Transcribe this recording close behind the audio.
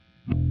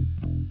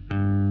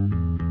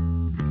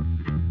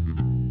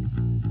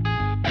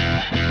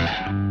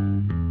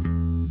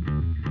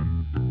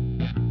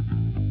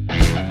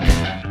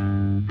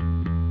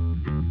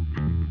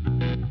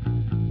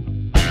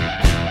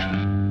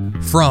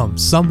From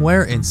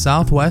somewhere in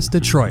Southwest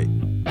Detroit,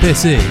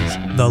 this is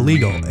the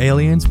Legal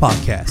Aliens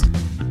Podcast.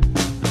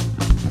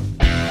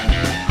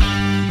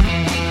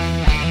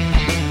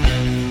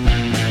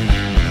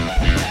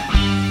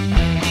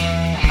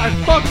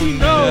 I fucking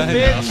know,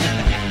 bitch.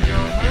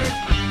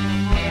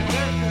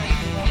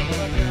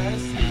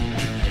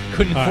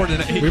 Couldn't afford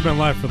We've been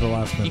live for the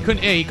last minute.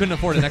 He couldn't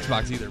afford an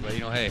Xbox either, but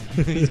hey,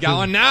 he's got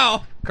one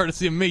now,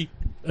 courtesy of me.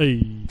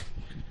 Hey.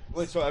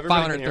 Wait, so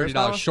everybody can hear us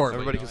now? $530 shortly.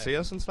 Everybody can see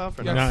us and stuff?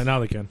 Or Yes. no? Now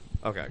they can.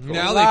 Okay, cool.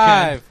 Now they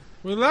can.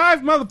 We're live,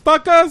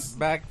 motherfuckers.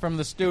 Back from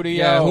the studio.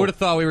 Yeah, who would have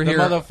thought we were the here?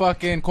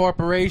 motherfucking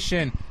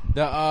corporation,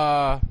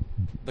 the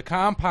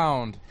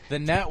compound, the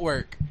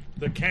network,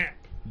 The camp.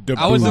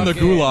 I was in the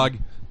fucking- gulag.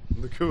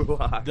 The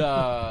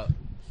gulag.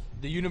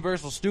 the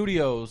Universal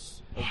Studios.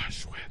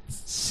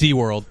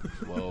 SeaWorld.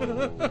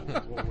 Whoa.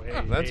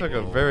 That took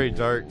a very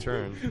dark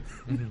turn.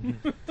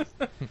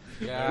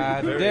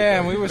 God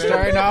damn, we were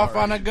starting off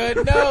on a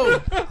good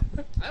note.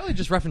 I only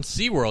just referenced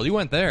SeaWorld. You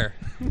went there.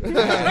 What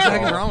the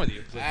heck is wrong with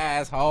you?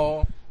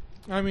 Asshole.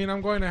 I mean,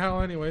 I'm going to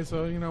hell anyway,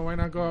 so, why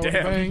not go out with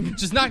a bang?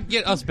 Just not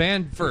get us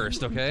banned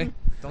first, okay?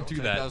 Don't do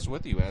Take that. us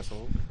with you,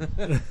 asshole.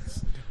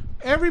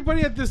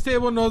 Everybody at this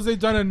table knows they've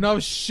done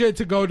enough shit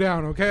to go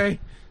down, okay?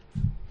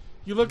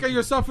 You look at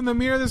yourself in the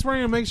mirror this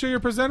morning and make sure you're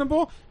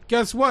presentable.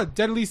 Guess what?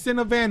 Deadly sin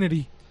of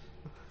vanity.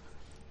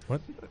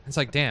 What? It's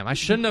like, damn, I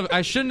shouldn't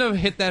have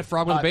hit that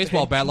frog with a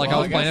baseball bat like I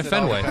was playing at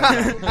Fenway.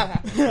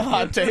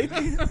 Hot take.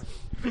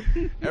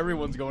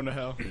 Everyone's going to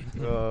hell,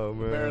 Oh,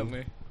 man.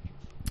 apparently.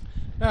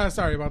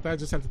 Sorry about that.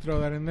 Just have to throw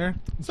that in there.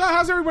 So,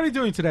 how's everybody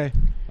doing today?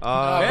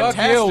 Fuck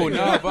you.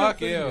 No, fuck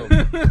you.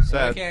 I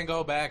Sad. can't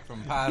go back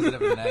from positive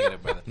to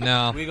negative, brother.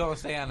 No. We gonna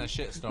stay on a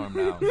shitstorm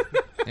now.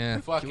 Yeah.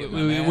 Fuck it, my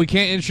man. We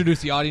can't introduce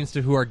the audience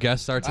to who our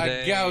guests are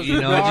today. I was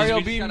Mario Mario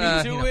beat me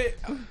to it.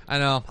 I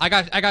know. I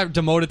got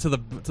demoted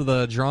to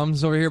the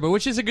drums over here, but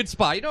which is a good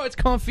spot. It's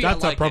comfy.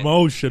 That's I like a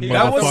promotion,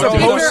 That was motherfucker.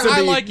 supposed It. to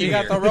I be. like You it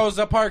got the here.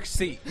 Rosa Parks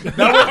seat.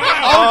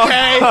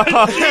 Okay.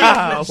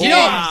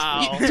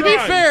 To be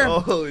fair,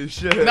 Holy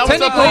shit. That was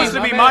Technically, supposed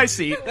to be my my man-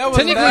 seat. That was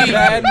Technically-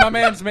 that bad. My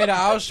man's made an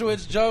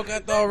Auschwitz joke. I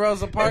throw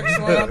Rosa Parks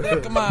one out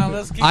there. Come on,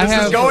 let's keep I this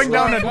have- Going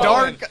down a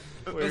dark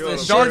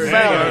This is dark shit.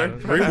 valley.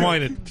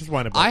 Rewind it. Just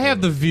wind it back. I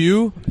have the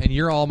view, and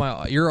you're all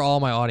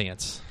my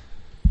audience.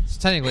 So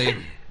technically,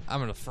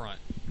 I'm in the front.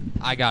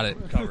 I got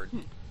it covered.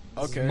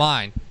 Okay.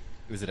 Mine.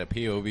 Is it a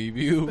POV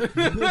view?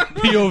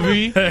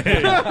 POV.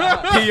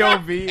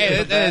 POV.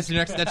 Hey, that's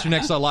your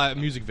next live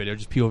music video.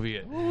 Just POV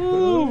it.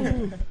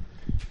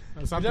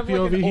 That's not You the have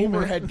like POV an humor.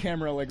 overhead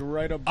camera like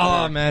right up there.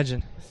 Oh,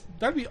 imagine.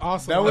 That'd be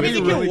awesome. That would I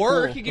mean, be it really can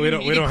work. cool. You can, We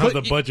don't you can have the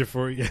clip- budget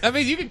for it yet. I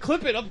mean, you can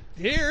clip it up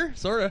here,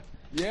 sort of.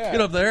 Yeah.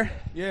 Get up there,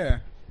 Yeah.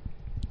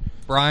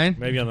 Brian.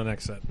 Maybe on the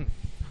next set.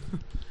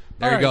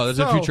 There you All go. right, There's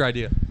a so- future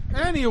idea.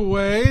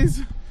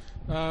 Anyways,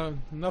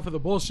 enough of the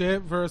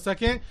bullshit for a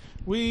second.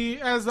 We,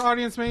 as the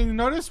audience may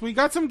notice, we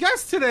got some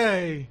guests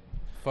today.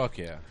 Fuck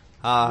yeah.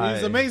 Hi.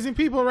 These amazing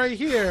people right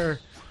here.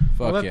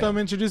 Fuck Let yeah. them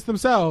introduce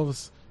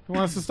themselves. Who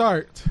wants to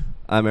start?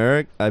 I'm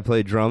Eric. I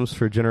play drums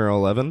for General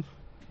 11.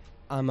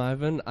 I'm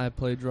Ivan. I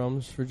play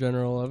drums for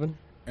General 11.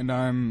 And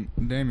I'm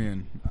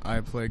Damien.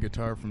 I play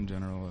guitar from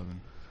General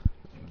 11.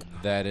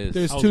 That is.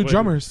 There's I was two waiting-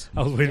 drummers.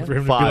 I was waiting for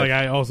him to Five. be like,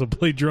 I also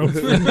play drums.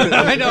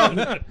 I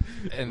know.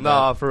 and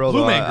Nah, for real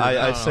Blue though. Man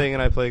I Group. sing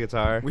and I play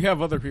guitar. We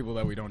have other people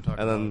that we don't talk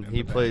And about. then in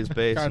he the plays band.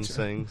 bass and Gotcha.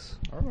 sings.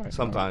 All right.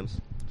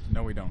 Sometimes.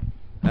 No, we don't.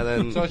 And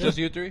then So it's just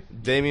you three?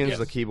 Damien's Yes.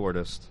 the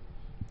keyboardist.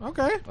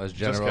 Okay. That's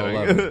Just General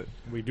kidding. 11.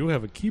 We do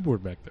have a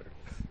keyboard back there.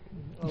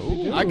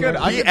 I could.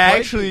 He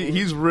actually,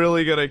 he's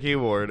really good at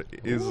keyboard.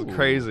 He's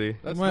crazy.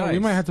 That's We nice.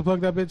 might have to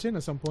plug that bitch in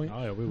at some point.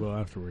 Oh, yeah, we will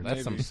afterwards.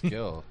 That's some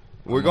skill.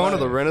 We're going to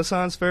the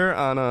Renaissance Fair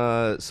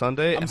on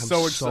Sunday. I'm and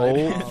so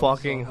excited.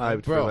 fucking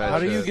hyped Bro, for that how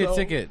do you shit. get So-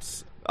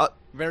 tickets?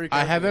 Very.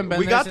 I haven't been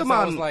We there got since them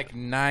I was on- like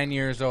 9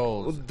 years Well,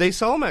 old. they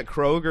sell them at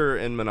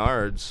Kroger and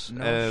Menards,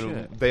 No and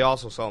shit. they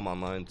also sell them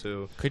online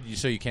too.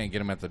 So you can't get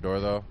them at the door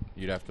though?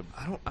 You'd have to.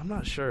 I'm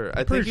not sure.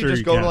 I pretty think you sure just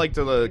you go can. to like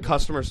to the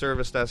customer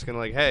service desk and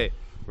like, hey,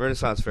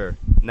 Renaissance Fair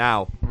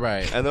now,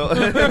 Right. and they'll,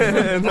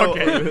 and they'll,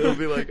 Okay. they'll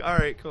be like, all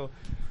right, cool.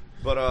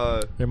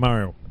 But Hey,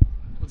 Mario.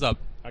 What's up?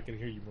 I can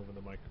hear you moving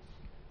the mic.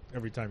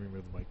 Every time you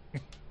move the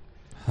mic.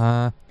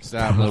 Huh?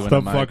 Stop moving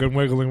Stop the mic. fucking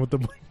wiggling with the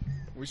mic.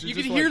 We should You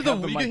just, can hear like, the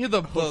have you mic can hear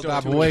the hooked up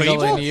Stop to a wiggling,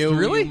 cables? you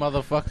Really?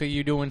 motherfucker.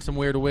 You doing some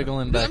weird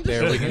wiggling back I'm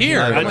there. just We can here.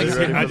 I I'm like, just-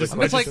 I just-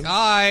 it's like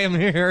I am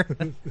here.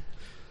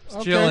 It's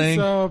Okay, chilling.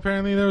 so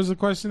apparently there was a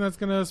question that's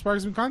going to spark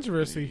some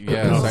controversy.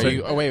 Yes. Oh, Are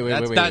you? Oh wait.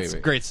 That's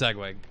great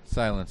segue.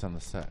 Silence on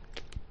the set.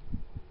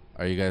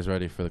 Are you guys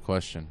ready for the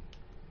question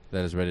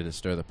that is ready to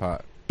stir the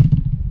pot?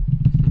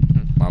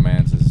 My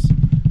man's is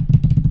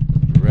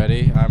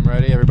ready. I'm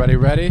ready. Everybody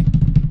ready?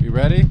 We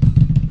ready?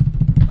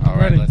 All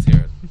right. ready. Let's hear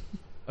it.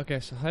 Okay,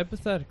 so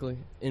hypothetically,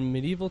 in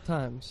medieval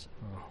times,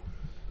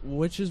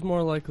 which is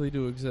more likely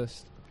to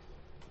exist?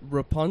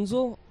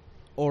 Rapunzel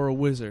or a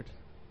wizard?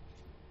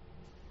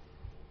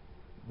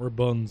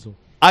 Rapunzel.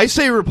 I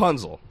say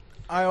Rapunzel.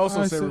 I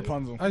also I say say-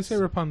 Rapunzel. I say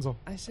Rapunzel.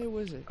 I say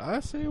wizard. I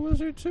say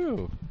wizard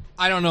too.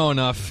 I don't know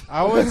enough.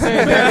 I would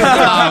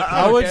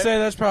say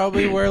that's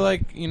probably where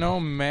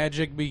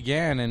magic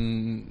began,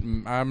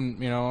 and I'm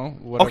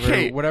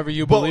whatever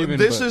you believe in.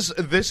 This is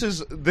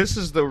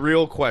the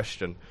real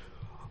question: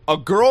 a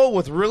girl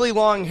with really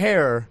long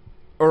hair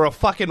or a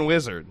fucking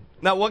wizard?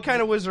 Now, what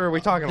kind of wizard are we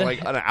talking?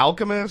 Like an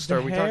alchemist? Or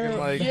are we talking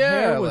like the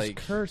hair was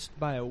cursed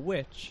by a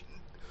witch?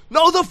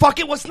 No, the fuck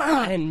it was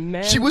not. And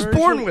man she was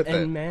born with and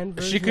it. Man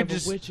She could of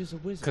just a witch is a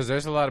wizard. because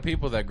there's a lot of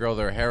people that grow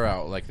their hair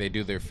out like they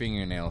do their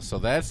fingernails, so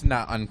that's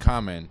not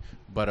uncommon.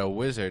 But a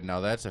wizard, now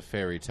that's a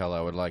fairy tale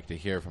I would like to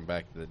hear from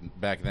back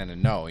then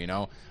and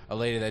know. A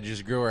lady that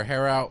just grew her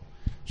hair out.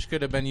 She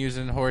could have been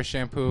using horse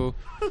shampoo.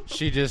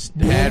 She just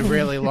had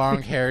really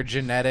long hair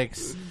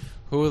genetics.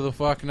 Who the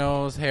fuck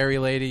knows? Hairy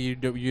lady, you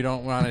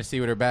don't want to see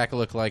what her back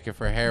looked like if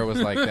her hair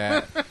was like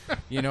that.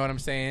 You know what I'm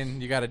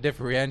saying? You got to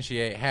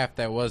differentiate. Half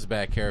that was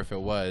back hair if it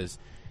was.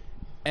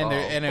 And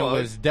it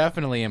was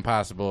definitely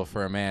impossible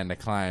for a man to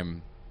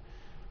climb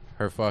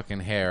her fucking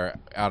hair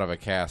out of a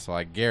castle.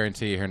 I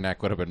guarantee her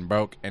neck would have been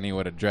broke and he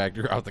would have dragged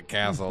her out the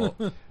castle.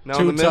 Now,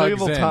 in the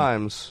medieval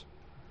times,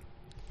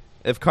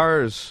 if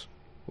cars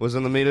was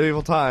in the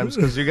medieval times,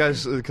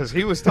 because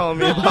he was telling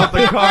me about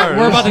the cars.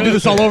 We're about to do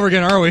this all over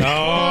again, are we?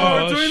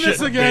 we're doing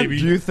this again. Do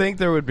you think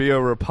there would be a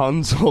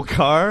Rapunzel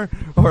car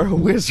or a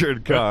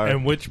wizard car?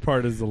 And which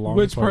part is the long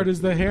Which part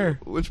is the hair?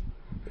 Which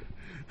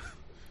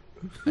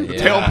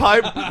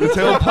tailpipe? The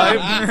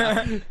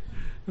tailpipe?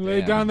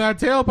 Lay down that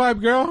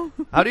tailpipe, girl.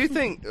 How do you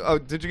think? Oh,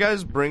 did you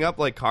guys bring up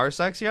car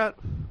sex yet?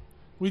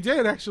 We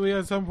did actually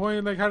at some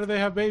point. Like, how do they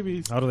have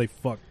babies? How do they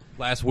fuck?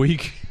 Last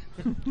week.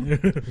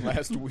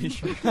 Last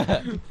week.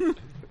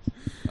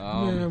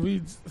 Yeah,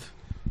 we.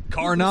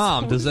 Car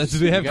Nom. Do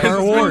they have guys- Car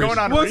It's been Wars? going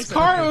on It was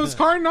recently.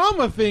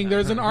 Karnama thing.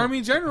 There's an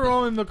army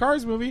general in the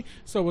Cars movie,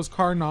 so was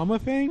Karnama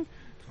thing.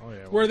 Oh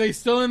yeah. Were they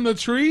still in the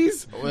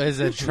trees? Is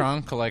a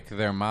trunk like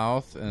their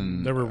mouth,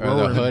 and They were or the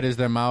rolling. hood is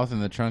their mouth,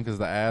 and the trunk is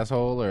the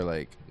asshole, or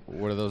like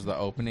what are those? The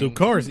opening? Do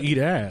cars eat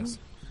ass?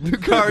 Do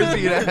cars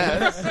eat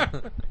ass?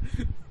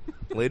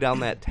 Lay down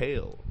that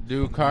tail.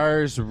 Do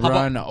cars about-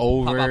 run how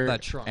over about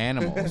that trunk?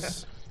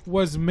 animals?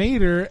 Was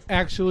Mater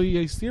actually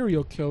a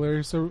serial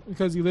killer? So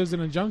because he lives in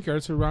a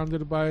junkyard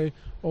surrounded by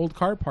old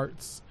car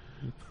parts.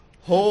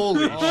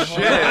 Holy shit!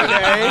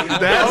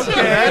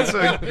 That's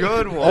a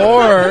good one.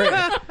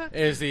 Or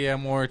is he a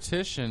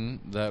mortician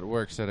that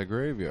works at a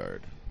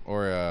graveyard,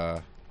 or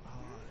Or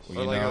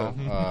like a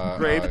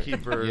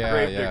gravekeeper,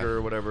 gravedigger,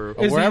 or whatever.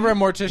 Is wherever he-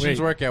 morticians Wait.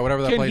 work at,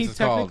 whatever that Can place he is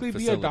called? technically be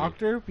a facility.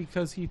 doctor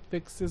because he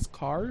fixes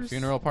cars?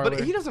 Funeral parlor.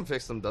 But he doesn't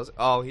fix them, does he?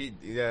 Oh,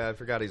 I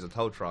forgot he's a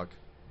tow truck.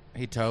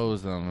 He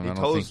tows them, and He I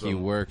don't tows think he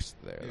them. works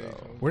there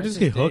though. Where does That's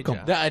he his day hook them?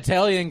 job. The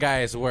Italian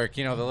guys work.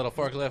 You know, the little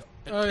forklift.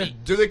 Oh, yeah.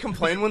 Do they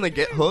complain when they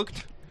get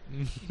hooked?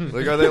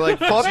 Like, are they like,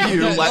 "Fuck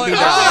you, let Like, me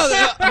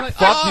oh, down"? like,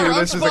 Fuck oh, you.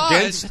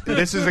 I'm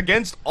This is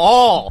against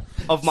all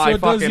of my So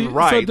does fucking he-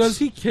 rights. So does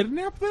he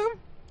kidnap them?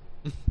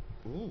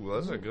 Ooh,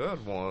 that's a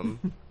good one.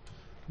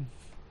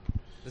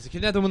 Does he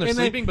kidnap them when they're And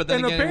sleeping? But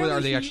then again, apparently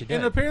are they he- actually dead?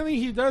 And apparently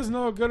he does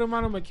know a good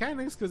amount of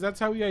mechanics because that's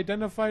how he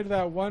identified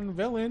that one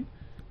villain.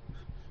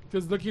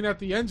 Because looking at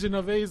the engine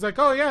of it, he's like,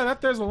 "Oh yeah,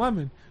 there's a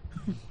lemon."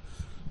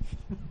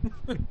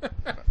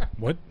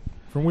 What?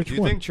 From which Do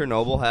you one? think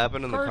Chernobyl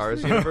happened in the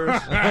Cars Cars 3.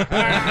 universe?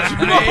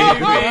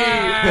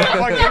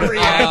 Fucking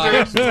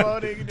reactors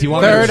exploding. Do you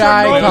want me Third to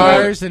eye Chernobyl-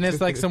 cars, and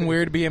it's like some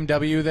weird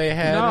BMW they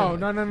had. No.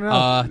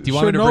 do you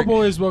want me to Chernobyl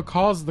bring- is what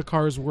caused the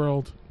Cars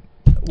world.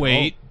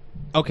 Wait.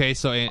 Okay,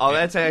 so Oh,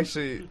 that's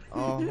actually.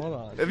 Oh, hold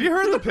on. Have you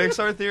heard the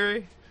Pixar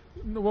theory?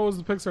 What was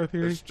the Pixar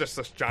theory? It's just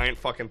this giant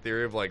fucking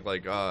theory of like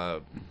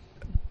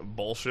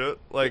bullshit.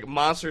 Like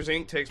Monsters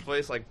Inc. takes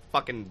place like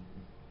fucking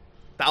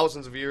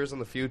thousands of years in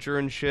the future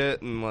and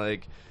shit, and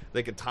like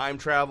they could time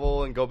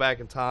travel and go back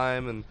in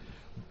time,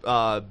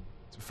 and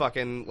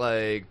fucking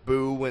like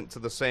Boo went to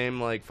the same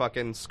like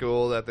fucking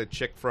school that the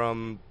chick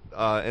from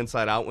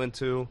Inside Out went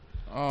to.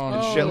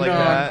 Oh, shit like no.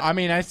 that. I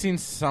mean, I've seen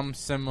some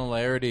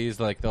similarities.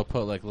 Like they'll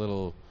put like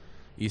little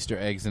Easter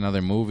eggs in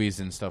other movies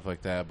and stuff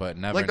like that, but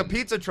never Like the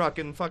pizza truck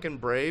in fucking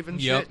Brave and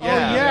Yep. shit. Oh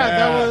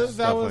yeah, that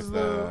stuff was like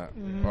the. that.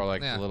 Mhm. Or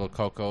like Yeah. the little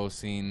Coco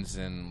scenes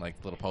and like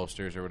little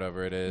posters or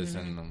whatever it is,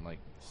 and like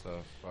stuff.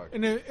 Fuck.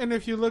 And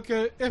if you look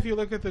at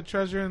the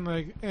treasure in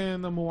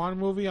the Moana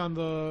movie on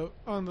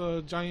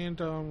the giant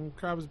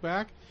crab's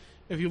back,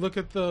 if you look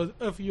at all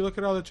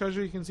the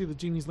treasure, you can see the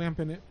genie's lamp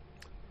in it.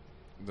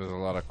 There's a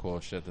lot of cool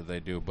shit that they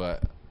do,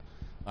 but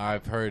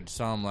I've heard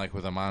some like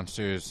with the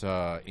Monsters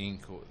Inc.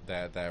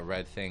 that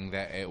red thing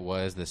that it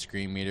was the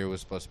scream meter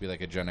was supposed to be like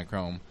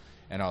adrenochrome,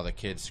 and all the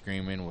kids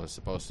screaming was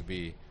supposed to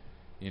be,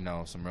 you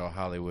know, some real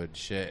Hollywood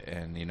shit,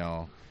 and you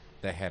know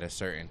they had a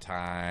certain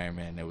time,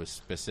 and it was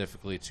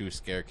specifically to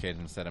scare kids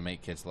instead of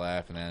make kids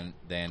laugh, and then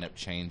they end up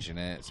changing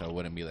it so it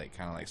wouldn't be like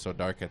kind of like so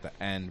dark at the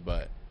end,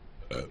 but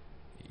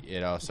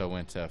it also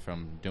went to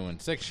from doing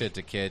sick shit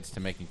to kids to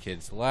making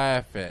kids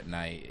laugh at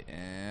night.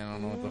 And I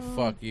don't know what the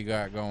fuck you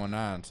got going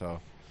on. So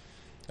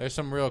there's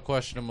some real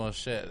questionable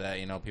shit that,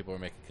 you know, people are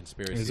making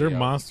conspiracy. Is there out.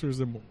 monsters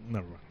in...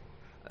 Never mind.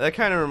 That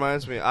kind of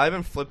reminds me. I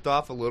even flipped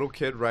off a little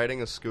kid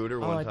riding a scooter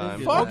one I did time.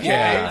 do Fuck that.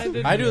 yeah. I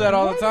did I do that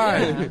all the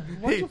time.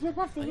 Why'd you flip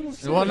off the little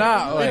shit? Well,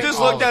 not. He Like, just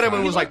all looked the at him time.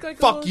 and was You like, look like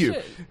a "Fuck little you,"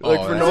 shit. like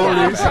Oh, for that's no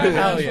not reason. bad.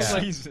 Hell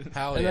yeah.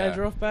 Hell And yeah. I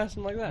drove past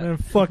him like that. Man,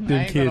 fuck I them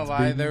ain't kids, gonna lie.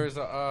 baby. There was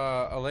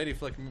a lady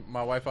flicked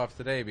my wife off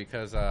today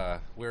because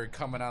we were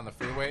coming on the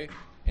freeway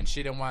and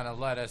she didn't want to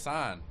let us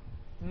on.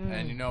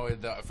 And you know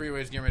the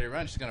freeway's getting ready to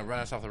run. She's gonna run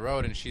us off the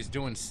road, and she's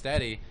doing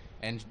steady.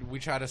 And we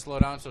tried to slow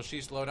down, so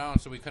she slowed down,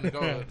 so we couldn't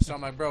go. So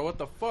I'm like, bro, what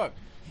the fuck?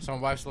 So my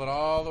wife slowed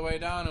all the way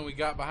down, and we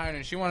got behind her,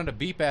 and she wanted to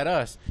beep at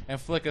us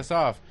and flick us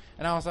off.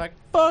 And I was like,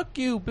 fuck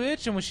you,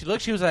 bitch. And when she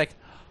looked, she was like,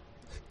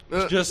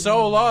 just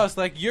so lost.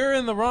 Like, you're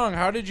in the wrong.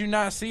 How did you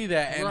not see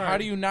that? And how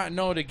do you not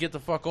know to get the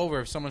fuck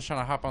over if someone's trying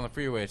to hop on the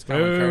freeway? It's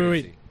common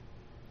courtesy. Wait.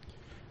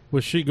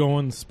 Was she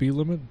going the speed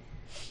limit?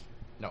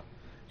 No.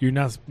 You're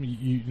not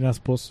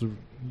supposed to.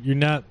 You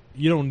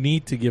don't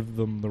need to give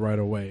them the right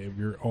of way if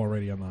you're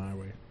already on the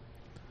highway.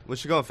 Was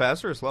she going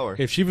faster or slower?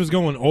 If she was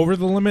going over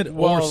the limit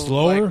or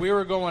slower, like we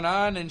were going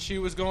on and she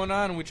was going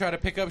on, and we tried to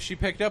pick up. She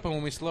picked up, and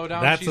when we slowed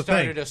down, That's she the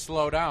started thing. to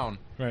slow down.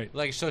 right,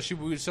 Like so,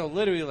 so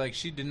literally, like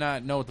she did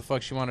not know what the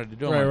fuck she wanted to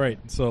do. I'm right, like,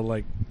 right. So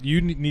like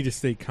you need to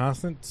stay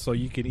constant, so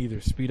you can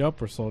either speed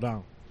up or slow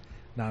down.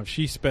 Now, if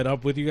she sped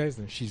up with you guys,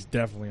 then she's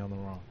definitely on the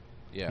wrong.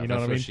 Yeah, You know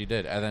that's what I mean? she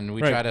did. And then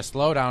we Right. tried to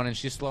slow down, and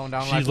she's slowing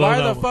down. She's Like, slowing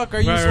why the down. fuck are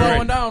you Right, slowing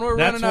right. down? We're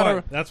That's running out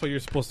of. That's why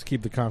you're supposed to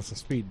keep the constant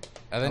speed.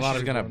 And then a lot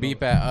she's of gonna people beep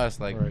don't know at us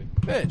like,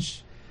 Right.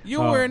 "Bitch,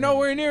 you Oh. were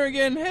nowhere near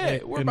getting hit.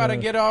 Hey, We're and, about to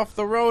get off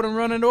the road and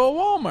run into a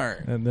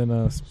Walmart." And then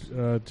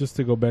just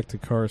to go back to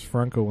cars,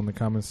 Franco in the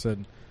comments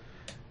said,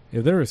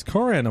 if there is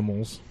car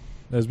animals,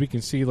 as we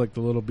can see, like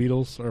the little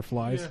beetles or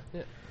flies,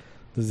 Yeah.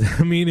 does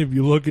that mean if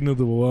you look into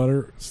the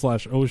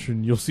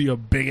water/ocean, you'll see a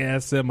big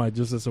ass semi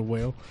just as a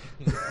whale?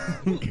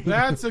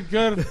 That's a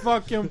good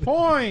fucking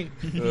point.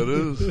 It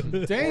is. Or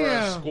a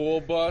Damn.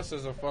 school bus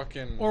is a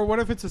fucking. Or what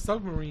if it's a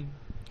submarine?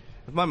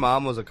 If my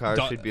mom was a car,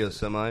 she'd be a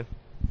semi.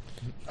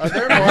 All right.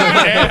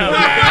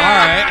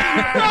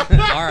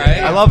 All right.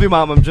 I love you,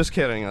 Mom. I'm just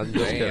kidding. I'm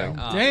just kidding.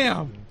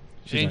 Damn.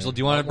 Angel, do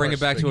you want to bring it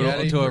back to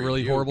a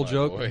really horrible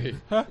joke?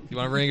 Huh? You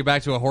want to bring it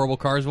back to a horrible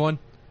Cars one?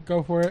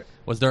 Go for it.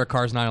 Was there a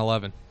Cars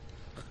 911?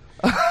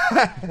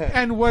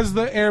 And was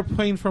the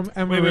airplane from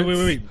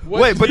Emirates?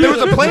 Wait, but there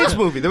was a planes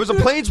movie. There was a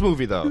planes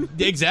movie though.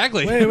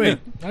 Exactly. Wait.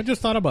 I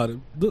just thought about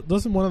it.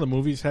 Doesn't one of the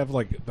movies have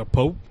like the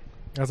Pope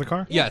as a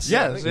car? Yes.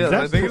 Yes, yes.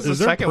 I think it's the is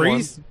there second one.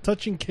 priests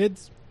touching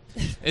kids?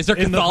 Is there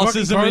In the fucking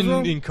Catholicism Cars though?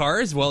 in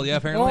Cars? Well, yeah,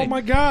 apparently. Oh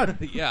my God!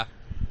 Yeah.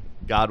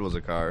 God was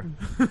a car.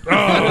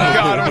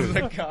 God, it was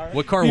a car.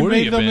 What car He would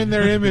he made have them been? in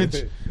their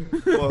image.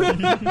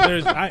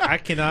 I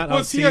cannot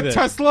Was he unsee a that.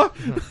 Tesla?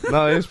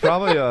 No, it was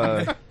probably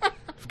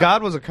if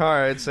God was a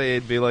car, I'd say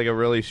it'd be like a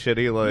really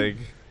shitty, like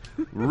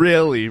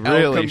really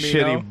Camino.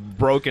 shitty,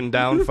 broken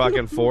down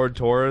fucking Ford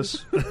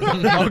Taurus.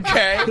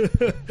 Okay.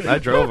 I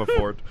drove a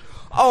Ford.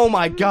 Oh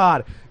my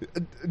God,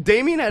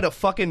 Damien had to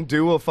fucking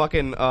do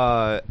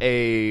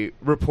a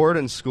report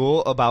in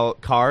school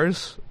about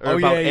cars or Oh,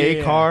 about yeah, a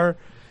yeah. car.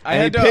 I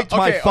And had he to- picked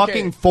my okay,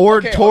 fucking okay,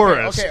 Ford okay,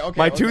 Taurus, okay,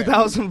 my okay.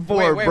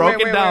 2004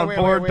 broken down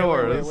Ford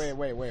Taurus.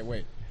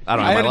 Wait. I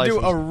don't I have had my to do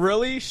license. a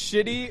really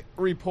shitty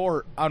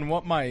report on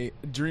what my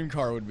dream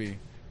car would be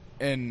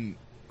in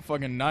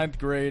fucking 9th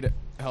grade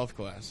health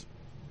class.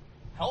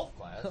 Health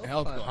class.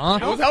 Health class. Huh?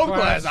 It was health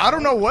class. I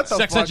don't know what the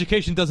Sex fuck.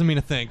 education doesn't mean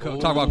a thing.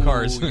 Talk about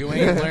cars. Ooh, you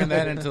ain't learned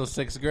that until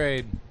 6th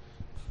grade.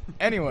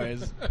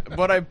 Anyways,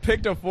 but I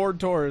picked a Ford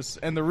Taurus,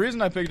 and the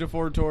reason I picked a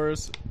Ford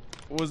Taurus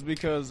was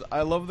because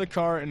I love the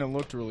car and it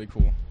looked really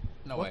cool.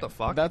 No What way. the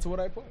fuck? That's what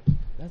I put.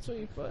 That's what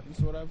you put. That's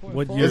what I put.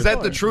 What Ford year? Is that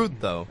the Taurus. truth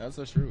though? That's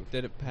the truth.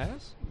 Did it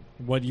pass?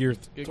 What year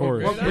Good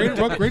Taurus? grade.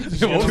 What grade did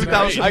you get?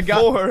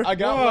 2004.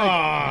 I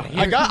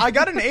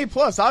got an A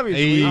plus,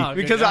 obviously, Hey.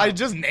 because I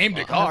just named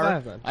a car. high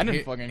five, then. I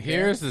didn't fucking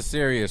care. Here's the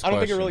serious I don't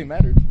question. think it really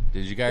mattered.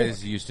 Did you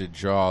guys used to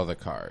draw the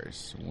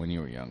cars when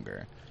you were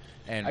younger?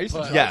 And I used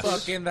to put draw Yes.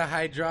 fucking the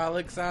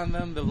hydraulics on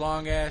them, the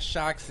long ass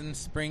shocks and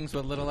springs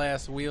with little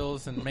ass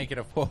wheels, and make it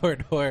a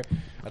four-door.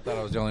 I thought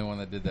I was the only one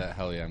that did that.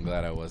 Hell yeah, I'm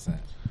glad I wasn't.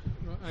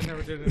 I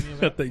never did any of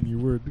I that. think you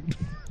were.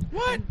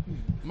 What?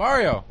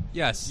 Mario,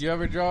 Yes. you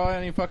ever draw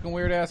any fucking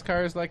weird ass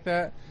cars like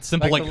that?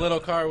 Simple, like like- the little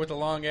car with the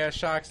long ass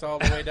shocks all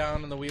the way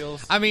down and the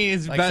wheels. I mean,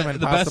 it's Like the some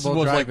best Impossible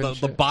was like driving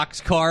the shit.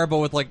 box car, but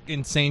with like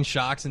insane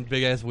shocks and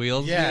big ass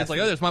wheels. Yeah. It's like,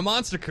 oh, there's my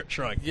monster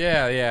truck.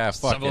 yeah, fuck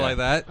Something yeah. like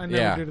that. I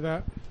never Yeah. did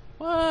that.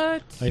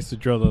 What? I used to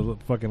draw the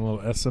fucking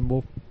little S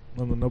symbol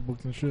on the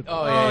notebooks and shit.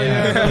 Oh Oh,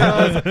 yeah.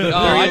 yeah. Oh,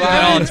 I did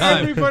that all the time.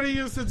 Everybody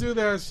used to do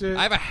that shit.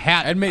 I have a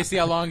hat. I'd make see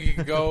how long you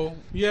could go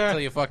Yeah. until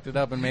you fucked it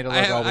up and made it look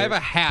I all have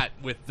weird. a hat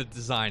with the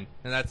design,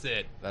 and that's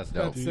it. That's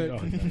dope. That's it. Oh,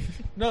 okay.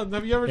 No,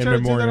 have you ever In tried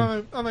to do that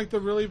memoriam. on like the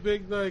really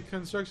big like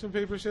construction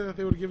paper shit that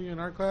they would give you in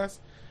art class?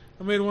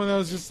 I made one that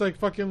was just like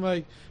fucking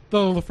like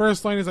the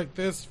first line is like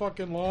this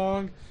fucking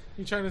long.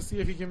 You're trying to see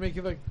if you can make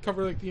it like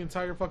cover like the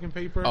entire fucking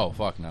paper. Oh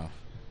fuck no.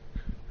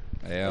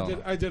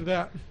 Hell. I did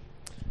that.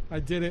 I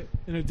did it,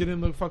 and it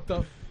didn't look fucked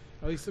up.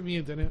 At least to me,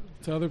 it didn't.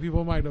 To other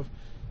people, it might have.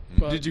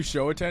 But Did you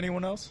show it to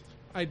anyone else?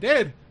 I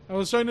did. I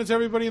was showing it to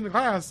everybody in the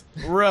class.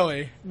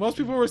 Really? Most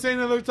people were saying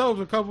it looked dope.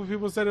 A couple of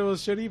people said it was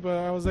shitty, but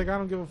I was like, I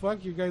don't give a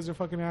fuck. You guys are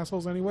fucking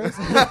assholes anyways.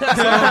 So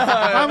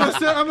I'm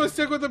gonna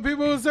stick with the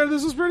people who said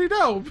this was pretty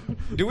dope.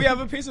 Do we have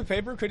a piece of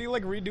paper? Could you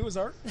like redo his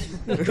art?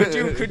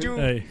 Could you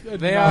Hey,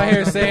 They out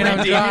here saying I'm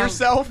redeem drunk.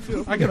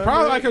 yourself? I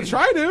could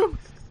try to.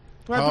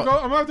 I'm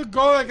gonna have to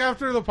go like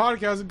after the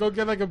podcast and go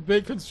get like a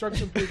big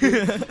construction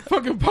paper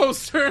fucking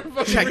poster. And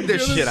fucking Check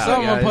this redo shit out.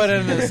 Someone guys. put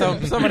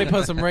in somebody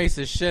put some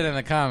racist shit in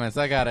the comments.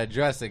 I gotta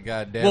address it.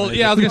 Goddamn. Well,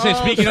 yeah, I was gonna say.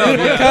 Speaking of, shit.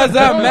 yeah. because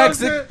I'm What was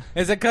Mexican. it?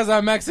 Is it because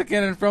I'm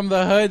Mexican and from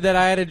the hood that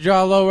I had to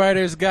draw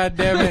lowriders?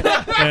 Goddamn it!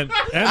 and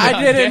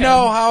I didn't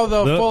know how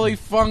the The- fully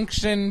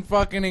function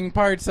fucking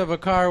parts of a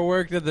car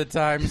worked at the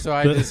time, so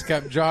I The- just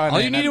kept drawing All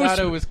it. you and needed I was- thought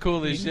it was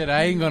cool as shit.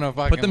 I ain't gonna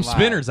fucking Put them lie.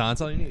 spinners on.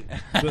 That's all you need.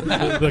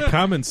 the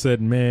comments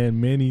said, "Man,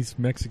 Manny's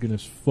Mexican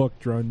as fuck,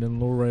 drawing them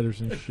lowriders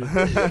and shit."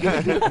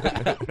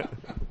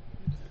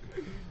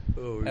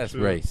 Oh, That's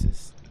shit.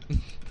 racist.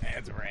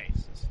 That's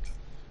racist.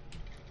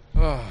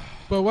 Oh,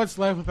 But what's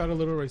life without a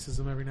little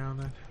racism every now and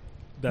then?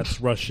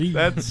 That's Rashid.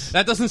 That's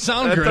That doesn't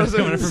sound That good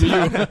doesn't coming from you.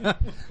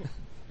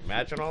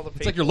 imagine all the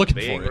people like you're looking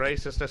being for it.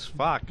 racist as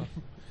fuck.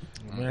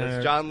 Man,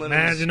 It's John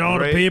Lennon's imagine all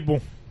great- the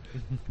people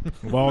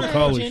of all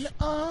colors.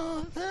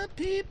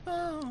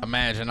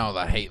 imagine all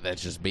the hate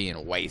that's just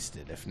being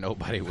wasted if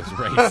nobody was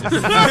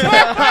racist.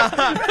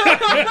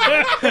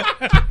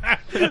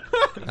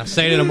 I'm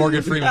saying it in a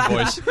Morgan Freeman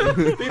voice.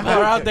 People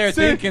are out there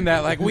Say- thinking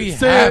that like we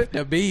say have it.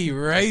 to be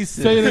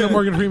racist. Say it in a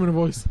Morgan Freeman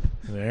voice.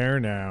 There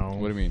now.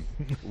 What do you mean?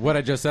 What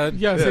I just said?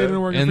 Yeah, say it in a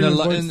Morgan In the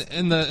Freeman voice.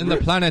 in the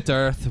planet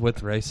Earth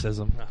with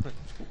racism.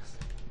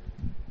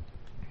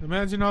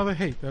 Imagine all the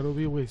hate that will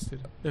be wasted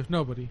if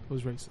nobody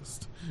was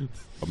racist.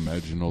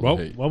 Imagine all Well,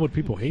 what would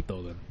people hate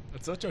though then?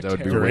 That's such a That would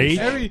be terrible.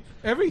 Great.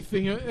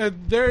 Everything.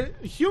 They're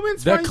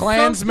humans. The find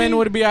Klansmen something-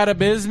 would be out of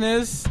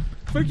business.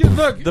 freaking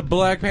look. The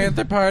Black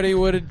Panther Party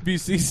would be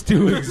ceased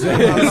to exist.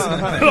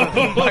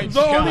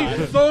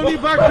 the only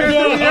Black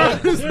Panther we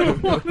have is the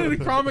one in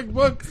the comic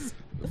books.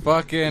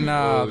 Fucking,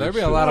 there'd be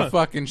a lot of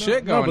fucking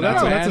shit No, going but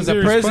that's on, a- man. that's a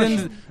The serious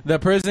prisons, question. the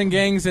prison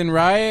gangs in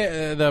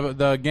riot,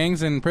 the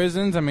gangs in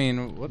prisons. I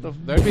mean, what the?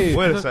 There'd be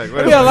Wait a second.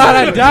 there'd be a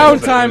lot of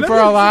downtime for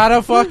a lot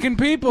of fucking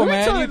people,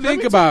 man. You Let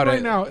think me about tell you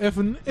it. right now. If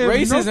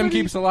Racism nobody-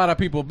 keeps a lot of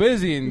people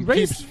busy and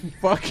Race- keeps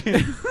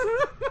fucking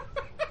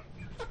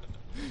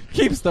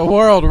keeps the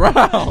world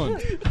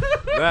round.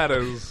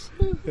 That's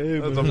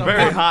a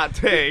very hot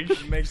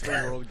take. Makes the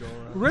world go around.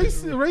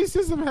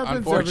 Racism happens everywhere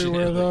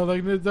Unfortunately. though.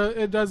 Like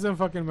it doesn't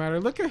fucking matter.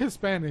 Look at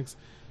Hispanics.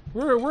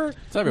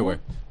 It's everywhere.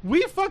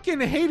 We fucking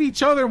hate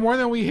each other more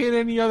than we hate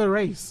any other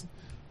race.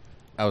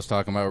 I was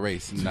talking about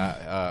race, not.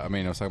 I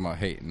was talking about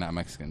hate, not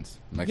Mexicans.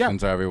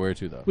 Mexicans are everywhere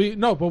too,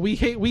 though. But we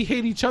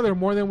hate each other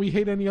more than we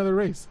hate any other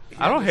race.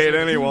 I don't hate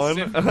anyone.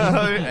 Yeah,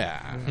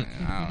 I don't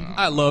know.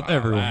 I love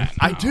everyone.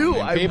 I do.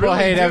 I People really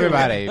hate do.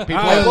 everybody. People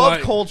I love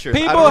like- culture.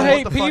 people I don't know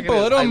hate what the fuck people.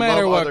 is. It don't I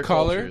matter love what other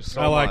color. cultures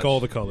so I like much. all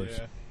the colors.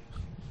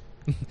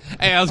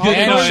 Hey, I was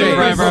getting And no,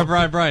 shades.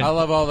 Brian. I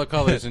love all the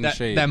colors and that,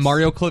 shades. that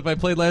Mario clip I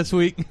played last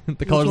week,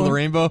 the colors of the one?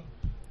 rainbow,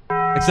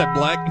 except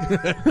black.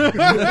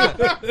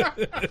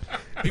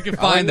 You can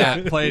find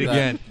that. Play it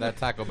again. That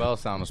Taco Bell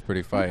sound was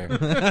pretty fire.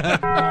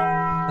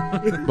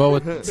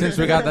 But since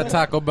we got that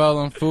Taco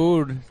Bell and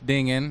food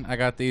dinging, I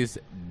got these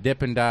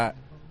Dippin' Dot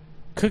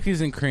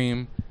cookies and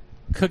cream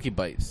cookie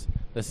bites.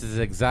 This is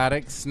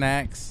exotic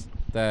snacks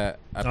that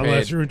I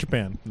Unless paid. you're in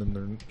Japan, then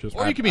they're just.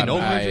 Or you can be no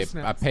I just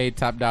snacks. paid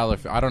top dollar.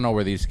 I don't know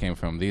where these came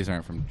from. These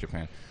aren't from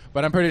Japan,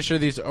 but I'm pretty sure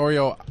these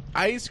Oreo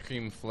ice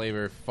cream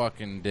flavor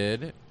fucking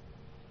did.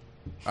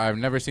 I've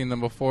never seen them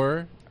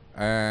before,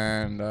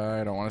 and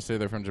I don't want to say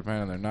they're from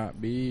Japan, and they're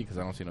not because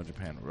I don't see no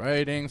Japan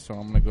writing. So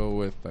I'm gonna go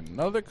with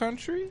another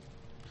country.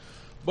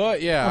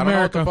 But yeah, I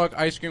America. don't know what the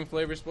fuck ice cream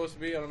flavor is supposed to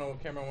be. I don't know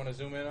what camera I want to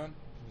zoom in on.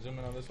 Zoom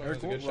in on this one.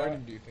 Eric, That's a what good shot.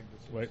 writing do you think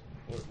this is? Wait.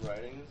 What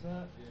writing is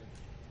that?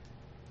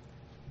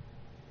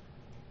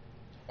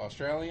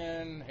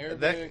 Australian,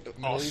 Arabic,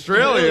 Middle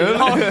Australian?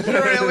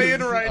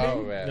 Australian writing.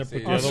 Oh, man. Yeah, see,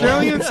 put the other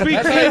Australians speak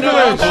That's how you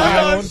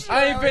know English.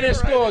 I ain't finished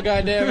school,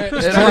 goddammit.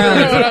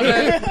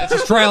 Australian. It's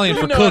Australian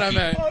for You know what I cookie.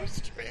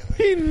 meant.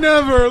 He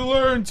never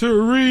learned to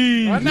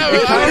read. I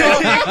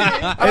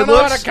don't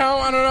know how to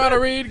count. I don't know how to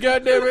read,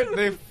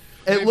 goddammit.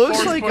 It looks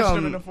Force like pushed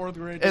him into fourth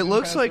grade, it didn't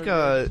looks pass like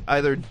third grade.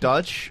 either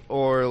Dutch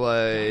or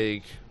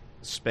like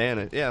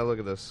Spanish. Yeah, look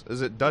at this.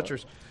 Is it Dutch or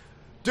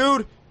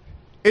dude?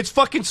 It's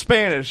fucking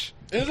Spanish.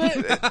 Is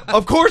it?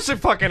 Of course it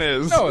fucking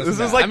is. No, it's this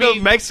not. is like I the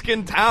mean-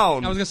 Mexican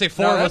town. I was gonna say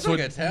four No, of that's us would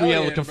like be able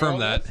Italian, to confirm bro.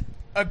 that.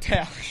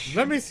 Italian.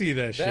 Let me see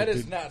that shit. That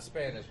is dude. not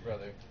Spanish,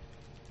 brother.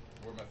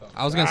 my thumb.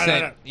 I was gonna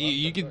say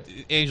you could,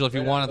 Angel, if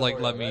you wanted, like,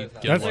 let me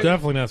get That's one.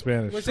 definitely not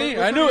Spanish. Which See,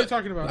 one, I which knew one are it. you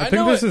talking about? I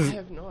think this I is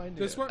have no idea.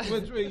 This one?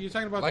 Wait, you're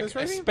talking about Like this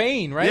right here?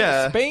 Spain, right?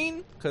 Yeah.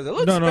 Spain? Because it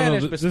looks no.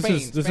 Spanish, but This Spain.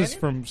 is Spanish?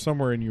 from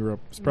somewhere in Europe.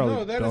 It's probably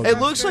No, that is Belgium. It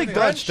looks like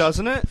French. Dutch,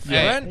 doesn't it?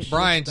 Hey, French?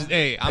 Brian,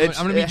 hey, I'm It's-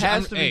 gonna be, it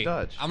has to be hey,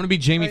 Dutch. I'm gonna be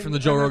Jamie from the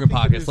Joe I Rogan think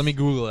it podcast. is. Let me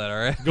Google that. All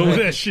right. Go with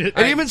that shit.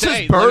 It even says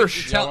Hey, let me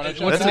Birch. tell- What's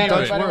what's the a name of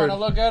Dutch it? word. Want to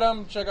look at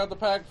them? Check out the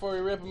pack before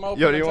you rip them open.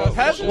 Yo, do you want-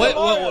 Has Wait, wait,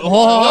 hold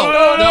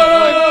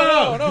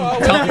on. No.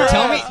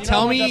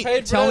 Tell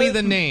me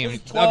the name.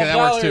 Okay, that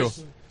works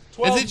too.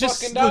 Is it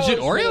just legit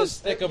Oreos?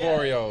 Stick of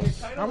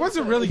Oreos. I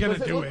wasn't really gonna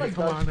do it.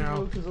 Come on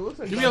now.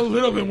 Give me a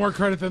little bit more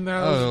credit than that.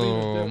 That was Oh,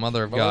 leaving it.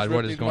 mother of Well, God, let's what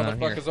rip is these going on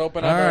here? motherfuckers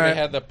open. All I've already right.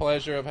 had the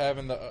pleasure of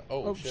having the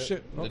Oh,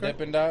 shit. the Okay.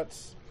 Dippin'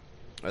 Dots.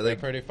 Are They're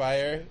they? pretty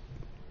fire.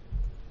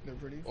 They're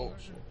pretty. Oh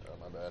shit! Oh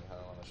my bad. I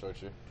don't want to show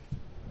you.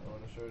 I don't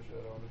want to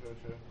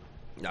show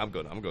you. I'm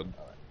good. I'm good.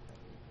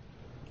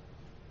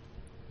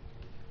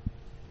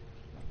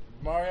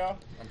 Mario,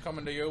 I'm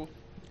coming to you.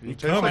 You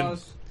coming?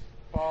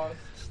 Pause.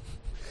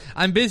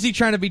 I'm busy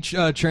trying to be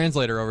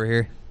translator over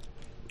here.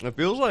 It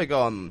feels like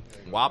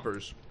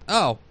Whoppers.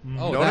 Oh,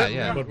 Don't that, it?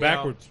 yeah. But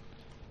backwards.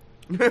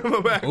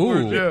 Backwards,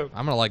 Ooh, yeah.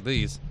 I'm gonna like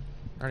these.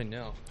 I already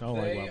know. I don't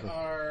like They Whopper.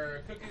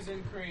 are cookies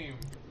and cream.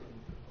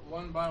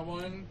 One by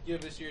one,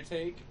 give us your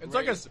take. It's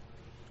like a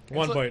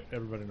One like- bite,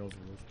 everybody knows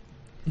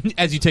what it is.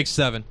 As you take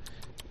 7.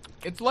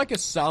 it's like a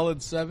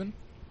solid 7.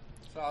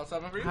 solid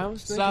 7 for you. I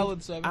was thinking,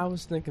 Solid 7. I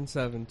was thinking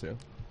 7 too.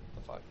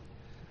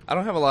 I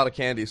don't have a lot of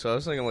candy, so I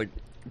was thinking like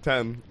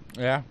 10.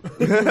 Yeah.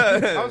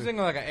 I was thinking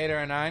like an 8 or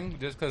a 9,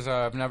 just because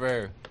I've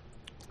never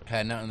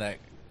had nothing that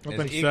I is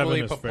think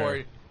equally 7 is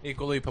fair.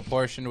 equally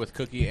proportioned with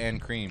cookie and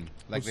cream.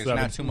 Like What's there's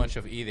 7? not too much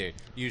of either.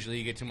 Usually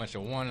you get too much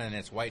of one and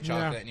it's white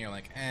chocolate Yeah. and you're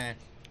like,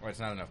 or it's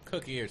not enough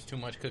cookie, or it's too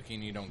much cookie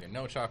and you don't get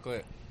no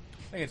chocolate.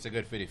 I think it's a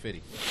good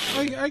 50-50.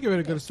 I give it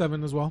a good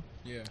 7 as well.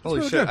 Yeah. Holy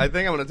really shit! good. I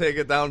think I'm gonna take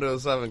it down to a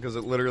 7 because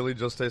it literally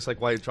just tastes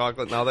like white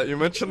chocolate. Now that you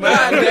mentioned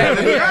that,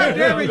 God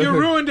damn it, you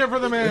ruined it for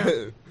the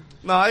man.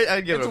 no,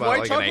 I give It's it a about white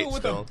like an chocolate 8 with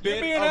still. a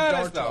bit being of honest,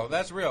 dark though. chocolate.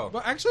 That's real.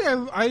 But actually,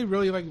 I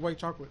really like white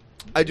chocolate.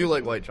 I do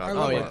like white I chocolate.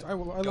 love, yeah. white,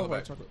 I love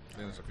white chocolate.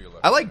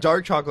 I like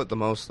dark chocolate the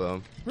most,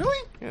 though.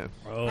 Really? Yeah,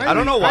 Oh. I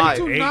don't know why. I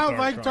do Hate not dark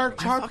like dark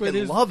I chocolate. fucking It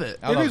is, love it.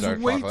 I it love is dark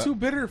way chocolate. too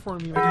bitter for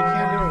me. Like, I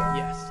can't do it.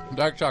 Yes.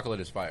 Dark chocolate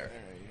is fire.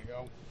 There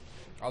you go.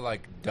 I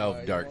like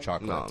Dove dark No,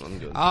 chocolate. I'm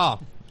good. Oh,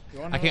 You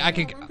want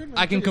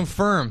I can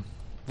confirm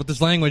what this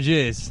language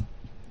is.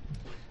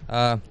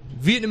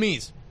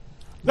 Vietnamese.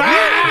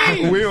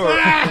 we were.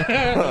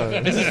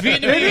 This is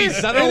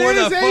Vietnamese. I don't know where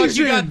the is fuck you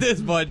Asian. got this,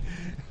 bud.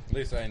 At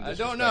least I, I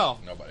don't know.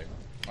 Nobody.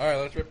 All right,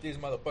 let's rip these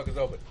motherfuckers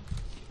open.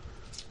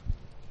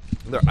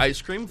 They're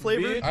ice cream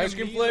flavored. Ice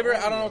cream flavor?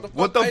 I don't know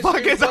What the ice fuck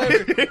cream is ice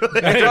flavor. cream?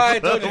 That's why I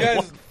told you guys.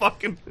 What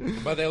fucking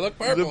But they look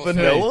the purple.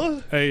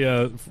 vanilla?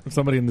 Hey,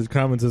 somebody in the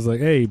comments is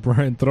like, "Hey,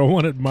 Brian, throw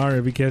one at Mario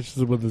if he catches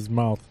it with his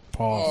mouth."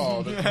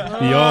 Pause. Oh,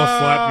 He all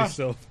slapped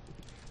himself.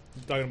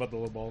 I'm talking about the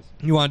little balls.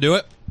 You want to do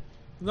it?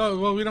 No,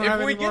 well, we don't have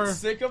If we any more. get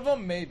sick of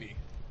them, maybe.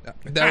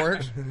 That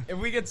works. If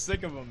we get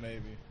sick of them,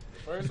 maybe.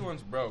 First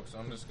one's broke, so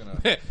I'm just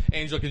gonna.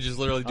 Angel can just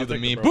literally do I'll the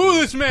take the meme. broken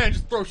Boo this man!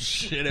 Just throw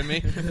shit at me.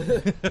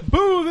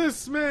 Boo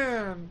this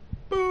man!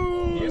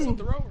 Boo! He is a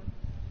thrower.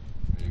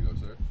 There you go,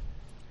 sir.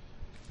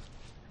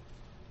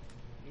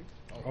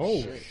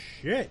 Oh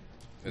shit!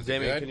 Is it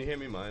Damien, good? can you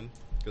hand me mine?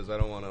 Because I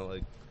don't want to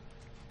like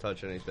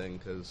touch anything.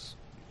 Because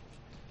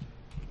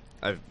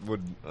I've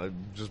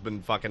just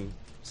been fucking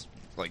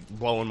like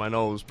blowing my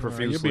nose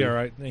profusely. You'll be all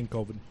right. Ain't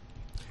COVID.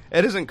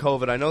 It isn't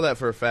COVID. I know that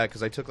for a fact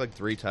because I took like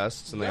 3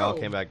 tests and they all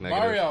came back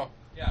negative. Mario,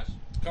 Yes.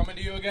 Coming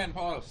to you again,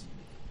 pause.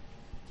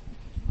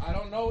 I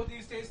don't know what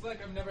these taste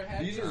like. I've never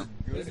had These these. are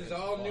good This is as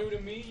all fuck. new to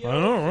me. I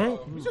know, right?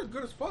 so- These are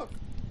good as fuck.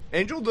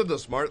 Angel did the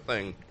smart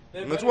thing.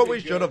 They And that's better what be we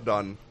good. should have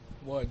done.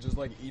 what? Just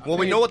like eat. Well,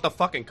 we know what the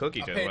fucking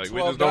cookie I tastes paid like.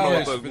 We just don't know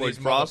 $12 what for the like these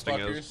frosting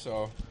motherfuckers, is.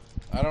 so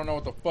I don't know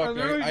what the I fuck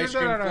literally their ice did that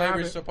cream out of flavor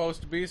habit. is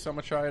supposed to be. So I'm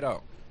gonna try it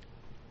out.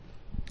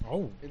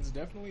 Oh It's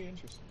definitely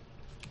interesting.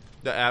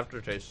 The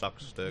aftertaste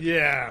sucks stick.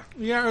 yeah.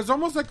 Yeah, it's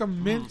almost like a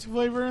mint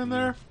flavor in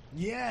there.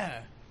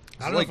 Yeah.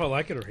 I don't know if I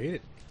like it or hate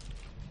it.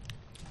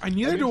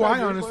 Neither do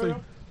I, honestly.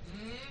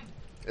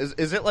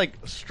 Is it like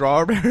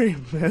strawberry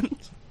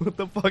mint? What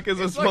the fuck is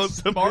it It's like supposed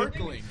to be?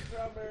 sparkling.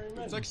 Strawberry mint.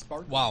 It's like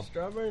sparkling. Wow.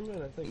 Strawberry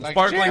mint, I think. Like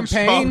Sparkling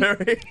champagne.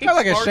 strawberry. Got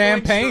like a Sparkling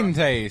champagne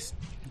taste.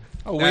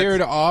 A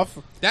weird off,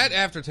 That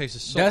aftertaste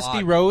is so dusty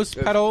odd. rose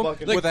petal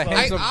fucking with a I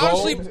hint of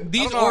honestly, gold.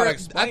 these I don't know how to Oreos.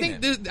 explain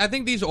it. I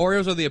think these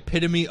Oreos are the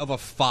epitome of a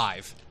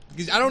 5.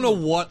 Because I don't know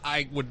what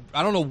I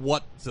don't know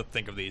what to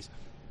think of these.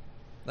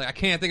 Like I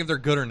can't think if they're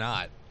good or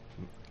not.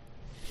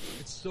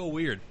 It's so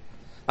weird.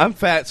 I'm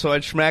fat, so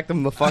I'd smack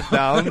them the fuck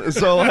down.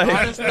 So like,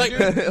 Like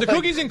the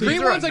cookies and cream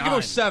These are ones, a I give them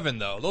 9. 7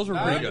 though. Those were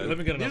pretty good. Let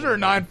me get These another are a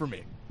 9 for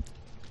me.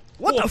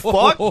 what the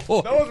fuck?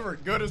 Those were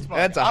good as fuck.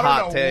 That's a I don't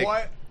hot know take.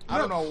 What, I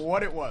don't know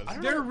what it was.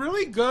 They're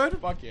really good,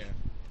 Fuck yeah.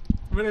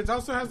 but it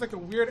also has like a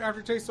weird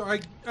aftertaste, so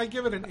I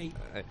give it an 8.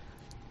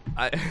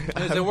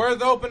 Is it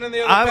worth opening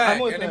the other I'm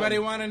pack? with Anybody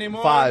him. want any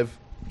more? 5.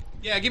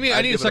 Yeah, give me. I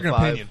I'd need a give it a second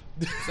 5. opinion.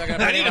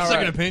 I need a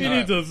second He opinion.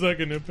 needs a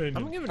second opinion.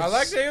 I'm gonna give it. I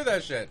like to hear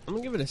that shit. I'm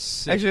gonna give it a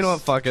 6. Actually, you know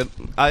what? Fuck it.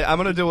 I'm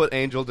gonna do what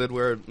Angel did,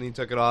 where he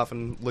took it off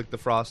and licked the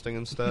frosting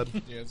instead.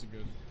 Yeah, it's a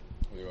good.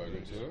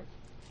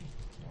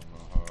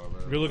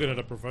 You're looking at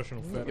a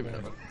professional fat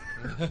man.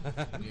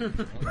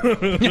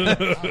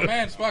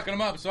 Man's fucking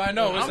him up, so I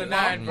know it's a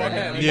 9 for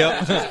him.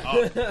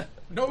 Yep.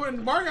 No,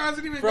 when Mark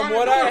hasn't even From gotten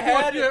what into I the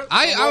had, one yet.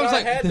 I was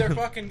like, they're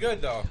fucking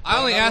good though. I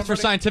only asked for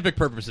scientific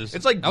purposes.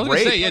 It's like I was gonna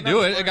grape. say, yeah,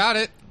 do it. I got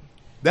it.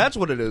 That's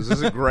what it is.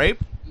 Is it grape?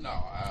 No,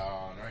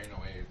 there ain't no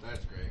way.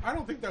 That's great. I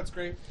don't think that's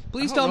great.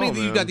 Please I tell don't me know, that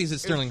you man. got these at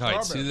Sterling It's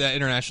Heights, strawberry. that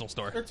international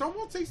store. It's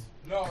almost tastes.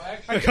 No,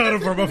 actually, I got him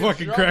from a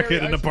fucking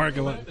crackhead in the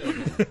parking lot.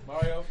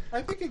 Mario.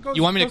 I think it goes.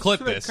 You want me to goes clip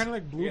like, this? Kind of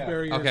like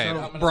blueberry. Or Okay,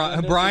 something.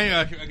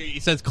 Brian. Okay,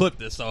 he says clip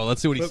this, so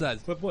let's see what he says.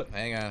 Flip what?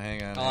 Hang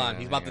on. Hold on,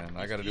 he's about to.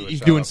 I gotta do.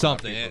 He's doing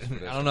something.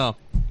 I don't know.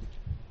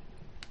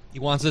 He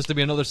wants this to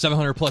be another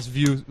 700 plus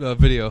view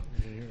video.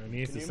 He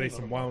needs to say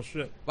some wild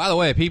shit. By the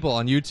way, people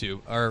on YouTube,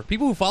 or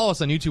people who follow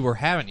us on YouTube or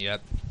haven't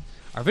yet,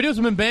 our videos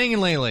have been banging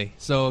lately.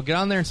 So get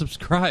on there and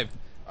subscribe.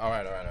 All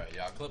right.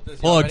 Y'all clip this.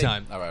 Plug Y'all ready?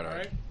 time. All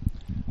right.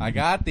 I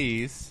got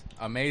these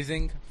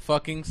amazing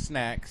fucking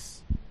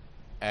snacks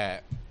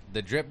at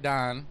the Drip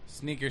Don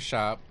Sneaker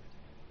Shop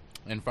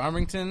in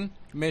Farmington,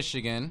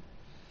 Michigan.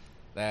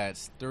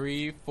 That's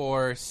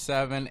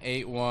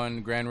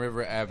 34781 Grand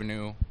River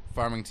Avenue,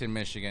 Farmington,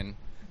 Michigan.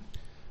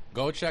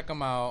 Go check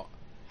them out.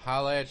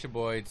 Holla at your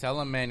boy. Tell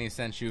him Manny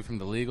sent you from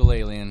the Legal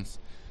Aliens.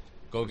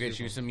 Go get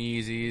you some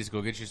Yeezys.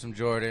 Go get you some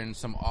Jordans,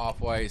 some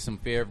Off-White, some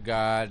Fear of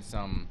God,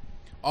 some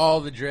all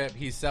the drip.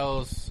 He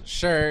sells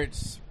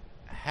shirts,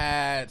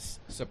 hats,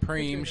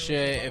 Supreme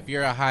shit. If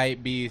you're a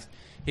hype beast,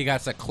 he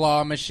got a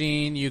claw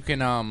machine. You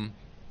can a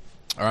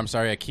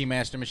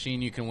Keymaster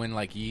machine. You can win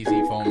like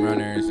Yeezy foam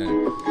runners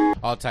and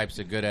all types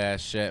of good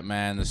ass shit,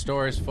 man. The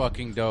store is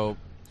fucking dope.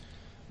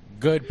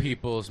 Good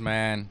peoples,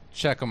 man.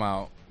 Check them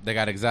out. They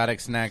got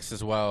exotic snacks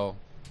as well,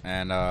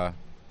 and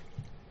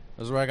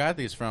this is where I got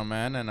these from,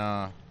 man. And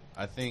I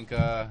think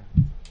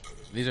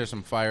these are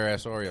some fire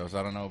ass Oreos.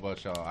 I don't know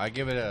about y'all. I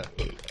give it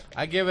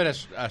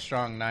a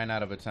strong 9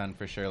 out of a 10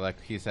 for sure.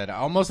 Like he said,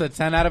 almost a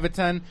 10 out of a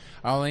 10.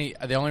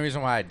 The only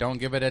reason why I don't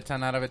give it a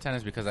 10 out of a 10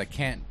 is because I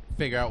can't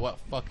figure out what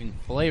fucking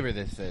flavor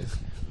this is.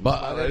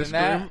 But other than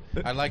that,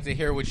 I'd like to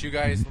hear what you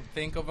guys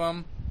think of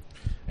them.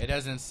 It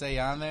doesn't say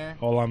on there.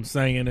 All I'm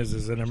saying is,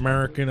 as an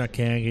American, I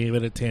can't give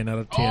it a 10 out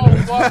of 10. Oh,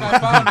 fuck, I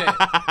found it.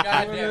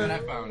 God damn it, I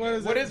found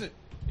it. What is it?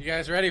 You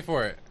guys ready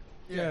for it?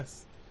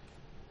 Yes.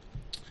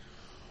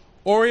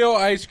 Oreo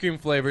ice cream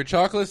flavor,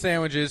 chocolate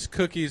sandwiches,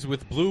 cookies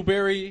with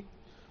blueberry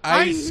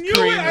ice I knew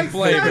cream it. I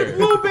flavor. said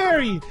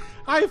blueberry.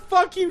 I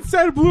fucking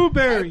said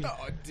blueberry.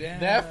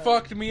 That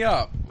fucked me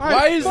up. I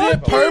Why is it fucking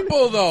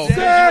purple though?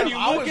 said When you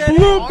look at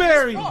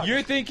blueberry.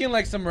 You're thinking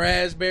like some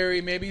raspberry,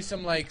 maybe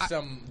some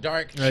some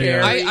dark Yeah.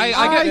 cherry.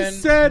 I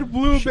said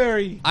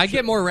blueberry. I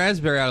get more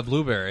raspberry out of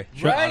blueberry,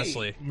 Right.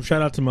 honestly.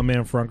 Shout out to my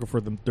man Franco for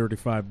them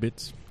 35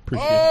 bits.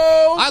 Appreciate it.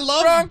 Oh, I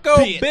love Bronco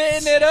bits.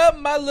 bitting it up,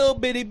 my little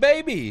bitty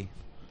baby.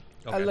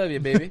 I Okay. love you,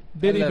 baby.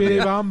 Bitty I love bitty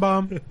you. bomb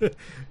bomb.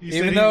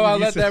 Even though I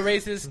let that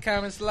racist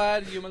comment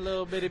slide, you my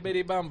little bitty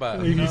bitty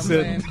bamba. You know what I'm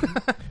saying?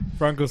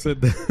 Franco said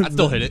that I'd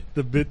still hit it.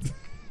 The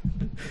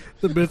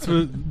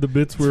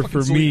bits were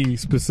for me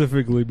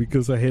specifically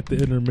because I hit the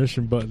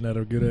intermission button at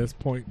a good ass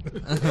point.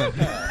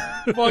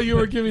 While you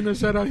were giving a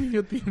shout out, you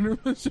get the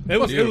intermission. It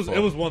was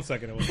Beautiful. 1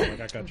 second. It was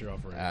like I cut you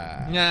off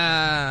already.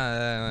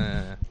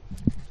 Nah.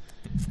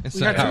 It's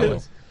We got not how it to-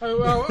 was. I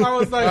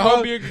was like, I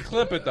hope you can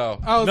clip it though.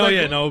 I was No, like,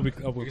 yeah, no. You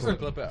can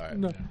clip it. All right.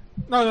 No,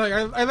 like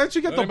I let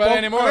you get the Anybody bulk.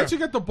 anymore? I let you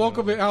get the bulk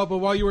of it out, but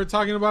while you were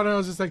talking about it, I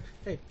was just like,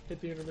 "Hey, hit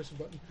the intermission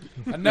button."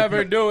 I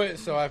never do it,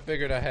 so I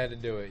figured I had to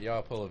do it.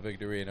 Y'all pull a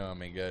victory on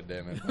me,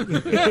 goddammit.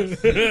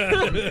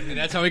 And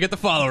that's how we get the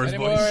followers,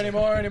 boys.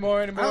 Anymore.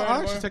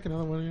 I'll actually take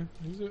another one.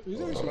 Yeah.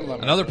 These are actually-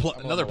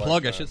 Another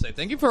plug, I should say.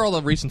 Thank you for all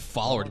the recent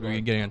followers we've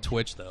been getting on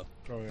Twitch, though.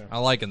 Oh, yeah. I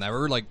liking that.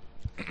 We're like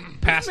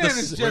past This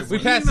man is just we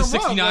passed the eating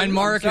them up, 69 like,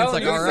 mark, and it's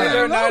like, all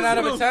They're right. 9 out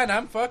of a 10.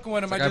 I'm fucking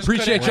with them. Like, I I just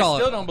appreciate couldn't- y'all. I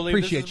still don't believe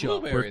Appreciate this is y'all.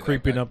 blueberry. We're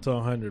creeping up to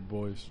 100,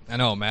 boys. I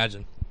know,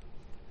 imagine.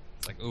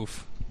 It's like,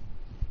 oof.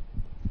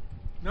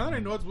 Now that I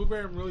know it's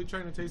blueberry, I'm really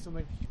trying to taste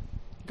something.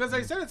 Because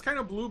I said it's kind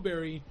of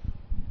blueberry.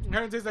 It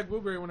kind of tastes like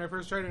blueberry when I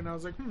first tried it, and I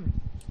was like,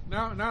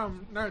 Now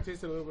I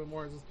taste it a little bit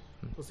more. It's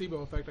a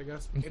placebo effect, I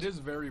guess. It is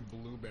very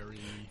blueberry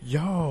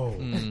Yo.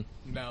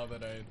 now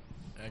that I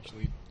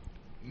actually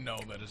know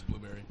that it's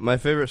blueberry. My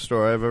favorite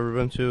store I've ever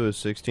been to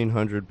is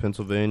 1600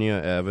 Pennsylvania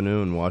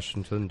Avenue in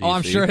Washington, D.C. Oh,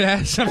 I'm sure it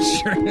has. I'm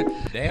sure.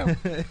 Damn.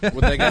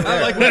 What they got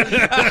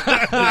there?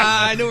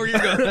 I know where you're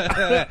going.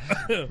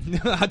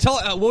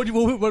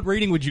 What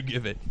rating would you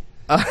give it?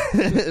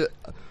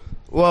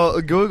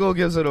 Well, Google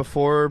gives it a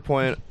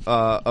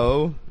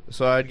 4.0,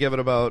 so I'd give it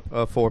about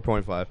a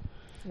 4.5.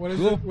 What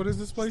is it? What is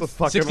this place? The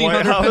fucking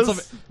White 1600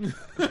 House.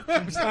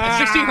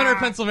 1600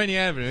 Pennsylvania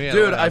Avenue. Yeah,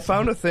 Dude, White I House.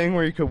 found a thing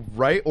where you could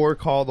write or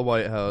call the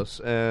White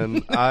House,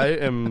 and I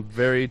am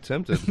very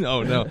tempted.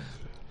 No.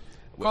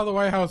 Call the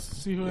White House.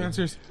 See who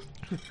answers.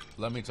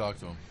 Let me talk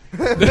to him.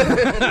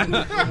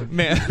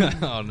 Man,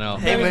 oh no.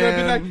 Hey, And he's gonna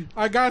be man. like,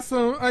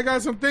 I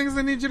got some things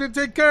I need you to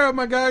take care of,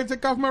 my guy.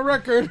 Take off my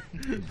record.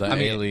 The I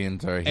mean,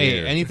 aliens are Hey,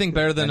 here. anything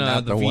better than And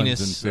not the the ones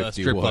Venus in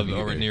strip club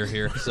 51 over either. near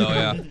here? So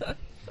yeah,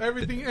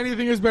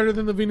 Anything is better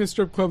than the Venus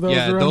strip club. That was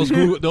yeah. around Those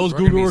here. Google We're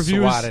gonna be reviews.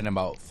 SWAT in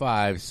about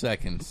 5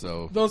 seconds,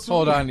 so Those-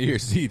 hold on to your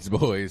seats,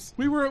 boys.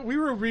 We were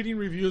reading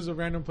reviews of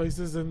random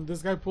places, and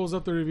this guy pulls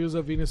up the reviews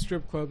of Venus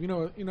strip club. You know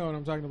what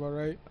I'm talking about,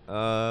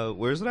 right?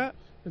 Where's it at?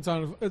 It's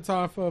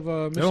off of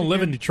Michigan. They don't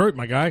live in Detroit,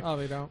 my guy. Oh,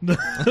 they don't. What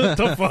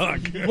the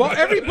fuck? Well,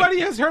 everybody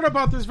has heard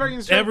about this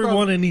fucking strip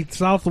Everyone club. in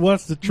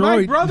Southwest My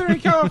Detroit. brother in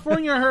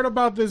California heard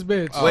about this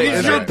bitch. Oh, Wait, is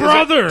is your it-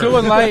 brother. To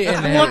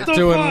enlighten him, What the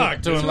to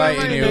fuck?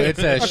 enlighten you, it's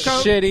a A co-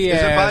 shitty Is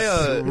it by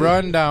ass, a-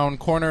 rundown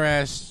corner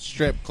ass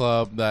strip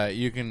club that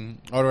you can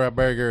order a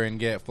burger and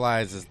get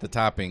flies as the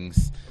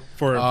toppings.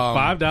 For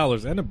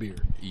 $5 and a beer.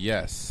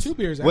 Yes. 2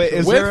 beers. Wait, actually.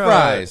 is With there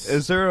fries.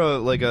 is there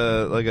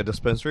a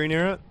dispensary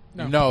near it?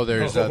 No,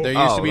 there used to be a then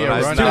I Two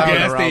Down rundown.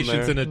 gas around stations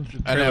there. and a And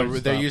trailer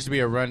there stop. used to be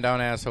a rundown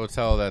ass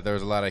hotel that there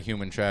was a lot of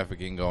human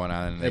trafficking going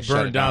on, and they It shut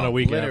burned it down a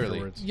week literally.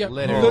 afterwards. Yeah,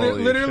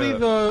 Literally. literally shit.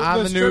 the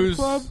On the strip news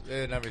club.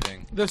 and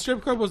everything. The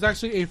strip club was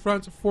actually a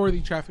front for the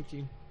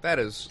trafficking. That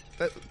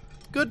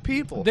good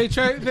people. They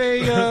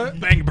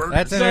Bang burgers.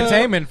 That's So-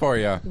 entertainment for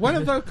you. one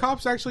of the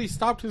cops actually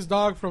stopped his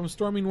dog from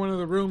storming one of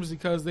the rooms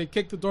because they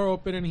kicked the door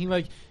open and he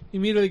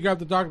immediately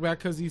grabbed the dog back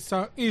because he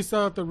saw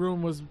that the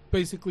room was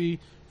basically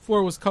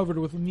floor was covered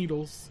with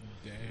needles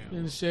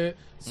and shit.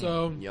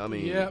 So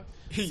Yummy. Yep.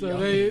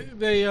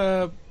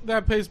 So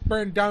that place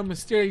burned down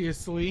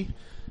mysteriously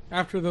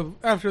after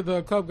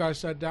the club got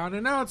shut down,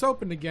 and now it's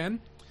open again.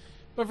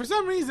 But for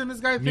some reason, this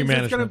guy thinks it's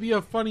going to management. be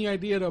a funny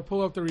idea to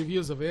pull up the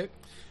reviews of it.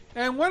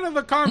 And one of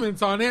the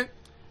comments on it,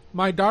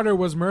 my daughter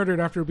was murdered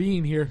after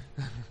being here.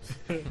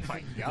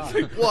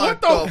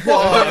 What the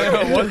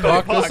fuck?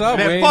 Fuck this up.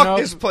 Man, We fuck know-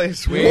 this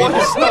place. we- One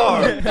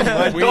star.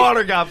 My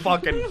daughter got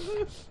fucking.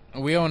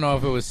 We don't know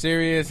if it was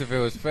serious, if it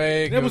was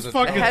fake. It was a-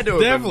 fucking had to have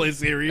been- definitely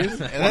serious.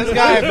 And this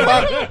guy,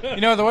 fuck.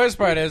 You know what the worst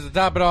part is? To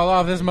top it all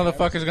off, this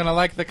motherfucker's gonna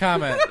like the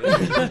comment.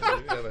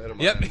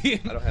 Yep. I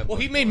don't have Well,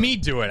 he much made more. me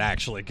do it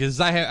actually because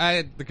I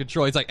had the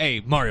control. He's like,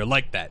 "Hey, Mario,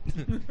 like that."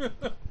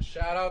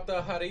 Shout out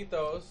the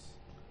Jaritos.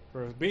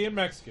 For being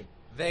Mexican.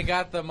 They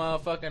got the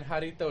motherfucking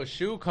Jarito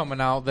shoe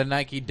coming out, the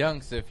Nike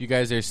Dunks. If you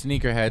guys are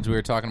sneakerheads, we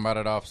were talking about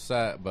it off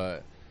set,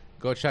 but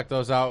go check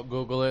those out.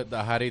 Google it, the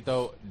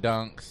Jarito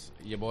Dunks.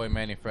 Your boy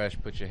Manny Fresh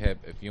put your hip.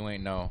 If you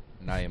ain't know,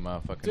 now you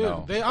motherfucking Dude,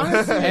 know. they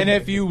honestly... And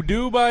if you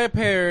do buy a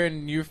pair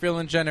and you're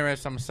feeling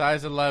generous, I'm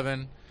size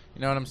 11.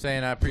 You know what I'm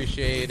saying? I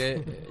appreciate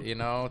it. You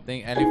know,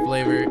 think any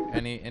flavor,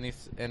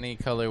 any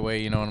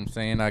colorway. You know what I'm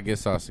saying? I get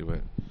saucy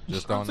with.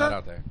 Just throwing that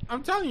out there.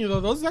 I'm telling you, though,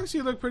 those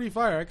actually look pretty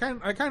fire.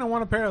 I kind of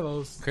want a pair of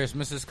those.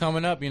 Christmas is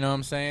coming up. You know what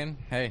I'm saying?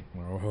 Hey,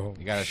 Oh,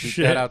 you gotta shoot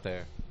shit. that out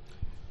there.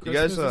 You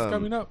guys, Christmas is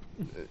coming up.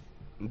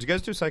 Do you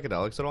guys do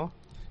psychedelics at all?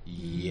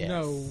 Yes.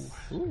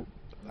 No.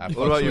 I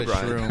What about fucks you, with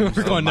Brian? shrooms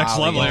We're going and next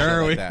Molly level and here, shit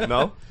are like we? that.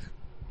 No.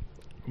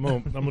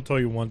 I'm gonna tell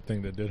you one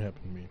thing that did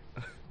happen to me.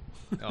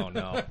 Oh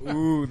no.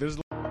 Ooh, this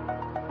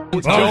Oh,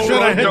 shit,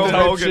 I hit Joe the-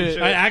 Rogan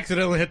shit. I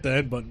accidentally hit the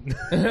end button.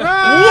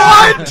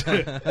 What?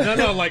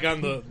 no, like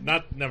on the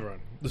never on.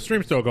 The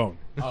stream's still going.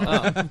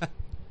 What the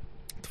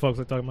fuck was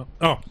I talking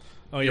about?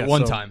 Oh yeah.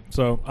 One so- time.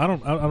 So I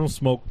don't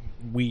smoke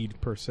weed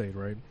per se,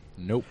 right?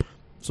 Nope.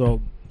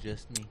 So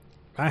Just me.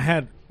 I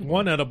had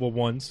one edible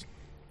once.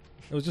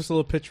 It was just a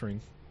little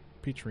petrine.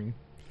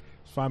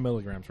 It's 5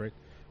 milligrams, right?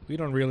 You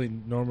don't really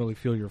normally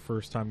feel your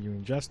first time you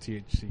ingest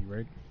THC,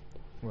 right?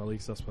 Well, at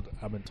least that's what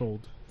I've been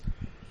told.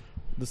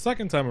 The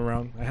second time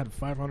around, I had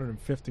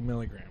 550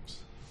 milligrams.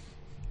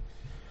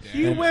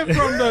 You went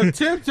from the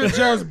tip to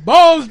just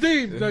balls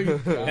deep.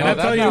 And I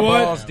tell you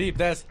what, balls deep.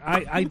 That's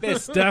I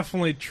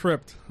definitely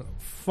tripped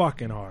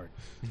fucking hard.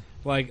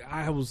 Like,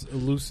 I was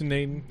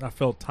hallucinating. I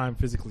felt time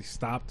physically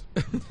stopped.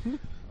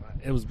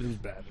 It was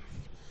bad.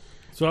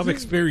 So I've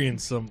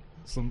experienced some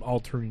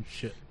altering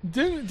shit.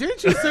 Didn't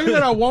you say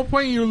that at one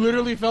point you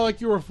literally felt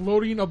like you were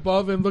floating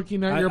above and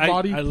looking at your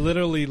body? I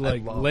literally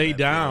lay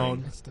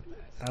down.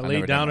 I never laid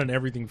done down that. and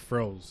everything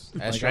froze.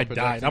 Like Astral I died.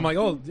 projecting? I'm like,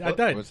 oh, I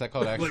died. What's that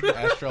called?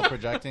 Astral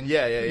projecting?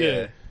 Yeah.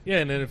 Yeah,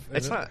 and then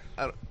It's not.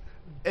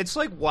 It's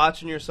like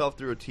watching yourself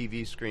through a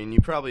TV screen.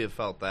 You probably have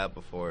felt that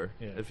before.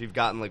 Yeah. If you've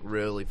gotten like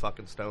really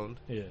fucking stoned.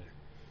 Yeah.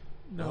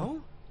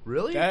 No.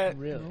 Really? that,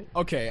 Really?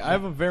 okay, I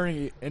have a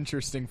very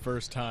interesting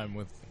first time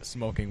with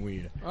smoking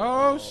weed.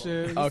 Oh shit.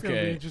 This is gonna be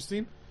Okay.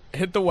 interesting.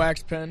 Hit the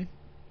wax pen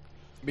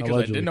because I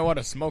Allegedly. didn't know how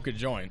to smoke a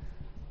joint.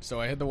 So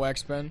I hit the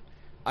wax pen.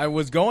 I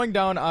was going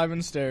down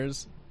Ivan's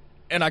stairs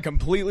and I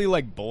completely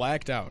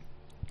blacked out.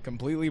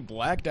 Completely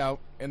blacked out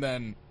and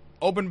then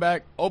opened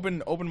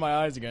my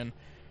eyes again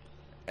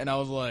and I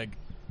was like,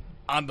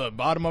 on the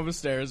bottom of the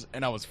stairs,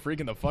 and I was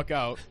freaking the fuck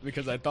out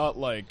because I thought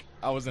like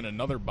I was in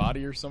another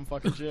body or some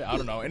fucking shit. I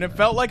don't know, and it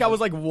felt like I was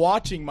like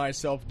watching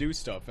myself do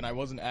stuff, and I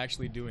wasn't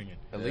actually doing it.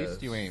 At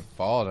least you ain't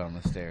fall down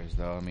the stairs,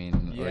 though. I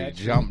mean, or Yeah, you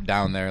true. jump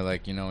down there,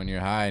 like, you know, when you're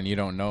high and you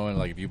don't know. And,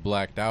 like, if you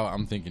blacked out,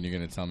 I'm thinking you're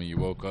going to tell me you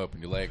woke up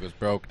and your leg was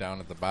broke down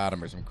at the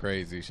bottom or some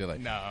crazy shit. Like,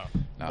 No,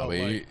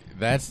 but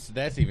that's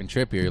even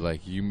trippier.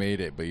 Like, you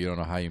made it, but you don't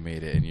know how you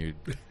made it. And you're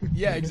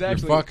yeah,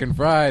 exactly. fucking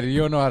fried and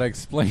you don't know how to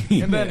explain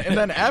and then it. and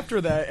then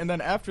after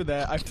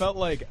that, I felt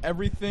like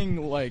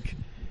everything like.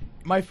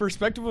 My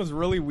perspective was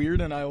really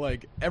weird, and I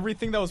like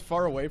everything that was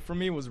far away from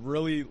me was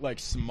really like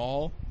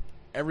small.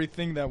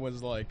 Everything that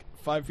was like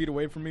 5 feet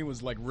away from me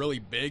was like really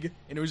big,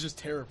 and it was just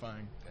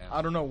terrifying. Damn.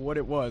 I don't know what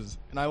it was,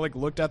 and I like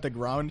looked at the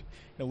ground.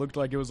 It looked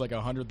like it was like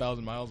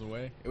 100,000 miles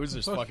away. It was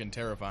just fucking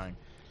terrifying.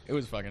 It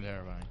was fucking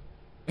terrifying.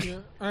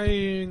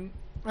 Yeah,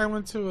 I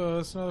went to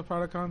a Snow the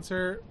Product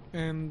concert,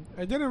 and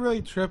I didn't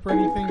really trip or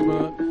anything,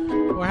 but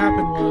what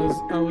happened was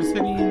I was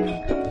hitting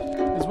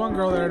this one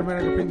girl that I met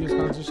at a previous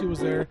concert. She was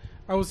there.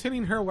 I was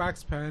hitting her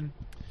wax pen.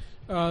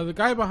 The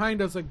guy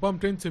behind us like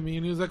bumped into me,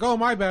 and he was like, "Oh,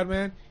 my bad,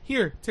 man.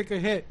 Here, take a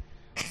hit."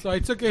 So I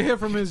took a hit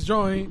from his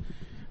joint.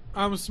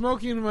 I'm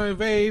smoking my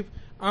vape.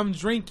 I'm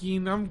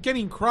drinking. I'm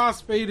getting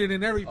cross-faded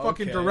in every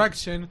fucking Okay.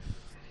 direction.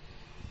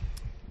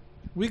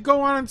 We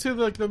go on into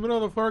the middle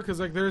of the floor because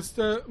like there's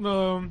still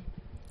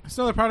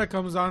the product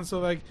comes on. So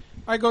like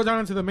I go down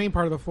into the main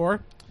part of the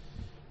floor.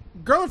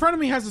 Girl in front of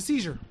me has a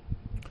seizure.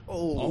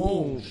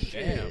 Oh,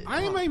 damn.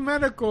 I am a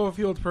medical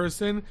field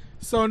person,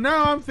 so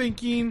now I'm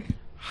thinking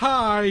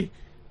high,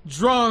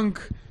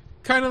 drunk,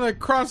 kind of like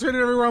cross-faded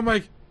everywhere. I'm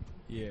like,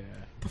 Yeah.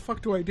 what the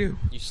fuck do I do?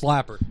 You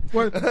slap her.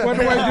 What do I do? What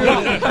do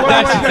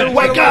I do?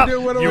 What do I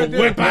do? What do I do?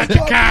 whip out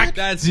your cock.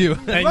 That's you.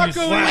 And you slap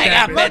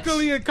that bitch.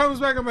 Luckily, it comes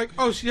back. I'm like,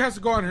 oh, she has to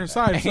go on her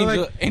side. So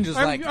like, Angel's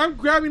like, I'm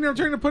grabbing her,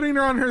 trying to putting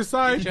her on her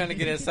side. trying to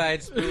get a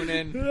side spoon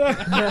in.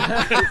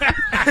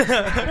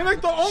 And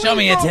like the only, Show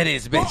me your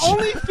titties, The bitch.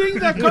 only thing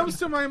that comes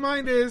to my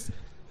mind is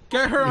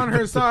get her on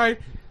her side.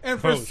 And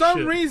for Oh, some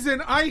shit.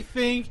 reason, I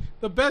think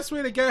the best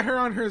way to get her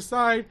on her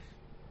side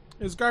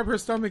is grab her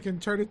stomach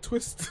and try to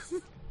twist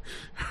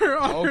her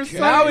on her side.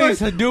 Now Like,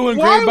 he's doing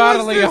why great was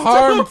bodily this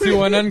harm doing-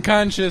 to an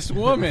unconscious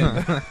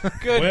woman.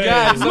 Good Wait.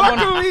 God. Someone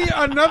Luckily,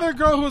 another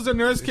girl who's a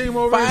nurse came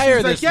over. And Fire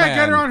she's like, this "Yeah,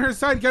 get her man." on her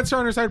side. Gets her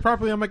on her side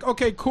properly." I'm like,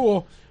 "Okay,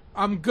 cool.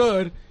 I'm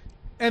good."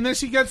 And then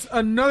she gets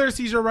another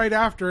seizure right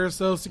after.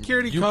 So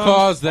security You comes.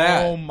 caused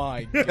that. Oh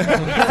my god.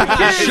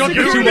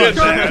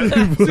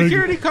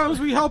 Security comes.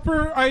 We help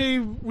her.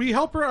 We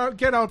help her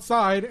get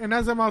outside. And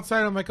as I'm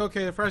outside, I'm like,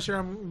 okay, the fresh air.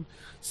 I'm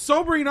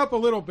sobering up a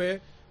little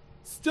bit.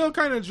 Still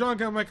kind of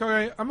drunk. I'm like, all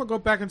right, I'm gonna go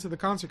back into the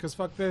concert because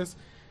fuck this.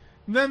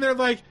 And then they're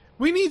like,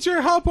 we need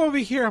your help over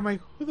here. I'm like,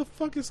 who the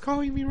fuck is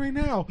calling me right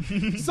now?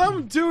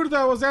 Some dude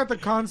that was at the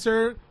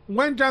concert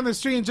went down the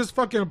street and just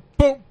fucking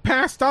boom,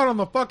 passed out on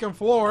the fucking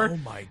floor. Oh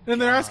my And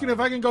they're asking if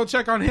I can go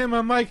check on him.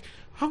 I'm like,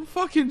 I'm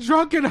fucking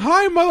drunk and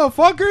high,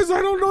 motherfuckers.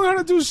 I don't know how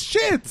to do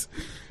shit.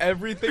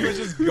 Everything was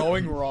just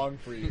going wrong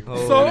for you.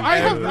 So I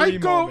Every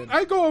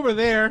moment. go over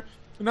there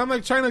and I'm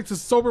like trying like to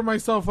sober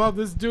myself up.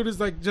 This dude is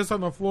like just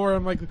on the floor.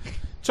 I'm like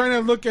trying to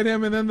look at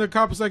him, and then the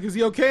cop is like, "Is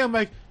he okay?" I'm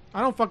like,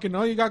 "I don't fucking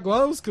know. You got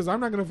gloves? Because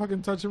I'm not gonna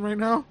fucking touch him right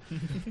now."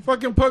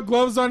 Fucking put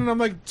gloves on, and I'm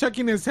like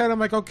checking his head. I'm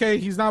like, okay,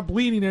 he's not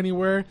bleeding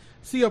anywhere.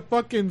 See a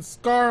fucking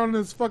scar on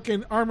his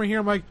fucking arm right here.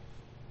 I'm like,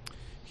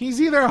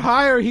 he's either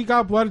high or he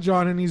got blood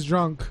drawn and he's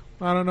drunk.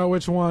 I don't know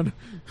which one.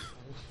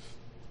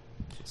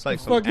 It's like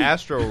some Fucking-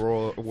 Astro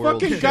World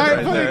Fucking shit guy,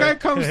 right fucking there. guy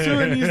comes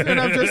to and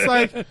I'm just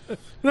like, and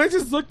I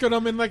just look at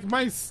him in like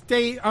my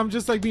state. I'm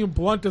just like being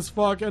blunt as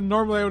fuck. And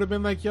normally I would have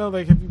been like, yo,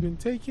 like, have you been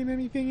taking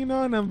anything, you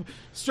know? And I'm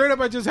straight up.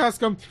 I just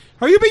ask him,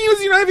 have you been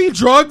using IV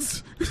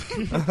drugs?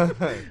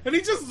 And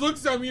he just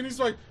looks at me and he's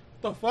like,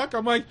 the fuck?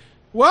 I'm like,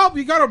 well,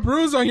 you got a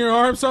bruise on your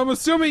arm, so I'm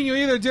assuming you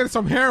either did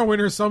some heroin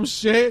or some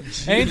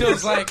shit.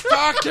 Angel's like,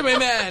 talk to me,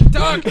 man.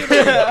 Talk to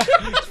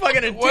me.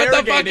 Fucking What the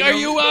fuck interrogating are him.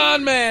 you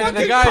on, man? And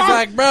the Fucking guy's cop-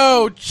 like,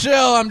 bro,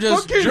 chill. I'm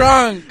just Fucking-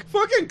 drunk.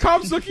 Fucking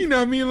cops looking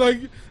at me like,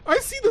 I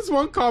see this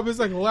one cop is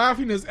like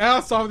laughing his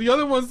ass off. The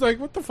other one's like,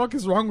 what the fuck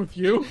is wrong with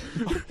you?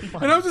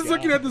 And I'm just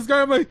looking at this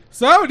guy. I'm like,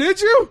 so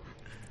did you?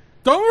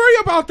 Don't worry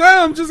about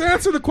them. Just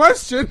answer the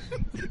question.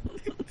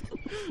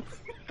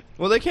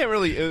 Well, they can't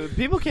really.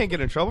 People can't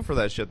get in trouble for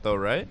that shit, though,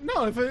 right?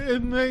 No, if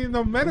in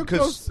the medical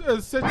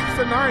 'Cause-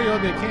 scenario,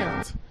 they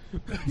can't.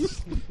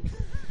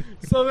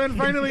 So then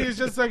finally it's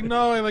just like,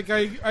 no,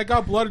 I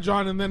got blood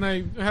drawn, and then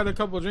I had a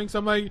couple of drinks.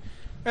 I'm like,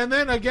 and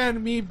then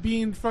again, me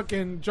being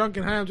fucking drunk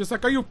and high, I'm just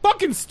like, are you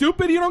fucking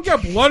stupid? You don't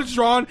get blood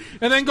drawn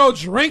and then go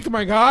drink,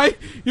 my guy.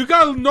 You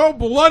got no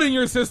blood in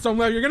your system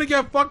left. You're gonna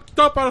get fucked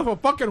up out of a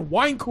fucking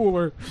wine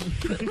cooler.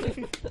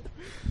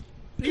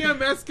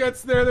 EMS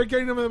gets there. They're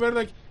getting him in the bed.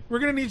 Like, we're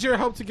gonna need your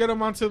help to get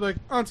him onto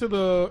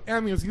the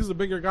ambulance. He's a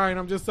bigger guy, and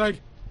I'm just like,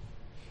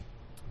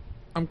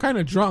 I'm kind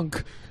of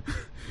drunk.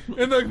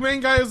 And the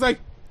main guy is like,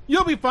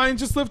 you'll be fine.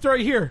 Just lift right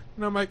here.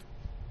 And I'm like,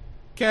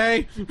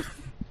 okay.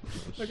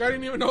 Like, I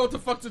didn't even know what the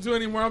fuck to do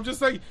anymore. I'm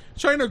just like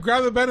trying to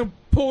grab the bed and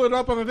pull it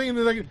up on the thing, and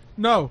they're like,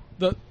 no,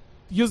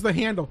 use the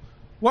handle.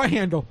 What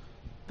handle?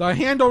 The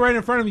handle right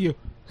in front of you.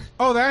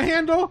 Oh, that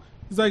handle?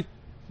 It's like,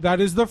 that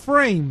is the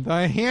frame.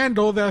 The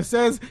handle that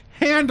says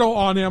handle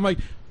on it. I'm like,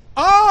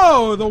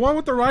 oh, the one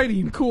with the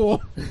writing.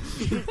 Cool.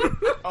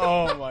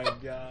 Oh my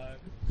god.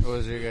 What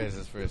was your guys'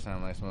 first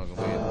time like smoking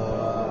weed?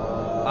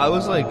 I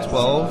was like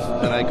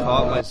 12, and I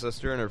caught my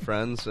sister and her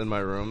friends in my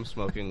room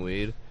smoking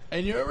weed.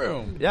 In your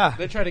room? Yeah.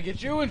 They try to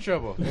get you in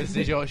trouble. Is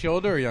she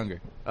older or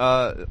younger?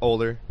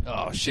 Older.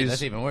 Oh, shit,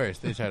 that's even worse.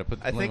 They try to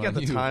put the I think blame at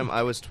the on you. time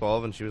I was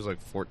 12 and she was like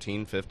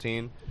 14,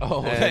 15.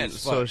 Oh, and that's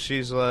so fucked.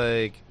 she's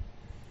like,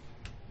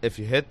 if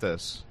you hit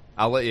this,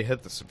 I'll let you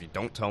hit this if you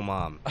don't tell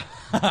mom.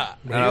 And I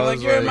You're like,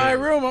 was you're in my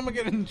room. I'm going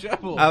to get in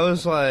trouble. I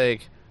was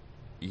like,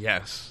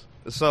 yes.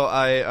 So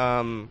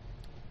I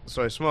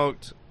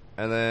smoked,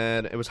 and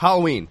then it was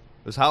Halloween.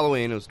 It was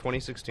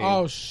 2016.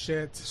 Oh,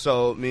 shit.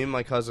 So me and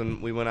my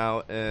cousin, we went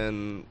out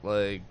and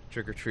like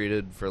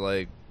trick-or-treated for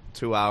like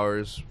 2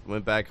 hours,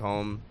 went back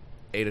home,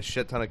 ate a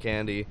shit ton of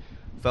candy,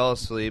 fell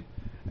asleep,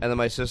 and then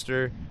my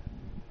sister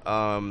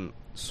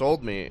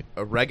sold me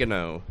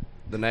oregano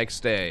the next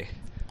day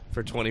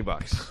for $20.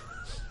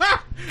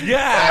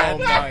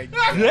 God. Oh my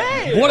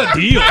god. What a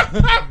deal!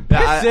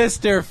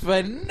 Sister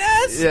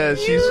finesse. Yeah,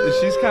 she's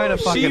kind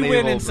of fucking She went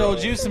evil, and sold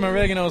bro. you some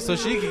oregano so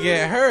she could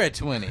get her at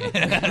 20.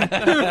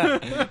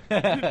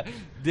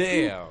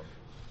 Damn.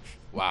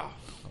 Wow.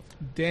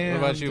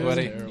 Damn. What about you, dude.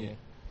 buddy?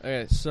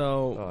 Okay,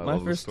 so Oh, I my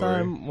love this first story.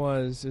 time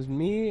was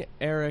me,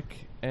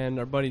 Eric, and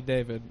our buddy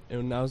David,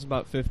 and I was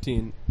about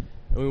 15.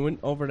 And we went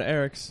over to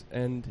Eric's,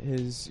 and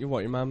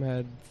your mom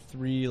had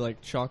 3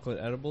 like chocolate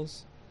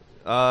edibles.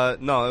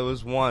 No, it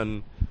was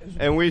one,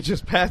 and we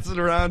just passed it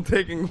around,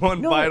 taking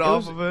one bite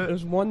off of it. It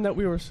was one that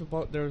we were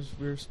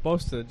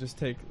supposed to just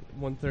take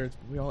 1/3.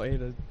 We all ate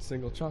a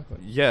single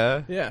chocolate.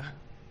 Yeah. Yeah.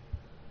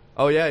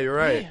 Oh yeah, you're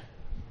right. Yeah.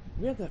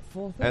 We had that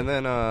full thing. And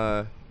then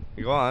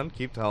go on,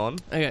 keep telling.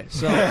 Okay,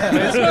 so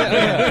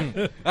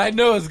basically, I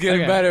know it's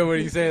getting Okay. better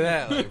when you say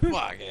that. Like,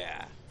 fuck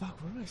yeah. fuck,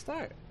 where do I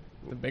start?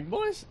 The big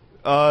boys?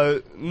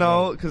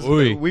 No, because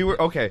Oy. we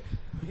were okay.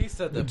 He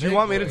said the Do you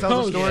want me to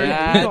tell the story?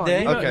 God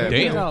damn. Okay.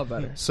 Damn. All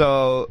better.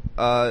 So,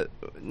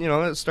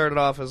 it started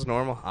off as a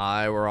normal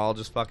high. We're all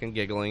just fucking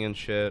giggling and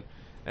shit.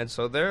 And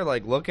so they're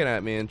like looking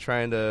at me and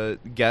trying to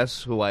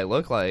guess who I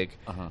look like.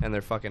 Uh-huh. And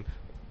they're fucking,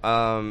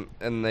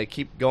 and they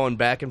keep going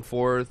back and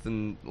forth.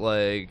 And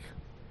like,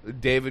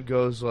 David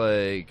goes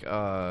like,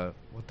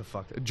 what the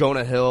fuck?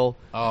 Jonah Hill.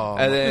 Oh,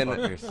 And then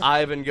motherfuckers.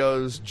 Ivan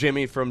goes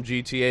Jimmy from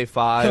GTA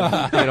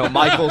 5,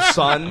 Michael's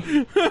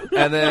son.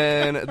 And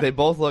then they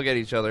both look at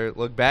each other,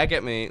 look back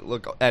at me,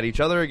 look at each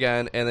other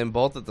again, and then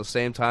both at the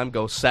same time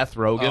go Seth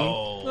Rogen.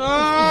 Oh.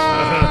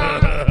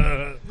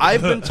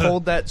 I've been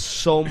told that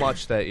so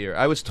much that year.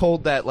 I was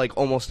told that like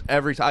almost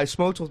every time. I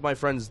smoked with my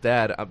friend's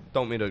dad. I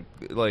don't mean to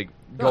like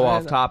go No,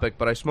 off no. topic,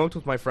 but I smoked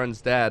with my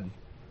friend's dad.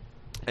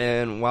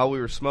 And while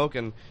we were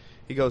smoking,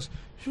 he goes,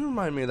 "You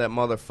remind me of that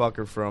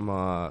motherfucker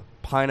from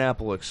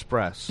Pineapple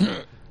Express."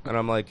 And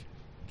I'm like,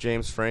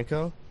 "James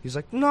Franco?" He's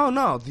like,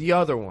 No, the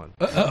other one."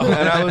 And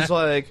I was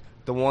like,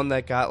 "The one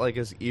that got like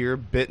his ear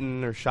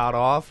bitten or shot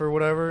off or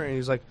whatever?" And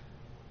he's like,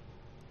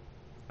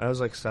 I was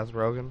like, "Seth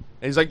Rogen?" And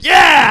he's like,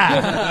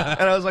 "Yeah!"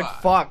 And I was like,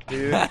 "Fuck,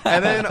 dude."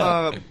 And then,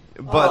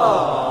 but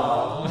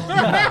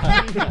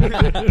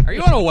Are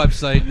you on a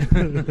website?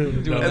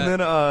 Doing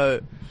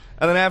that?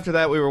 and then after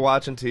that, we were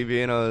watching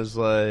TV, and I was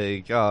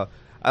like, "I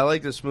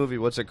like this movie.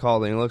 What's it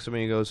called?" And he looks at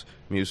me and goes,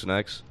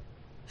 "Mucinex,"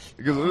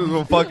 because it was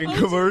a fucking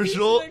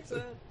commercial.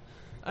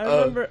 I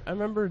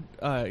remember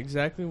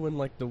exactly when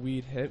like the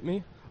weed hit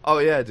me. Oh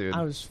yeah, dude.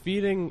 I was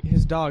feeding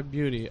his dog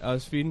Beauty. I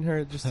was feeding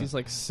her just these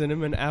like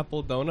cinnamon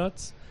apple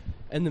donuts,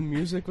 and the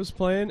music was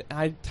playing.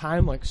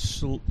 Time like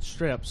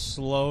straight up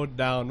slowed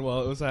down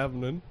while it was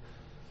happening.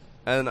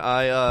 And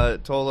I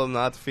told him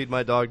not to feed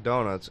my dog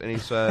donuts, and he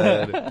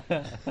said,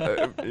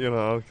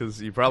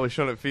 because you probably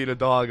shouldn't feed a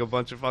dog a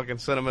bunch of fucking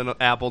cinnamon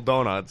apple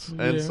donuts.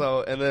 And Yeah.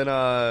 so, and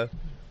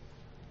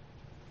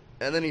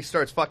then he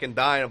starts fucking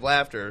dying of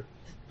laughter.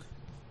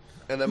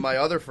 And then my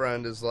other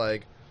friend is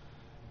like,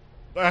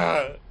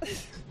 and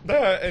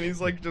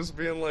he's like just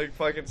being like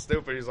fucking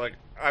stupid. He's like,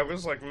 I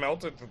was like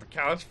melted to the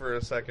couch for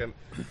a second,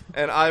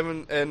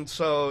 and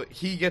so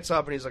he gets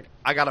up and he's like,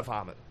 I gotta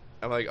vomit.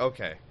 I'm like,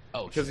 okay.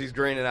 Oh, Because he's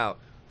draining out.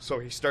 So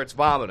he starts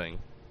vomiting,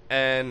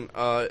 and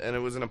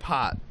it was in a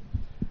pot,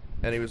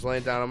 and he was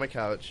laying down on my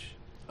couch,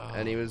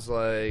 and he was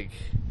like,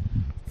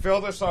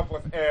 "Fill this up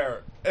with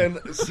air," and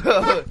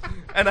so,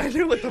 and I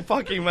knew what the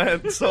fuck he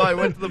meant, so I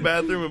went to the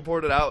bathroom and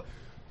poured it out.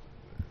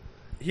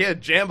 He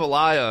had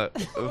jambalaya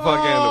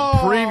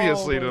fucking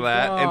previously to my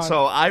that, and God.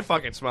 so I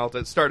fucking smelt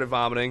it, started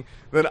vomiting.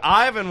 Then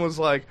Ivan was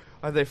like,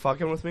 "Are they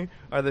fucking with me?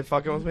 Are they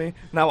fucking with me?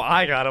 Now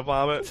I gotta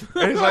vomit."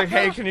 And he's like,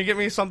 "Hey, can you get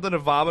me something to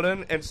vomit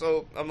in?" And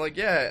so I'm like,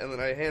 "Yeah." And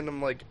then I hand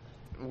him like,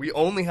 we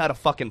only had a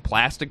fucking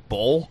plastic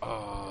bowl,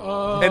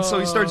 and so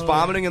he starts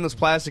vomiting in this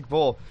plastic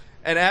bowl.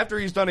 And after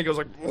he's done, he goes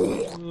like,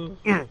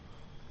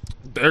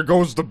 there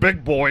goes the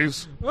big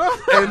boys.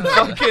 And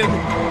fucking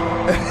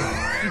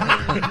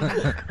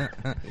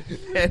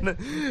and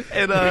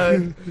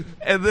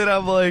then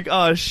I'm like,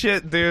 oh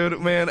shit, dude,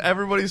 man,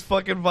 everybody's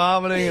fucking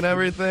vomiting and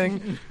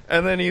everything.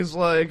 And then he's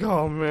like,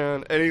 oh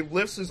man, and he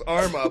lifts his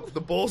arm up,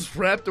 the bowl's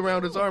wrapped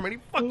around his arm, and he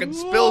fucking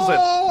spills it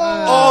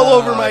all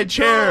over my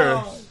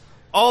chair.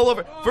 All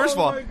over. First of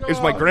all, it was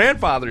my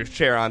grandfather's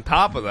chair on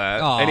top of that,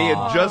 and he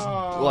had just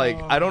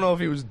I don't know if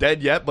he was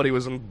dead yet, but he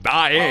was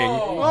dying.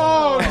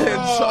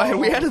 And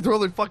we had to throw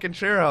the fucking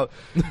chair out.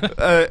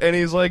 And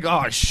he's like,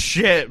 "Oh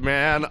shit,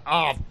 man!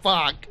 Oh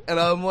fuck!" And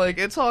I'm like,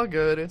 "It's all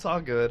good. It's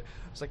all good." I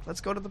was like, "Let's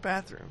go to the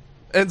bathroom."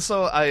 And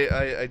so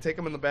I take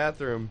him in the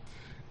bathroom,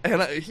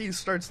 and he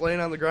starts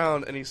laying on the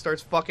ground, and he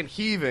starts fucking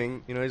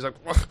heaving. You know, he's like,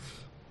 ugh.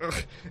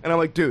 And I'm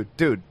like, dude,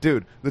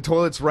 the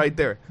toilet's right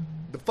there.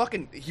 The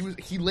fucking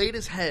he laid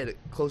his head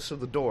close to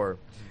the door,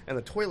 and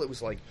the toilet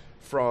was like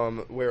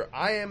from where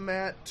I am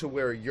at to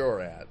where you're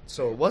at,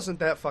 so it wasn't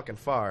that fucking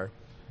far.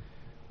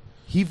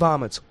 He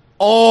vomits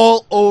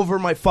all over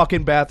my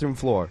fucking bathroom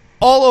floor,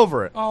 all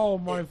over it. Oh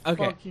my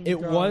fucking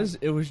God.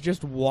 It was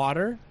just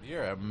water.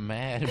 You're a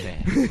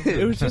madman.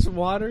 It was just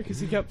water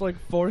because he kept like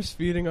force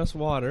feeding us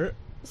water.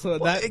 So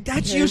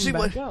that's usually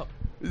back what. up.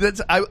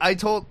 That's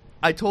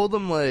I told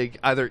them like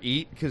either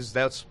eat, because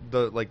that's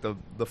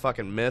the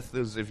fucking myth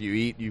is if you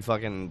eat you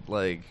fucking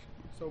like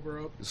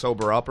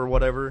sober up or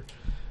whatever,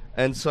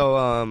 and so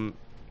I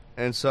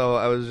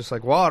was just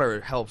like,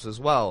 water helps as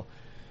well.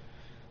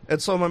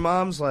 And so my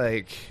mom's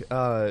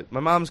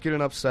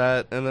getting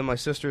upset, and then my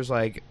sister's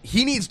like,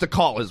 he needs to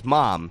call his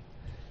mom.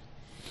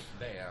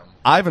 Damn.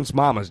 Ivan's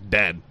mom is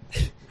dead.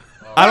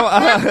 I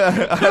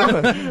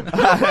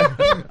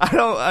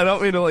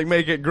don't mean to like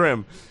make it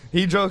grim.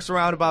 He jokes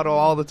around about it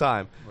all the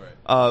time.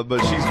 But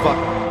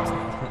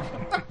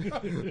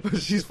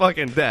she's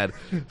fucking dead.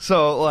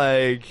 So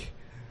like,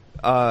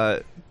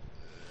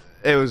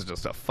 it was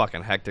just a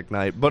fucking hectic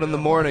night. But in the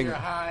morning, you're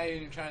high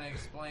and you're trying to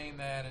explain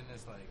that, and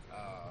it's like,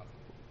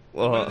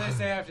 well, what did they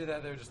say after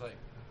that? They were just like,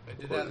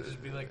 did that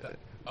just be like that?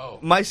 Oh,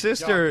 my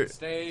sister.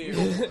 Stay.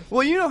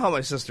 Well, you know how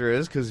my sister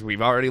is, because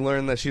we've already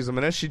learned that she's a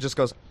menace. She just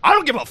goes, I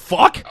don't give a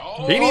fuck.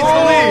 He needs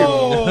to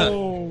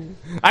leave.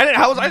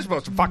 How was I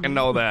supposed to fucking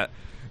know that?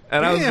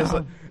 And I was just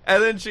like,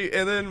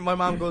 and then my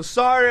mom goes,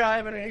 sorry,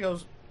 Ivan. And he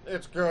goes,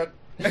 it's good.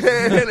 And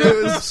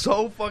it was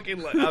so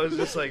fucking. I was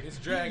just like, he's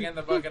dragging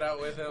the bucket out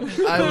with him.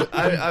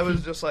 I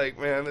was just like,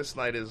 man, this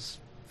night is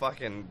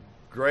fucking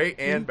great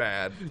and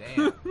bad.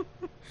 Damn.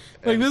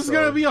 Like, this is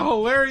gonna be a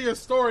hilarious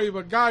story,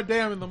 but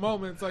goddamn, in the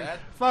moment, it's like,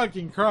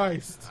 fucking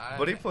Christ.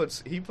 But he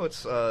puts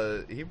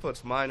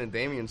mine and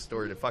Damien's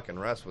story to fucking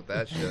rest with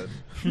that shit.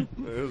 It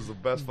was the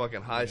best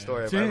fucking high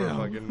story I've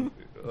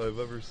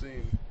ever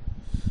seen.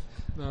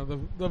 No,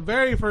 the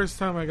very first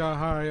time I got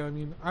high, I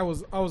mean, I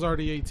was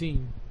already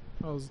 18.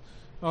 I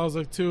was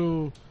like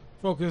too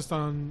focused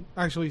on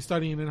actually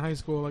studying in high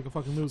school like a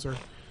fucking loser.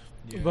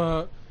 Yeah.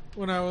 But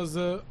when I was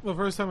the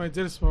first time I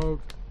did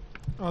smoke,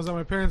 I was at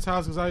my parents'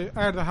 house because I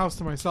had the house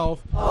to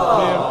myself. They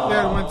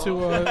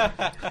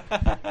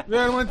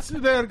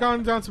had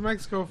gone down to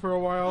Mexico for a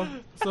while,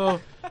 so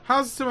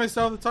house to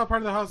myself. The top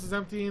part of the house is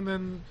empty, and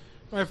then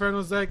my friend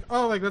was like,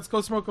 "Oh, like let's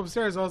go smoke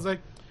upstairs." I was like,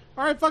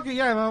 "All right, fuck it,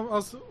 yeah, and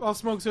I'll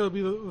smoke too. It'll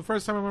be the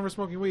first time I'm ever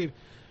smoking weed."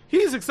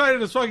 He's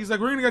excited as fuck. He's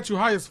like, "We're gonna get you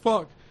high as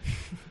fuck."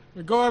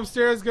 We go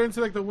upstairs, get into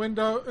like the room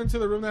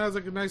that has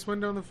like a nice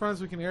window in the front,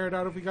 so we can air it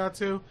out if we got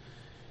to.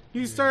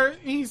 He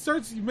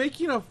starts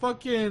making a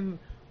fucking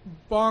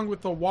bong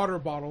with a water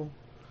bottle,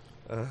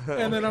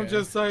 and then I'm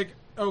just like,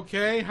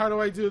 okay, how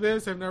do I do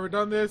this? I've never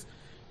done this.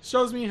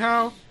 Shows me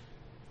how.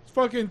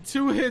 Fucking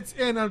 2 hits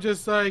in, I'm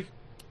just like,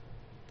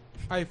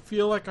 I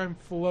feel like I'm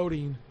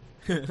floating.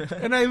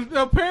 And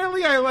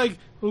I like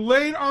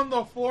laid on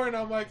the floor, and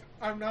I'm like,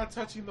 I'm not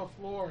touching the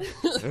floor.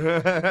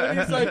 And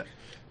he's like,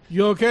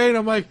 you okay? And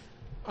I'm like,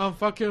 I'm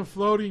fucking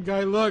floating,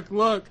 guy. Look,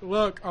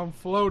 I'm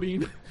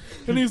floating.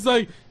 And he's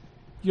like,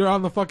 you're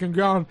on the fucking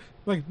ground.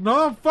 I'm like,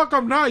 no, fuck,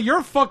 I'm not.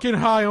 You're fucking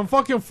high. I'm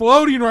fucking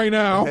floating right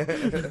now.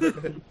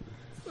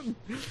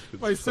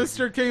 My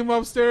sister came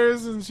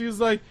upstairs, and she's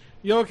like,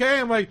 you okay?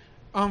 I'm like,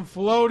 I'm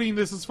floating.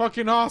 This is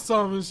fucking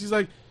awesome. And she's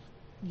like,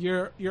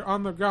 you're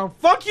on the ground.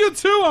 Fuck you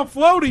too. I'm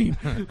floating.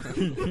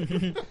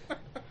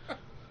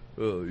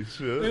 Holy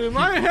shit! And in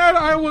my head,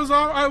 I was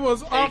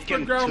off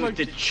the ground like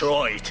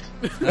Detroit.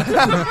 Is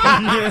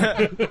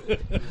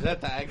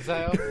that the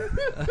exile?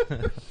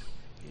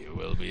 You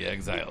will be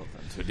exiled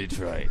to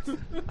Detroit. No,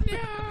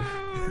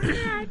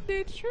 not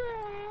Detroit.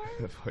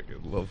 I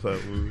fucking love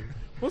that movie.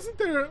 Wasn't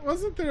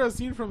there a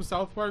scene from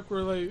South Park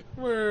where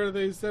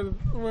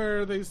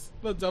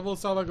the devil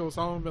saw like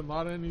Osama bin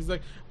Laden, and he's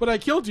like, "But I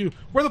killed you.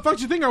 Where the fuck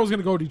do you think I was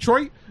gonna go,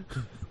 Detroit?"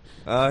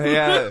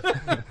 Yeah.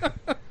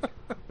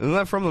 Isn't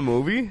that from the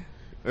movie?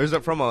 Or is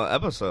it from an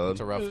episode? It's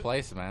a rough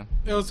place, man.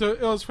 It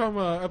was from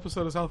an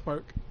episode of South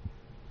Park.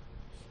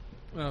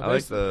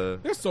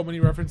 There's so many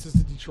references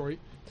to Detroit.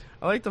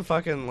 I like the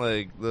fucking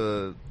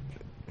the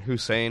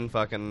Hussein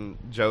fucking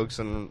jokes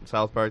in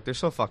South Park. They're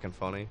so fucking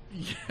funny.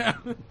 Yeah.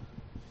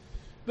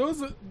 There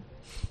was a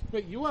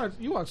wait. You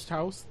watched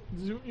House?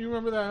 You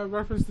remember that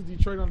reference to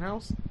Detroit on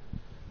House?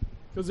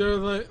 Because there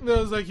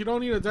was like you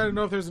don't need a dad to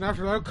know if there's an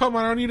afterlife. Oh, come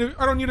on, I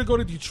don't need to go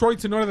to Detroit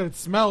to know that it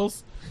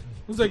smells. I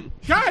was like,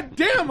 God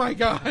damn, my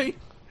guy.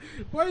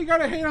 Why you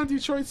gotta hate on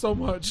Detroit so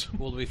much?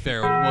 Well, to be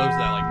fair, what was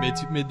that,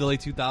 like mid to late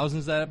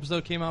 2000s that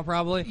episode came out,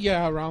 probably?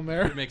 Yeah, around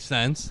there. It makes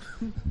sense.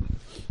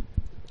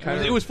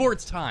 It was for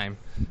its time.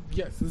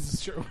 Yes, this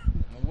is true.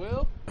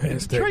 Well,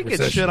 Detroit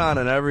gets shit on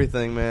and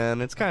everything, man.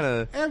 It's kind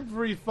of...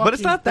 Every fucking But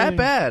it's not that thing.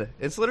 bad.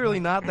 It's literally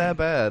not that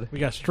bad. We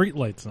got street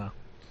lights now.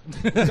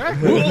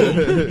 Exactly. We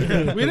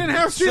didn't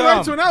have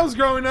streetlights when I was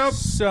growing up.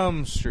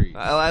 Some street.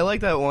 I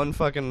like that one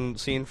fucking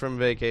scene from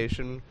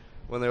Vacation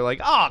when they're like,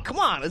 "Oh, come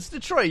on, it's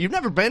Detroit. You've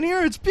never been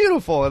here. It's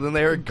beautiful." And then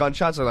they heard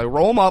gunshots. They're like,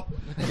 "Roll them up."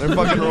 They're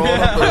fucking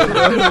rolling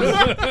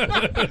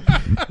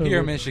up.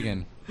 Pure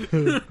Michigan.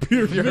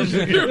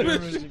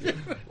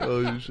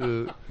 Oh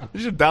shit! You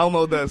should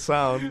download that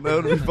sound.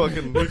 That would be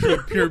fucking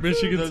Pure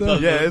Michigan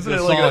sound. Yeah, isn't the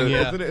it like song, a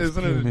yeah.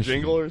 isn't it a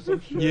jingle or some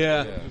shit?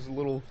 Yeah. Just a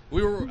little.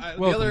 We were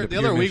Welcome to the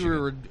other Pure week.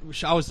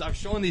 Michigan. I was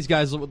showing these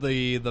guys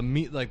the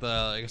meat, like the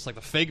I guess like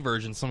the fake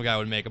version some guy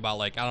would make about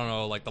like I don't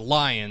know like the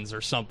Lions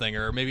or something,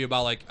 or maybe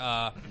about like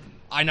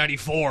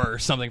I-94 or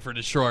something for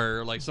Detroit,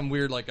 or like some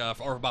weird like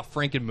or about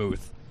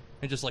Frankenmuth,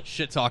 and just like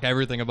shit talk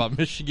everything about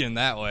Michigan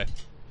that way.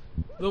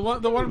 The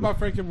one about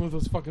Frankenmuth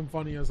was fucking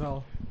funny as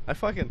hell.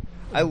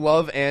 I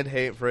love and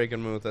hate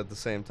Frankenmuth at the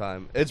same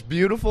time. It's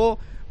beautiful,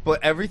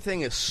 but everything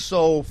is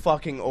so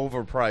fucking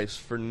overpriced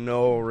for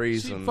no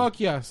reason. Fuck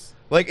yes.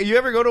 Like, you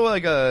ever go to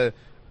like a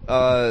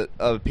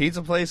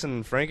pizza place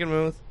in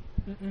Frankenmuth?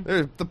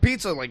 The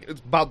pizza, like, it's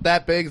about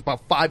that big. It's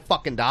about $5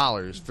 fucking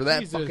for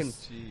that Jesus. fucking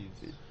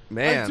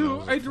man.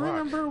 I do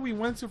remember we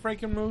went to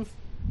Frankenmuth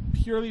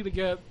purely to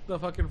get the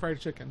fucking fried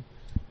chicken.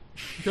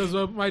 Because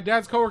my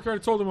dad's coworker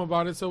told him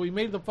about it, so we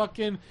made the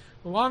fucking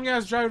long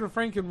ass drive to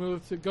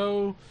Frankenmuth to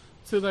go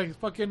to like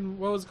fucking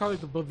what was it called,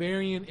 like the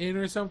Bavarian Inn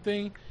or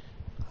something.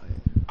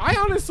 I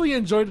honestly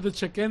enjoyed the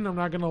chicken. I'm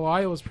not gonna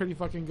lie, it was pretty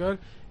fucking good.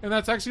 And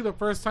that's actually the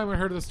first time I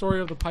heard the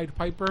story of the Pied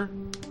Piper,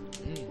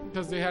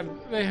 because they had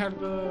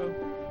the.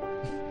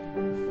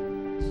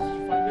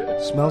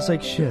 Smells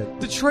like shit.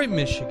 Detroit,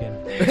 Michigan,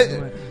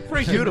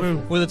 Beautiful.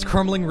 with its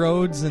crumbling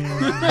roads and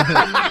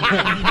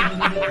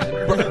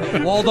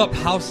walled up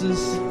houses,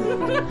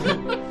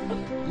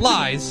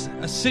 lies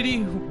a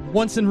city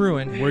once in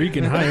ruin, Where you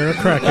can hire a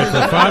cracker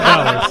for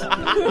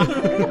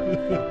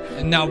 $5.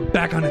 and now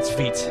back on its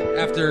feet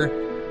after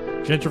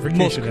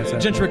Gentrification has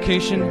happened.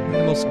 gentrification,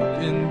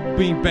 and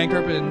being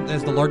bankrupt and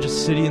as the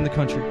largest city in the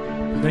country.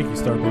 Thank you,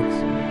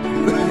 Starbucks.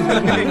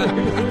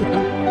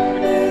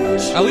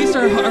 At least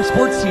our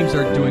sports teams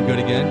are doing good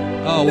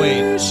again. Oh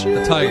wait,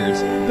 the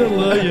Tigers. The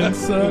Lions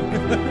suck.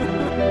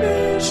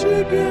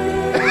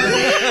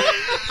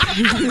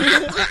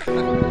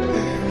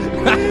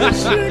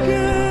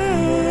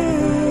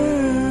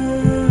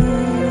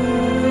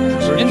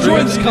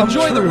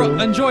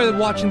 Enjoy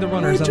watching the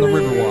runners on the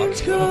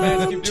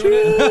Riverwalk. Keep doing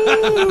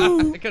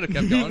it. I could have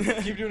kept going.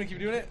 Keep doing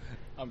it.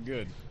 I'm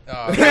good.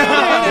 I'm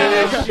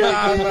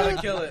about to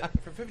kill it.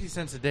 For 50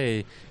 cents a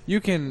day, you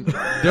can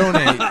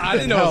donate. I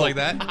didn't know it was like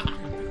that.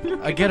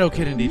 A ghetto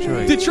kid in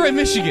Detroit. Detroit,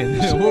 Michigan.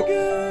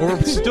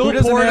 We're still Who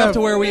doesn't poor enough have-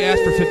 to where we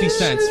ask for 50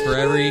 cents for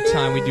every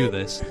time we do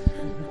this.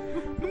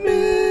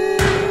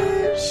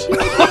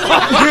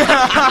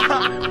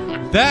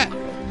 That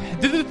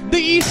the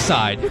East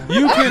Side.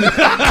 You can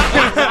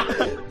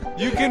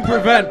you can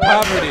prevent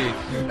poverty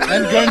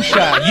and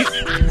gunshots.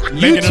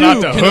 You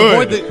too can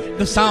avoid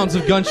the sounds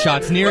of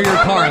gunshots near your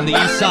car on the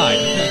East Side.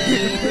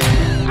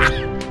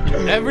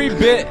 Every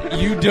bit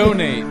you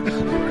donate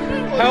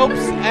helps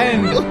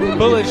end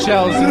bullet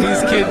shells in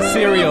these kids'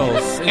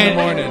 cereals in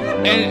the morning.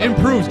 And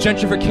improves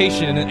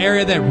gentrification in an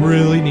area that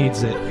really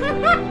needs it.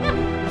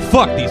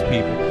 Fuck these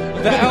people.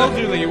 The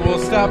elderly will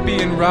stop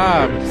being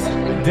robbed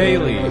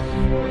daily.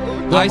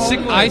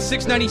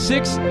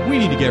 I-696, we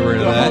need to get rid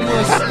of that.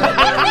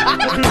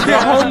 The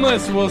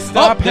homeless will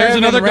stop there's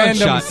having another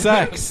random gunshot.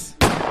 sex.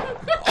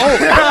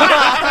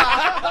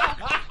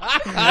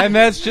 And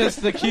that's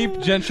just to keep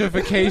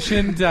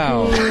gentrification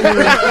down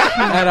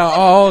at an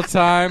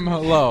all-time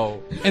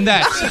low. And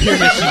that's Pure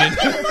Michigan.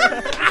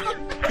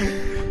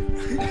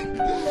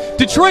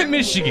 Detroit,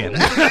 Michigan.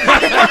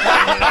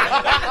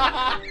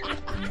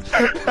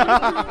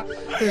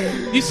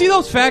 You see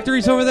those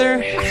factories over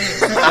there?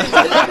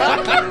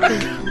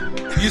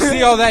 You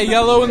see all that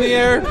yellow in the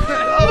air?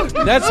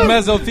 That's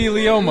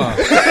mesothelioma.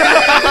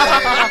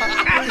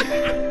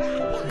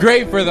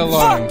 Great for the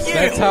lungs.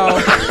 That's how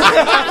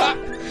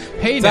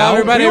Hey, that's how now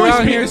everybody we always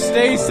around speak- here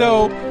stays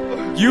so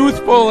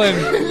youthful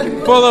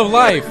and full of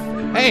life.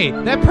 Hey,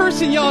 that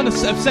person yelling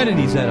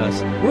obscenities at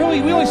us. We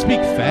only speak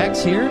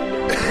facts here.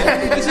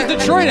 This is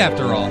Detroit,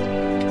 after all.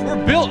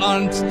 We're built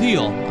on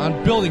steel,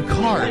 on building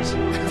cars.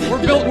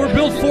 We're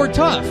built Ford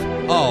tough.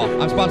 Oh,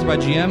 I'm sponsored by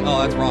GM.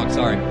 Oh, that's wrong.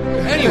 Sorry.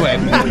 Anyway,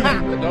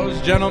 Those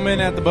gentlemen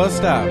at the bus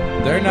stop,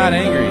 they're not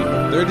angry.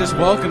 They're just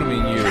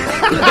welcoming you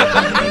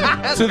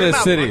to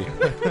this city.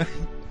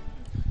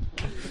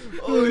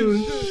 Holy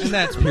soon. And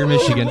that's pure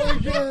Michigan.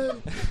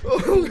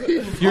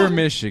 Pure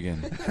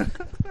Michigan.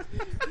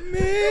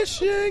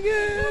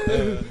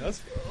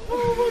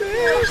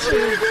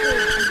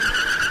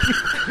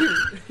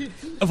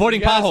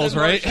 Avoiding potholes,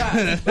 right?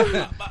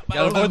 Gotta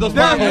avoid those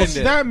potholes.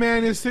 That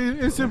man is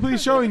simply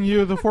showing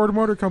you the Ford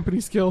Motor Company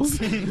skills.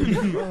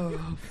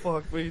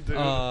 Fuck me, dude.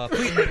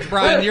 Please,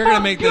 Brian, you're gonna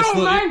make this.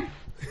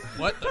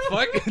 What the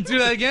fuck? Do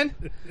that again.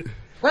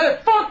 Hey,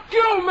 fuck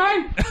you,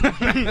 man!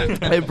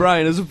 Hey,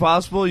 Brian, is it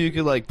possible you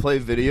could, like,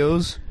 play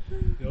videos?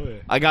 Oh, yeah.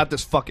 I got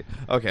this fucking...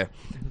 Okay.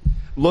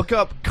 Look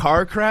up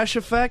car crash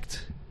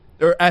effect,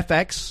 or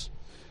FX,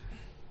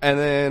 and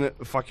then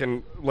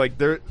fucking, like,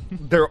 they're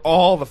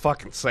all the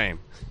fucking same.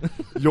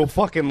 You'll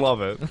fucking love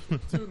it.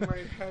 Dude, my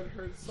head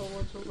hurts so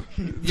much.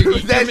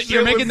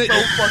 You're making the...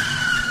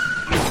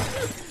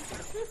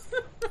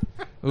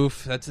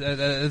 Oof, that's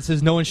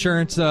his no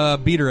insurance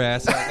beater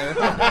ass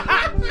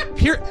out there.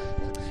 Here...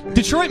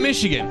 Detroit,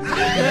 Michigan. Put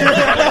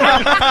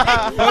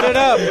it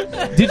up.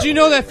 Did you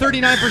know that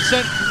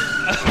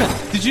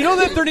 39%? Did you know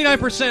that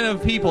 39%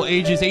 of people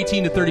ages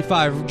 18 to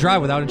 35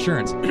 drive without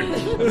insurance?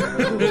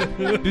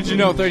 Did you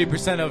know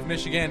 30% of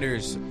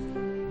Michiganders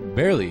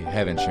barely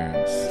have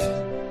insurance?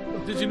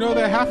 Did you know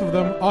that half of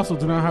them also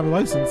do not have a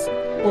license?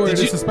 Or it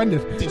is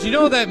suspended? Did you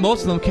know that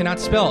most of them cannot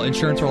spell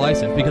insurance or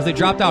license because they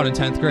dropped out in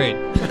 10th grade?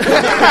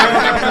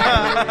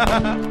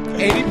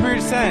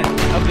 80%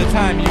 of the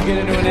time you get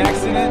into an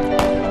accident,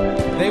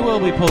 they will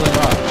be pulling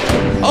off.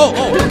 Oh!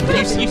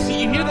 You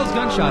hear those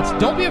gunshots?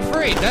 Don't be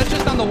afraid. That's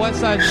just on the west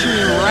side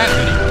shooting a rap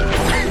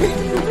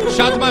video.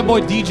 Shout out to my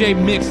boy DJ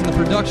Mix in the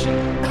production.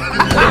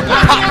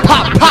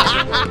 Pop!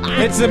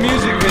 It's a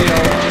music video.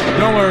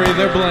 Don't worry,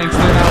 they're blanks.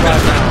 They're not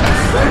loud now.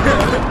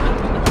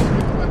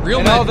 Real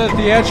and men, all the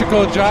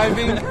theatrical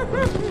driving,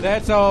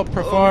 that's all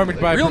performed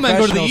by real men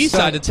go to the professional east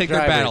side to stunt take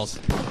their drivers. battles.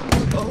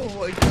 Oh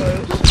my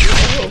god.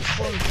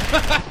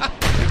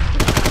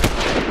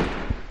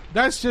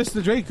 That's just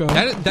the Draco.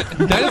 That is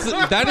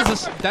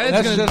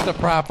That's gonna, just a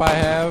prop I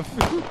have.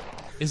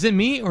 Is it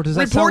me or does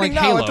that Reporting sound like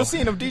now Halo? at the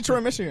scene of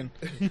Detroit, Michigan.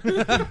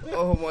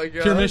 Oh my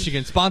god. Pure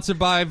Michigan, sponsored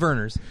by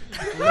Verner's.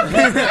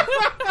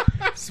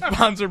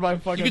 Sponsored by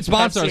fucking You can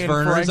sponsor Pepsi us, and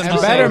Verner's. Frank's. I'm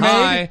just saying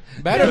hi.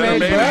 Better made,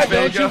 bro.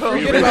 Don't you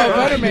forget about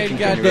Buttermade,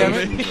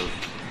 goddammit.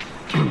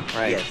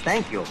 Yes,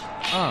 thank you.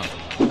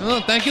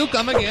 Oh, thank you.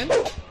 Come again.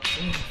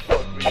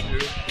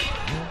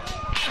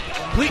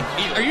 Please,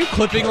 are you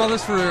clipping all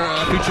this for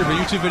a future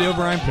YouTube video,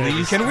 Brian?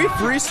 Please. Can we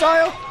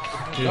freestyle?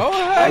 Go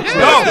ahead.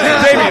 No,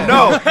 Damien,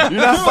 no.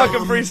 You're not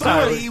fucking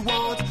freestyling. He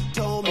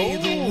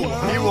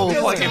will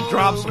fucking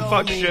drop some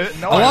fuck shit.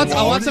 No, I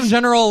want some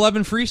General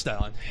 11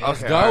 freestyling.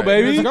 Okay, Go, right.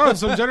 baby.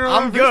 Let's go. Some general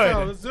I'm good.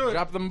 freestyle. Let's do it.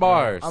 Drop them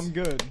bars. I'm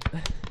good.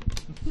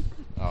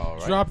 All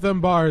right. Drop them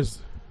bars.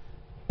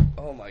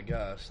 Oh my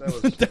gosh, that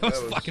was That was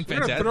fucking I'm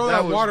gonna fantastic. throw That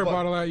that was water fun.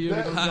 bottle at you.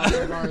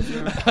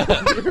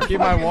 Keep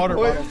my water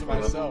bottle to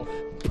myself.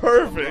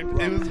 perfect.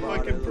 It was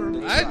fucking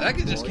perfect. That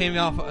just came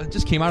out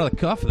of the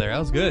cuff there. That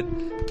was good.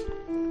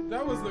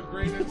 That was the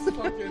greatest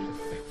fucking.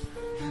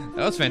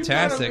 That was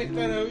fantastic. You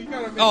gotta make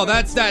Oh,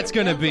 that- that's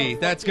gonna be.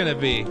 Style,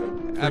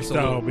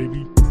 Absolutely.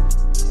 baby.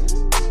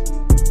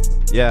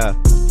 Yeah,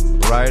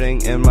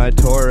 riding in my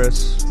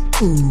Taurus.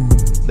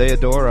 They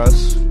adore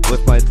us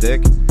with my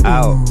dick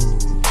out.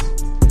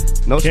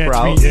 No Catch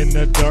sprout. me in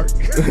the dark.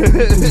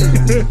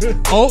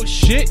 Oh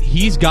shit,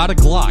 he's got a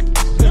Glock.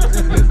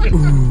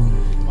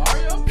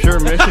 Pure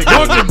Michigan.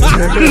 Welcome to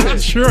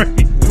Detroit.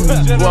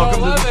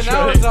 Welcome to Detroit.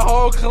 That was the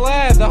whole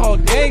collab, the whole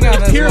gang on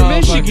this Pure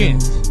motherfucker. Michigan.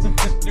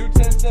 New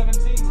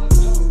 1017, let's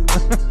go.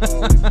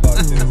 Holy fuck,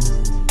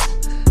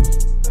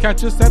 dude.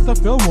 Catch us at the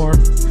Fillmore.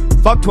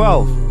 Fuck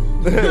 12.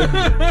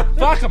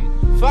 Fuck them,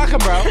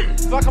 bro.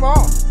 Fuck them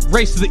all.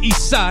 Race to the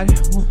east side.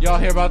 Y'all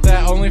hear about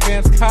that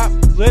OnlyFans cop?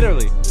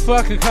 Literally,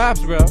 fucking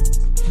cops, bro.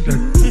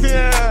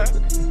 Yeah.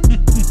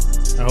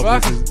 I hope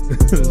Fuck.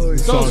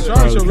 this So song's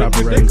strong, she'll probably rip your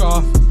copyrighted. dick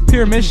off.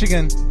 Pure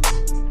Michigan.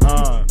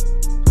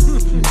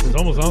 It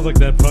almost sounds like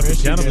that fucking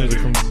piano music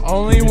from.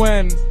 Only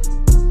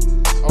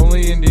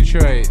in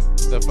Detroit,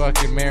 the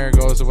fucking mayor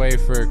goes away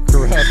for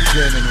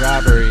corruption and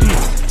robbery.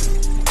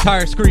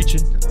 Tire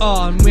screeching.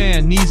 Oh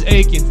man, knees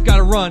aching.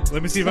 Gotta run.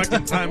 Let me see if I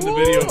can time the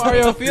video.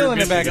 Mario feeling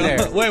it back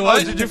there. Wait, Oh,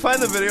 what? did you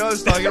find the video I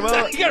was talking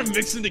about? You gotta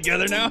mix them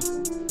together now. You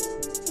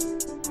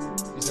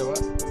said what?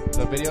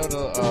 The video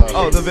to,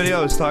 Oh, the video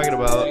I was talking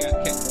about.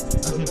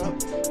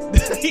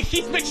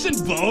 He's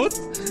mixing both.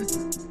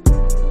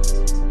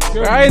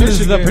 Ryan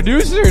is the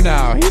producer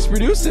now. He's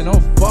producing. Oh,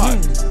 fuck.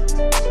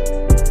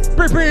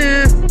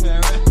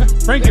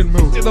 Franken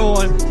move. To the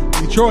one.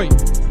 Detroit.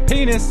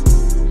 Penis.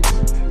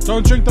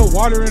 Don't drink the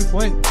water in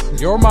Flint.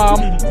 Your mom.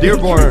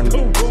 Dearborn.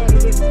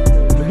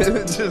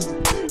 Just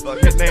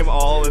fucking name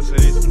all the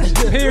cities.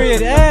 Period.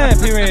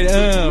 Period.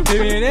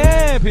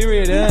 Period.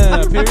 Period.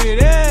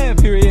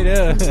 Period.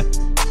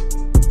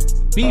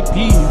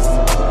 BP's.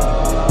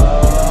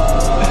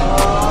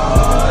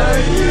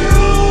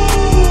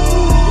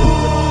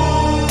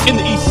 In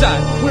the east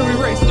side, where we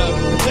race now.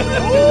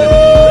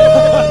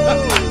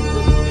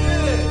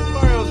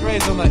 Mario's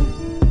raised on the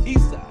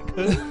east side.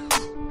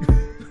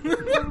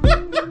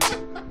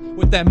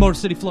 With that Motor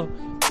City flow.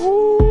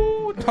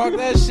 Ooh, talk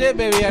that shit,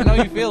 baby. I know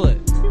you feel it.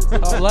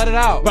 Oh, let it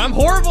out. But I'm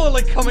horrible at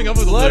like coming up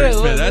with the Let lyrics,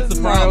 it- man. let- That's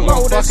the let- problem.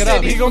 Motor fuck it up.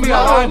 City He gonna be flow.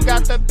 on.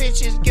 Got the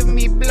bitches giving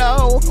me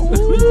blow.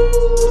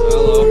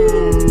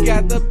 Hello.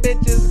 Got the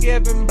bitches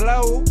giving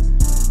blow.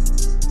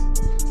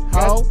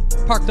 How?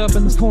 Parked up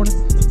in this corner.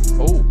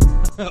 Oh.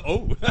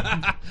 Oh.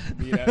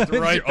 Yeah, that's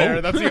right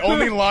there. That's the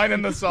only line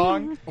in the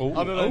song.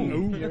 Other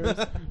than yours.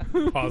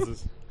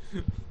 Pauses.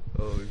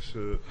 Holy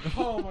shit.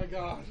 Oh my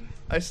god.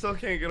 I still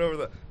can't get over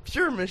that.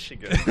 Pure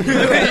Michigan.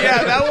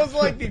 Yeah, that was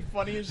like the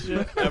funniest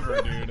shit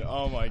ever, dude.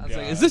 Oh my god.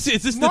 Is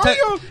this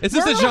Mario-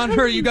 the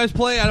genre you guys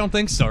play? I don't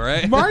think so,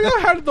 right? Mario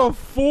had the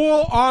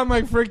full on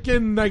like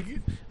freaking like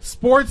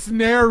sports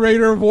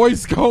narrator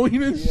voice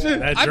going and shit.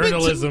 That I've been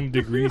journalism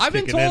degree. I've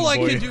been told I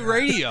can do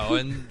radio,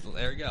 and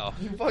there you go.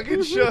 You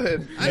fucking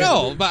should. I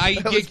know, but I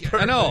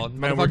know.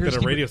 Man worked at a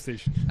keep- radio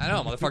station. I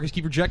know, motherfuckers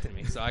keep rejecting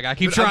me, so I gotta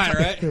keep trying,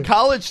 right?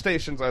 College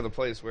stations are the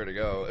place where to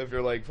go if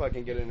you're like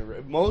fucking getting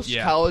into. Most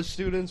Yeah. college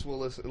students will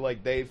listen.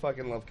 Like they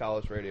fucking love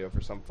college radio for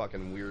some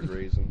fucking weird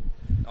reason.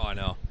 Oh, I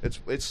know. It's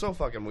so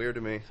fucking weird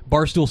to me.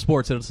 Barstool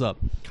Sports, hit us up.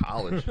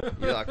 College.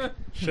 Yuck.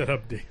 Shut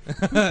up, Dave.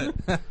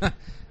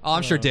 Oh,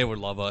 I'm sure Dave would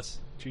love us.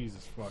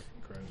 Jesus fucking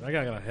Christ. I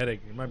got a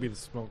headache. It might be the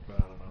smoke, but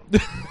I don't know.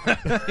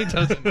 He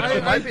doesn't.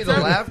 It might be the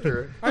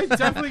laughter. I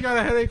definitely got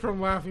a headache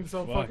from laughing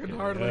so fucking Fucking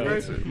hard. hell.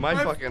 Like,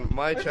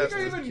 My I chest think I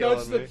is even killing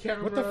nudged me. the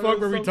camera. What the It fuck was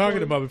were we so talking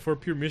funny. about before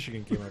Pure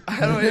Michigan came up? I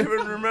don't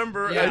even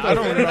remember. Yeah, I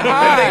don't remember.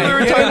 I think we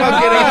were talking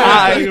about getting Talking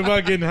high.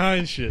 about getting high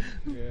and shit.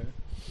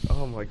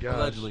 Oh my god.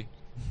 Allegedly.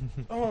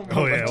 Oh my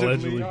Oh, yeah,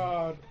 allegedly.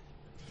 god,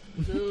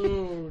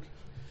 dude.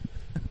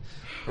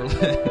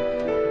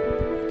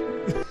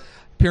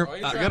 Pure,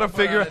 You gotta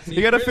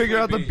figure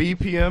out the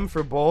BPM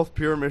for both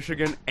Pure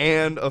Michigan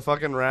and a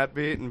fucking rap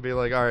beat and be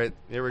like, all right,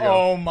 here we go.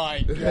 Oh my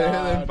god. And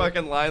then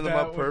fucking line them That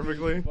up would be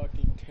perfectly.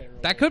 fucking terrible.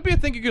 that could be a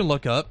thing you can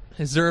look up.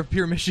 Is there a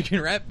Pure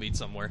Michigan rap beat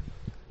somewhere?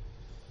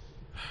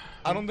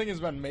 I don't think it's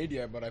been made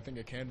yet, but I think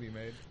it can be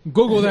made.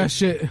 Google that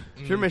shit.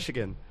 Pure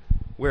Michigan,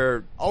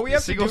 where All we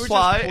have to do Seagull is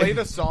Sly just play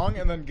the song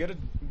and then get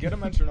a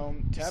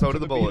metronome, tap So to do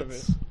the the beat of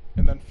bullets. it,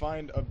 and then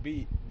find a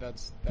beat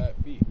that's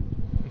that beat.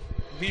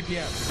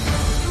 BPM.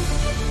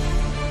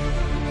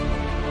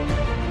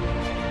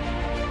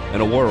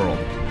 in a world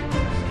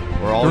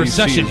where all The you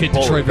recession see is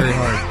hit Detroit bullet. very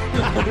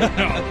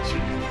hard.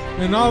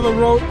 And all the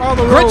roads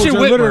Gretchen are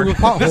littered Whitmer. with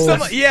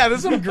potholes. This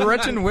is some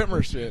Gretchen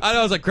Whitmer shit. I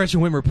know, it's like Gretchen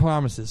Whitmer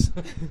promises.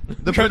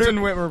 The Gretchen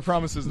Whitmer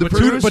promises the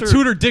But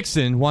Tudor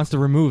Dixon wants to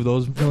remove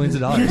those millions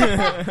of dollars.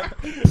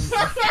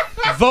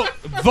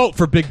 Vote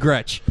for Big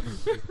Gretch.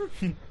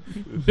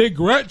 Big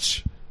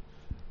Gretch.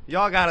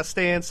 Y'all gotta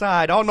stay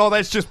inside. Oh no,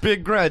 that's just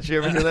Big Gretch.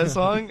 You ever hear that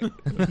song?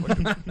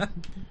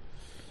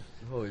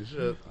 Holy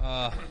shit.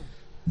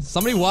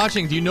 Somebody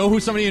watching, do you know who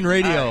somebody in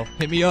radio?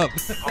 Hit me up.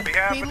 On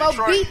behalf of Emo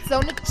Detroit, Beats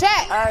on the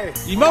chat. hey,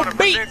 Emo wanna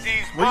Beats. present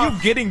these Where you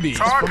buffs getting these?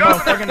 to our From a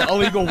governor. fucking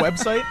illegal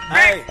website?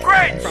 Big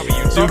Gretch. From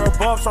YouTube. Throw the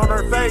buffs on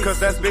her face, cause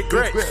that's Big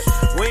Gretch.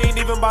 We ain't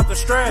even about to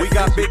stress. We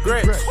got Big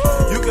Gretch.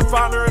 You can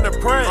find her in the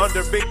press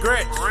under Big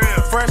Gretch.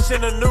 Fresh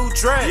in a new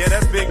dress. Yeah,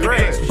 that's Big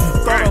Gretch.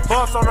 Throw the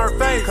buffs on her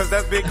face, cause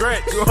that's Big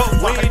Gretch.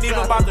 We ain't even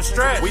about to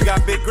stress. We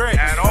got Big Gretch.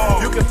 At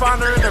all. You can find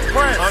her in the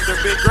press under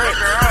Big Gretch.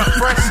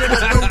 Fresh in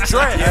a new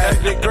dress. Yeah,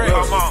 that's Big Gretch.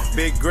 Come on.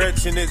 Big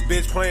Gretch and this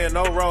bitch playing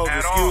no roles.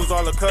 Excuse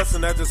all the cussing,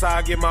 that's just how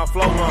I get my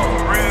flow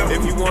on.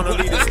 If you want to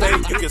leave the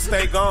state, you can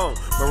stay gone.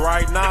 But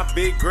right now,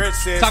 Big Gretch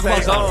says Talk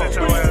stay about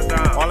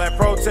home. All that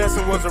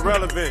protesting was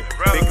irrelevant.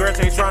 Big Gretch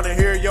ain't trying to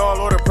hear y'all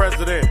or the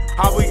president.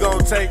 How we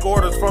gonna take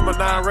orders from a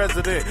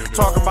non-resident?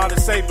 Talking about it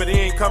safe, but he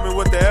ain't coming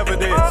with the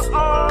evidence.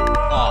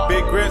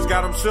 Big Gretch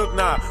got him shook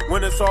now.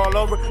 When it's all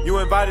over, you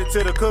invited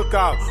to the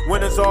cookout.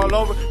 When it's all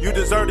over, you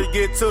deserve to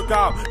get took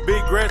out.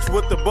 Big Gretch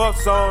with the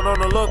buffs on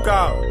the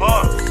lookout.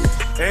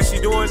 And she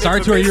doing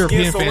Sorry it to our for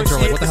European Michigan, so fans when who are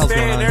she like, what the hit hell's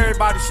going stand, on?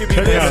 Everybody should be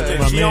Check out listening.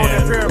 my She on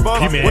that man,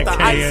 parabolic G-Man with the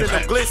ice K-S.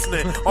 and the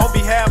glistening. On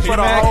behalf of the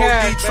G-Man whole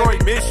K-S,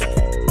 Detroit, Michigan.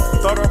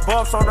 Throw her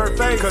buffs on her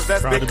face, cause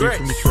that's Proud Big to be Gretch.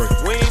 from Detroit.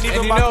 We ain't even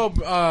And you about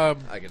know,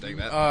 I can take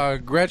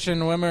that. Gretchen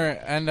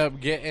Whitmer end up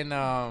getting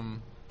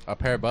a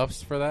pair of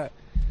buffs for that.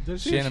 Did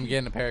She ended up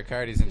getting a pair of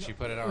Cardis and she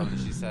put it on and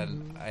she said,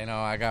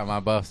 I got my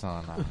buffs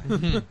on.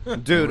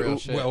 Dude, Real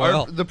shit.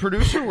 Well. the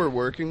producer we're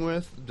working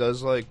with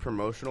does like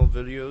promotional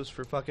videos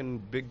for fucking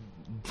Big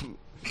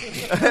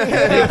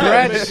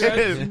Gretch.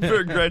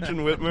 for Gretchen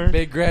Whitmer.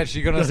 Big Gretch,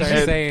 you're gonna start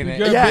And- saying it.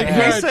 Yeah, Yeah, Big he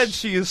Gretch. said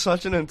she is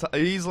such an.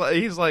 He's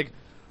like,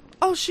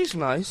 oh, she's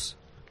nice,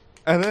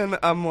 and then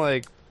I'm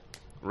like,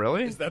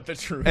 really? Is that the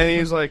truth? And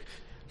he's like,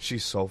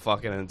 she's so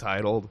fucking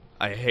entitled.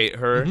 I hate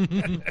her.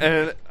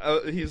 And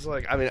he's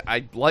like, I mean,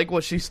 I like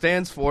what she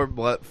stands for,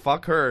 but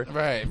fuck her.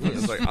 Right.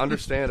 It's like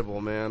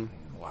understandable, man.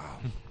 Wow.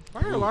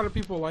 Why are a lot of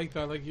people like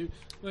that? Their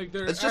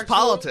It's just actual,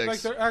 politics.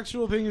 Like their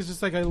actual thing is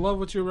just like, I love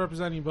what you're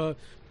representing, but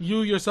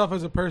you yourself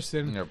as a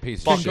person You're a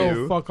piece can of go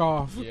shit. fuck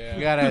off. You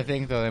gotta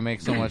think though, they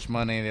make so much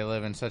money. They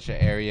live in such an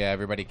area.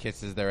 Everybody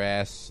kisses their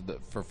ass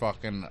for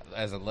fucking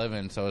as a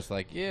living. So it's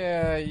like,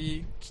 yeah,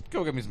 just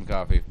go get me some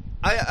coffee.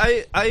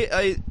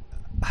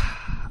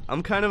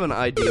 I'm kind of an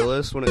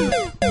idealist when it.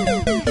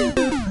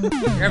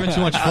 You're having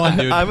too much fun,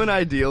 dude. I'm an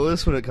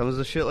idealist when it comes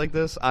to shit like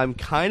this. I'm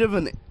kind of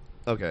an.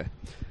 Okay.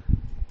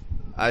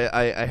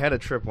 I had a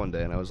trip one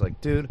day and I was like,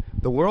 dude,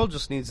 the world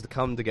just needs to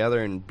come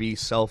together and be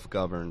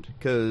self-governed.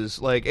 Because,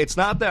 like, it's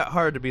not that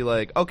hard to be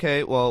like,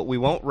 okay, well, we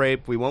won't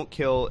rape, we won't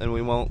kill, and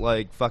we won't,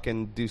 like,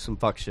 fucking do some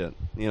fuck shit.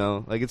 You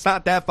know? Like, it's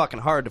not that fucking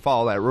hard to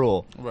follow that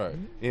rule. Right.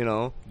 You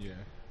know? Yeah.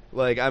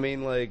 Like, I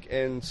mean, like,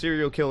 and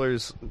serial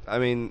killers, I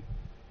mean,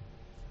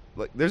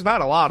 like, there's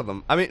not a lot of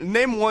them. I mean,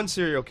 name one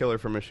serial killer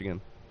from Michigan.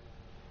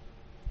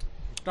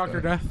 Dr.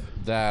 Death.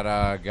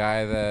 That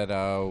guy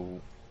that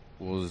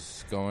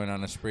was going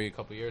on a spree a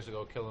couple years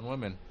ago, killing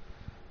women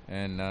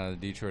in the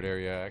Detroit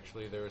area.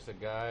 Actually, there was a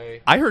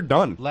guy. I heard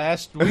done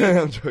last week,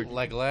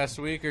 like last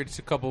week or just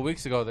a couple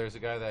weeks ago. There's a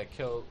guy that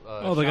killed.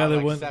 The guy that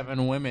like went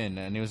 7 women,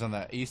 and he was on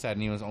the east side,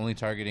 and he was only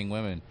targeting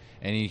women,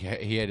 and he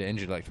had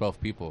injured like 12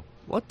 people.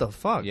 What the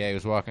fuck? Yeah, he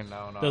was walking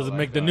down. Doesn't like,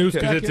 make the news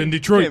because it's in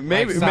Detroit.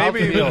 Maybe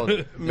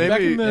Southfield.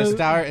 maybe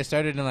it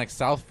started in like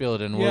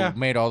Southfield and Yeah.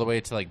 made all the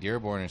way to like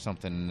Dearborn or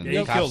something. And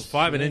Yeah, he cops- killed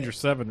 5 and injured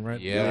 7, right?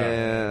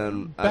 Yeah.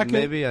 And Back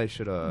I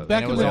should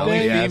back it in was the only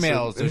day,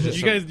 females. It was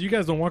just You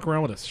guys don't walk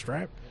around with a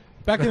strap.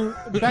 back in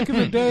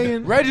the day,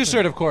 in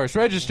registered, of course,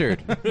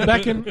 registered.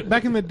 back in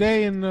the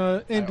day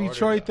in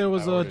Detroit, there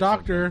was a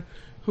doctor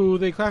who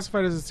they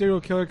classified as a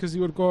serial killer because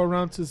he would go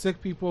around to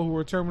sick people who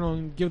were terminal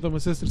and give them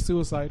assisted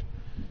suicide.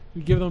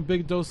 He'd give them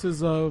big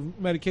doses of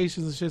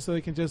medications and shit so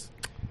they can just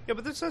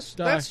but that's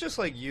die. just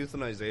like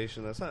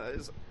euthanization. That's not.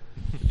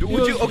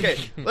 Okay,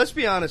 let's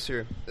be honest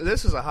here.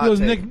 This is a hot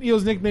take. He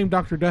was nicknamed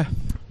Dr. Death.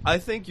 I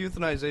think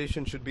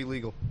euthanization should be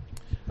legal.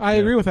 I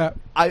agree with that.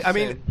 I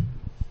mean,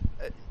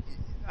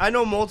 I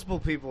know multiple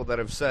people that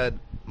have said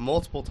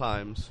multiple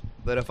times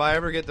that if I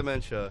ever get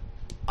dementia,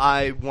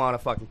 I want to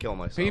fucking kill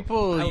myself.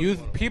 People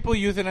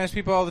euthanize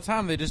people all the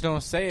time. They just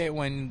don't say it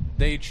when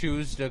they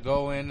choose to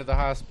go into the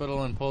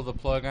hospital and pull the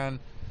plug on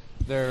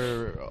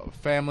their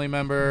family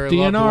member.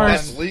 DNR. Loved one.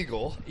 That's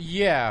legal.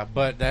 Yeah,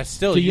 but that's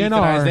still DNR.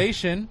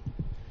 euthanization.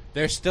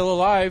 They're still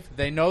alive.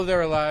 They know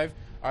they're alive.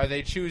 Are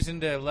they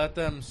choosing to let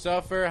them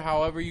suffer,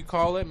 however you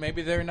call it?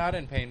 Maybe they're not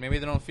in pain. Maybe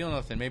they don't feel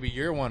nothing. Maybe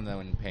you're one of them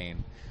in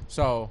pain.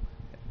 So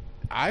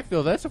I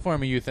feel that's a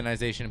form of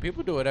euthanization.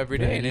 People do it every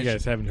day. Man, you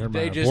guys haven't heard my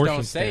They just abortion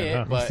don't say stand, it,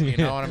 huh? but you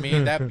know what I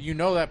mean? That you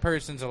know that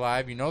person's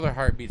alive. You know their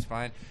heartbeat's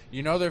fine.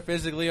 You know their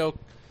physically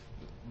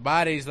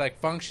body's like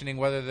functioning,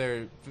 whether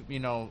they're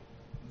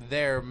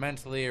there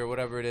mentally or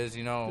whatever it is.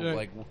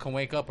 Like can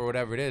wake up or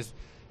whatever it is.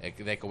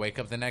 They can wake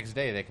up the next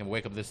day. They can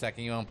wake up the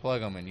second you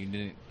unplug them, and you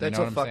didn't. That's you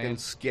know a what I'm fucking saying?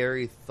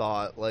 scary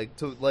thought.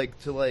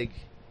 To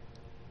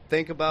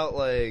think about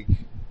well,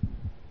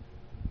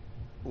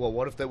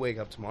 what if they wake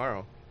up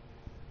tomorrow,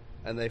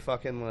 and they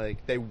fucking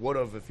they would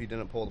have if you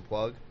didn't pull the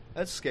plug.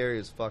 That's scary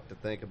as fuck to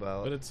think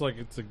about. But it's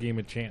a game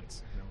of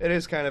chance. It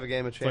is kind of a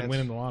game of It's chance. like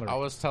winning the lottery. I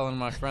was telling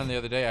my friend the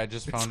other day. I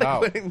just found like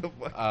out winning the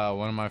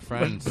one of my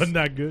friends, but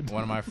not good.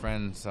 One of my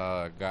friends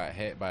got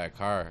hit by a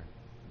car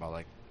about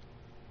like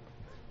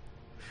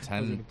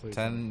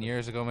 10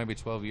 years ago, maybe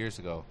 12 years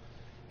ago,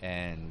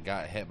 and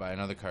got hit by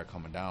another car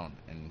coming down,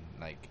 and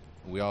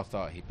we all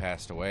thought he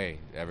passed away.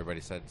 Everybody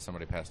said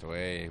somebody passed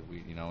away.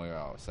 We were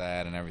all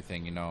sad and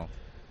everything.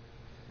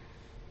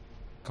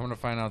 Coming to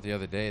find out the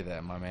other day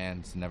that my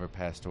man's never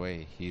passed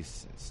away.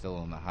 He's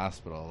still in the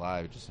hospital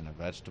alive, just in a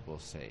vegetable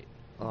state.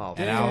 Oh,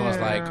 and I was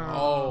like,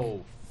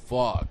 oh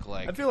fuck!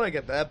 I feel like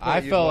at that point, I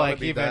you'd felt wanna like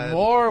be even dead.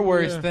 more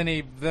worse than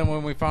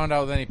when we found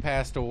out that he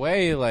passed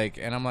away.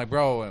 And I'm like,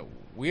 bro,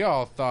 we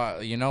all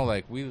thought,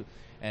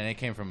 and it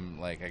came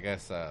from I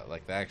guess the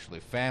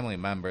actually family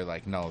member.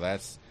 No,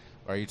 that's.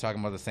 Are you talking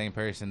about the same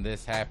person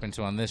this happened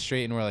to on this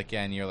street? And we're like,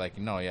 yeah. And you're like,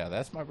 no, yeah,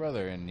 that's my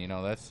brother. And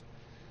that's,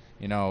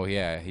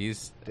 yeah,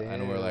 he's. Damn.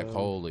 And we're like,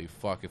 holy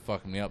fuck, it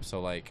fucked me up.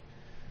 So I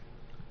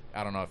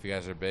don't know if you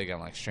guys are big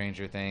on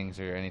Stranger Things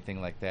or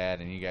anything like that,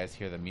 and you guys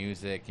hear the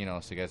music, so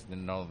you guys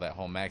didn't know that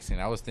whole Max scene.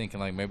 I was thinking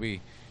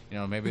maybe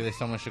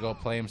someone should go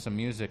play him some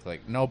music.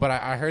 No, but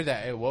I heard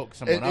that it woke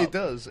someone up. It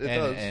does. It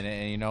does.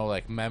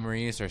 And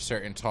memories or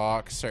certain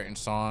talks, certain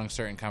songs,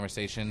 certain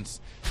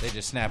conversations, they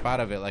just snap out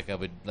of it like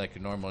a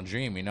normal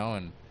dream, And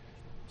I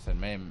said,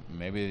 man,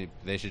 maybe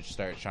they should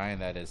start trying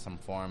that as some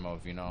form of,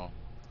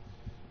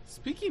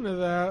 Speaking of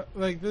that,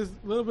 this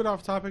little bit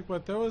off topic,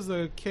 but there was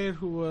a kid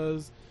who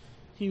was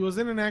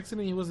in an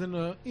accident. He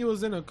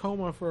was in a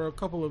coma for a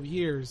couple of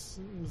years.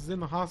 He was in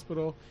the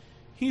hospital.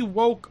 He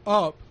woke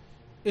up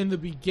in the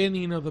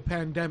beginning of the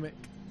pandemic.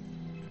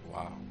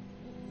 Wow.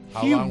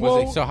 How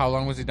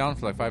long was he down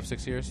for?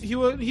 5-6 years? He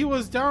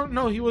was down.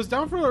 No, he was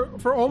down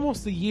for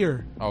almost a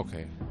year.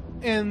 Okay.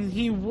 and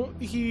he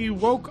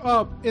woke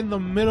up in the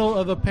middle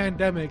of the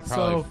pandemic.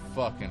 Probably so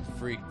fucking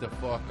freaked the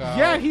fuck out.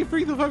 yeah, he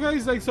freaked the fuck out.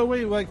 He's like, so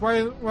wait, like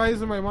why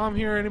isn't my mom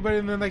here or anybody?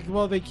 And then like,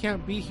 well, they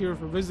can't be here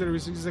for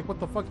visitors. He's like, what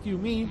the fuck do you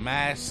mean?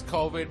 Mass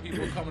COVID,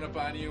 people coming up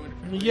on you.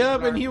 And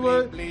Yep, and he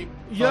was. bleep.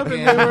 Yep,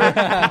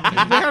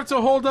 and they have to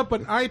hold up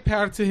an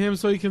iPad to him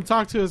so he can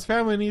talk to his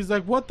family. And he's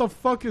like, what the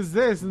fuck is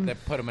this? And They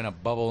put him in a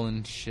bubble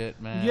and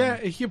shit, man. yeah,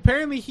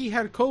 apparently he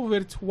had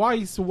COVID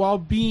twice while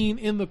being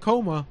in the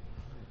coma.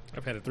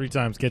 I've had it 3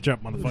 times. Catch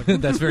up,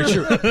 motherfucker. That's very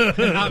true.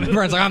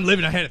 Friends, like I'm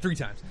living. I had it 3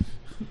 times.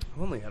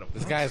 I've only had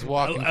This guy's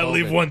walking. I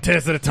leave COVID. one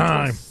test at a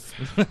time.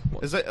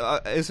 Is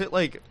it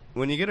like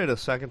when you get it a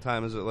second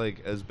time? Is it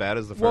like as bad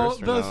as the Well,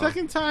 first? Or the no?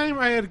 second time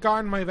I had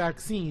gotten my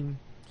vaccine,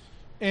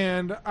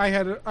 and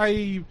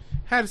I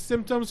had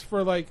symptoms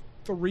for like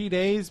 3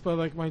 days, but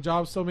like my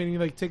job still made me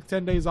like take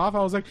 10 days off. I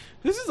was like,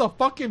 this is a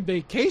fucking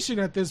vacation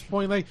at this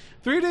point. Like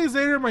 3 days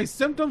later, my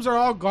symptoms are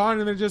all gone,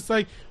 and they're just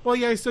like, well,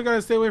 yeah, I still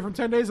gotta stay away from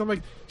 10 days. I'm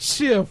like,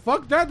 shit,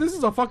 fuck that. This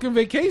is a fucking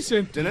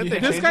vacation. Didn't they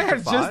This change guy it to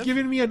had 5? just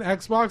given me an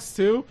Xbox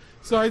too,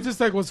 so I just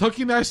like was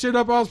hooking that shit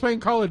up. I was playing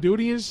Call of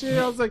Duty and shit.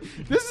 I was like,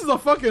 this is a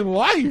fucking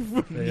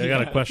life. Hey, I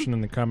got a question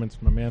in the comments.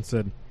 My man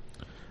said,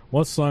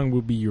 what song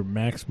would be your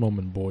Max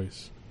Moment,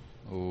 boys?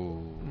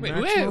 Ooh. Wait,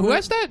 who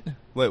asked that?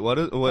 Wait, what?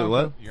 Your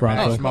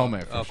Franco. Max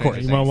moment. Of For course.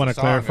 Stranger You might Things, wanna the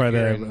song, clarify if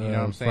you're that, in, you know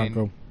what I'm saying?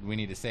 Franco. We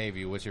need to save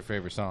you. What's your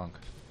favorite song?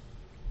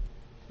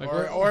 Like,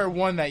 Or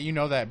one that you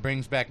know that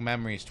brings back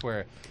memories to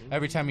where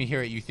every time you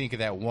hear it, you think of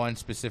that one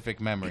specific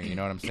memory. You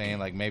know what I'm saying?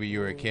 Like maybe you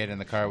were a kid in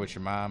the car with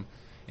your mom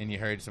and you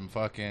heard some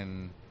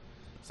fucking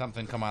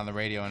something come on the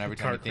radio, and every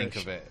time you think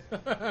of it,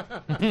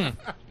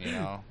 you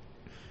know.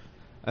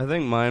 I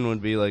think mine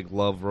would be like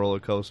Love Roller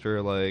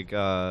Coaster, like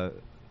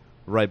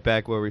right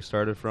back where we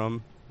started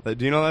from. Like,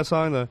 do you know that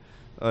song? The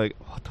like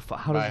what the fuck?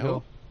 How does By it who?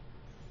 go?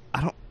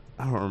 I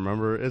don't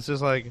remember. It's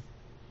just like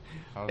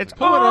How's it's it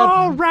go?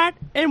 all right,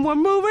 and we're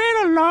moving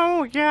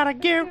along. We gotta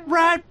get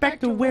right back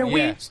to where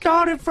Yeah. we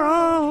started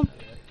from.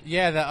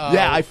 Yeah,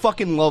 Yeah, I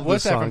fucking love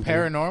what's this that song. from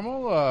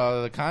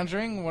Paranormal? The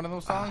Conjuring, one of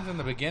those songs in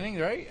the beginning,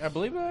 right? I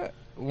believe that.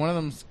 One of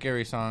them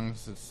scary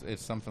songs.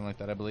 It's something like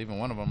that, I believe, in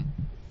one of them.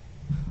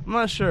 I'm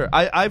not sure.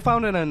 I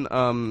found it in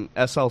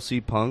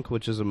SLC Punk,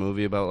 which is a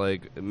movie about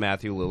like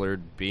Matthew Lillard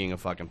being a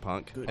fucking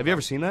punk. Have you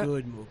ever seen that?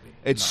 Good movie.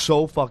 It's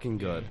so fucking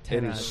good.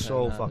 10 It out is of 10,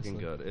 so honestly. fucking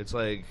good. It's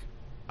like,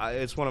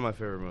 it's one of my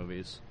favorite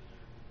movies.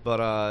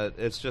 But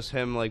it's just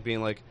him like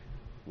being like,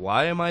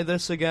 why am I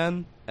this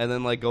again? And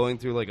then like going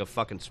through like a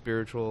fucking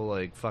spiritual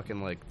like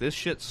fucking like this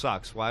shit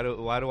sucks. Why do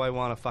I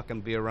want to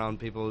fucking be around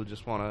people who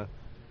just want to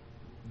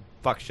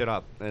fuck shit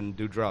up and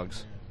do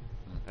drugs?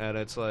 And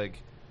it's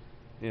like,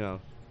 you know.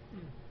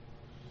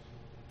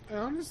 I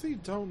honestly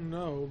don't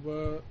know,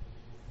 but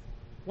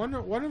one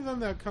of them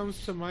that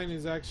comes to mind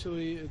is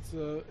actually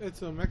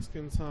it's a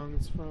Mexican song.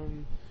 It's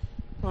from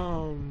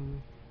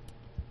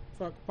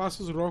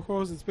Pasos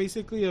Rojos. It's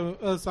basically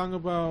a song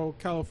about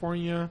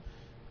California,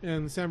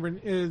 and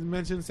it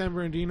mentions San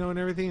Bernardino and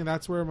everything, and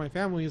that's where my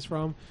family is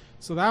from.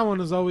 So that one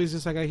is always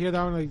just like I hear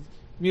that one like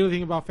immediately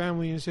think about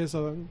family and shit.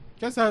 So I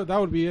guess that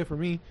would be it for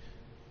me.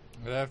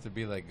 It'd have to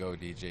be like Go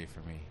DJ for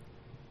me.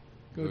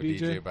 Go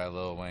DJ. by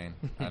Lil Wayne.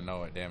 I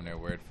know it damn near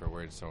word for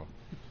word. So,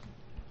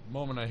 the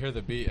moment I hear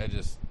the beat,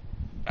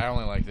 I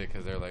only liked it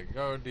because they're like,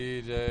 "Go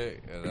DJ,"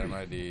 and then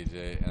my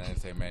DJ, and then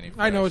say Manny.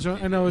 I know what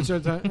Fresh. you're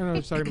talking about.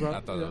 I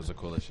thought Yeah. that was the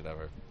coolest shit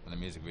ever. And the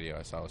music video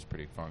I saw was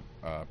pretty fun,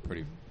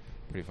 pretty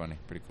funny,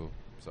 pretty cool.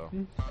 So,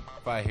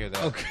 if I hear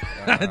that,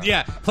 Okay.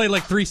 Yeah, play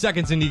like 3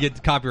 seconds and you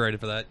get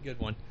copyrighted for that. Good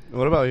one.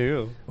 What about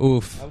you?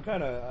 Oof. I'm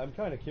kind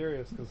of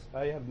curious because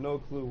I have no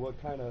clue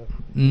what kind of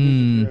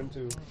Mm. you're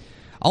into.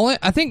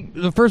 I think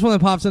the first one that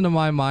pops into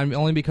my mind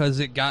only because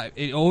that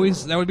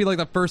would be like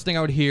the first thing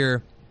I would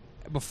hear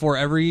before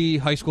every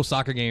high school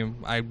soccer game.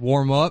 I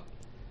warm up,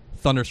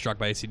 Thunderstruck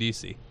by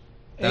AC/DC.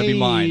 That'd be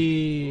mine.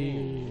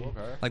 Hey.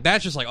 okay. Like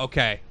that's just like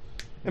okay.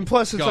 And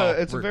plus, it's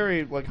Go. a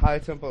very like high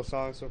tempo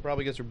song, so it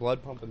probably gets your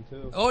blood pumping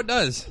too. Oh, it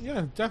does.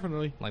 Yeah,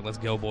 definitely. Like let's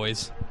go,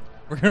 boys.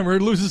 We're gonna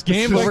lose this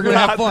game, but we're gonna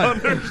have fun.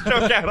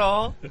 Thunderstruck at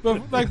all.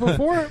 But like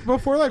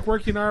before like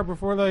working out,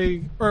 before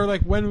like or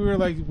like when we were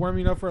like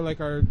warming up for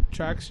like our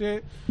track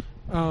shit,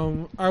 we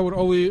would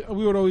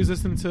always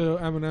listen to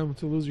Eminem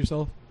to Lose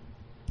Yourself.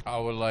 I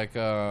would like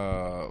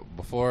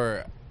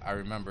before I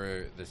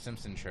remember the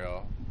Simpson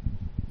Trail.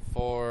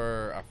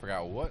 I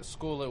forgot what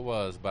school it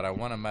was, but I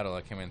won a medal.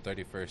 I came in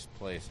 31st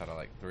place out of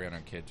like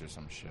 300 kids or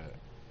some shit,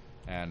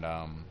 and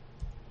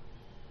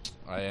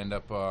I end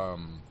up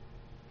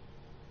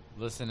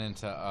listening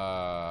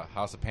to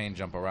House of Pain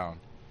Jump Around,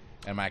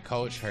 and my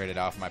coach heard it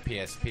off my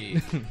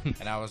PSP,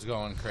 and I was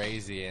going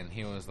crazy, and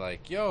he was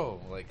like, yo,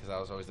 like, because I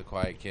was always the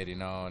quiet kid, you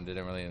know, and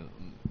didn't really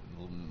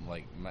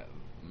like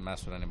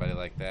mess with anybody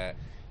like that,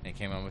 and he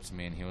came over to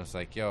me and he was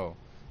like, yo,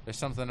 there's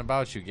something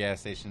about you, gas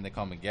station. They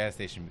call me gas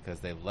station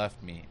because they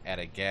left me at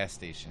a gas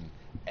station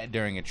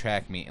during a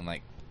track meet and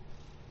like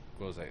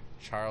what was it,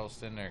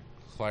 Charleston or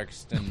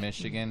Clarkston,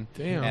 Michigan.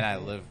 Damn. And I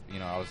live,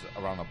 I was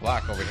around the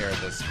block over here at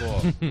this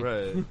school.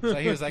 Right. So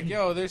he was like,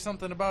 "Yo, there's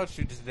something about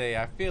you today.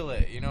 I feel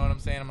it." You know what I'm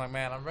saying? I'm like,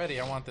 "Man, I'm ready.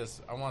 I want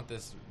this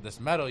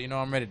medal.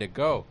 I'm ready to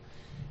go."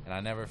 And I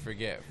never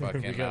forget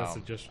fucking. We got a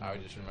suggestion. I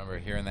just remember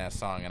hearing that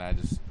song, and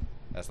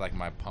that's like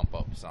my pump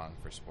up song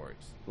for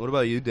sports. What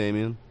about you,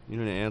 Damien? You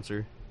didn't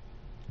answer.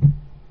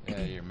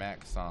 Yeah, your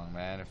Mac song,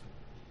 man.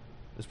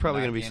 There's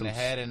probably gonna be in some the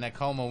head and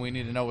Nakoma. We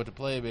need to know what to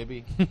play,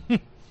 baby.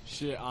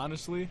 Shit,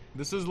 honestly,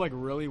 this is like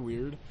really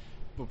weird,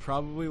 but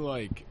probably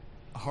like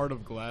Heart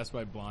of Glass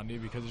by Blondie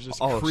because it just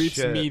creeps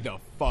shit. me the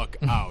fuck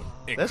out.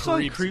 That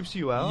song creeps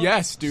you out?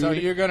 Yes, dude. So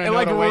you're gonna it know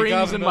like to wake up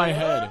rings in and my be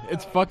like, head.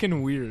 It's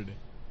fucking weird.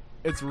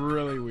 It's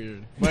really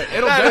weird, but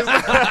it'll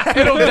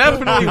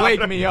definitely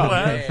wake me up.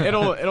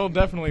 It'll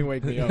definitely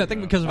wake me up. I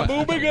think because of I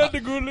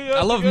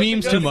I love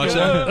memes too much.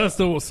 That's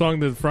the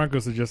song that Franco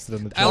suggested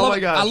in the chat.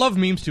 I love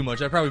memes too much.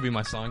 That'd probably be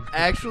my song.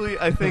 Actually,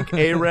 I think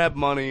A-Rap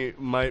Money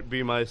might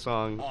be my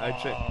song.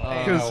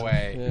 No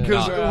way.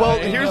 Because,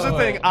 here's the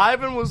thing.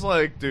 Ivan was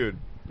like, dude,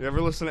 you ever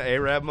listen to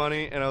A-Rap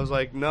Money? And I was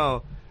like,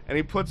 no. And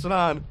he puts it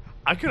on.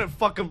 I couldn't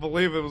fucking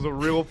believe it was a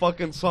real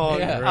fucking song.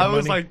 Yeah. I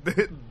was like,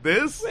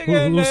 this?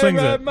 Who sings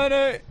it?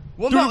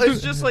 Well, no,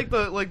 it's just like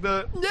the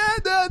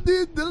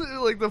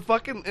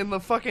fucking in the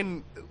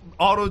fucking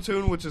auto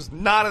tune, which is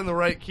not in the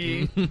right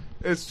key.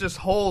 It's just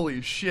holy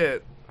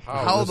shit.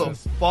 How the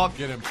fuck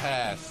getting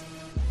past?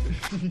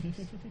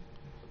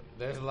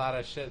 There's a lot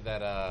of shit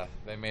that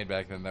they made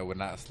back then that would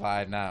not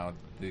slide now.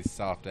 These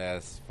soft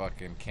ass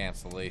fucking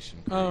cancellation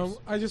crews.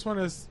 I just want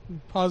to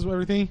pause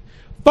everything.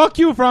 Fuck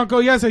you, Franco.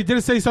 Yes, I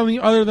did say something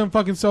other than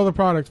fucking sell the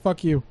product.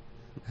 Fuck you.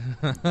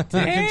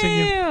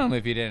 Damn!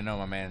 If you didn't know,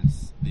 my man,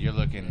 you're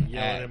looking Yelling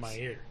at in my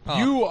ear.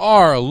 You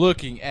are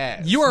looking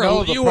at You are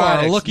looking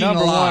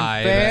number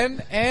live. one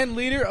fan and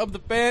leader of the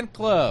fan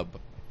club.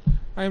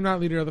 I am not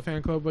leader of the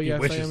fan club, but yes, I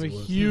wishes am a he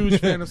was. huge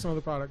fan of some of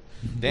the product.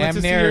 Damn Went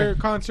to see near. your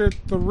concert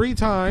 3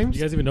 times.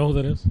 You guys even know who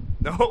that is?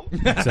 No.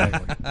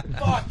 Exactly.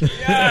 Fuck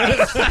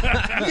yes!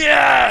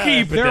 Yeah!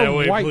 Keep it They're that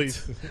way, white.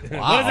 please. Wow.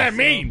 What does that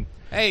mean?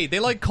 Hey, they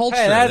like culture.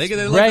 Hey, that's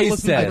they like to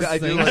listen to racist. this I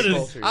do thing. like That is-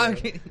 culture,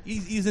 yeah.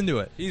 he's into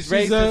it. He's She's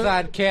racist a-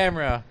 on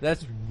camera.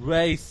 That's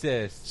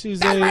racist.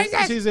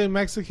 She's a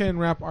Mexican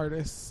rap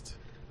artist,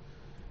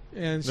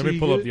 and Let me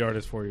pull up the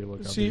artist for you.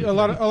 Look, a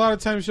lot of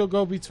times she'll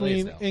go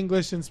between Please don't.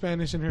 English and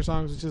Spanish in her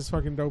songs, which is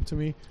fucking dope to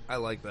me. I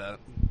like that.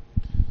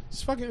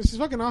 She's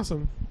fucking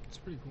awesome. It's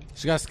pretty cool.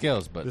 She's got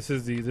skills, but This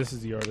is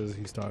the artist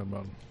he's talking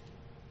about.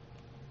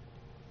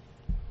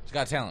 she's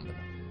got talent.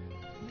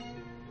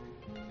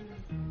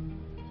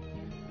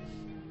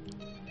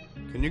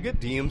 Can you get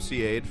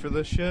DMCA'd for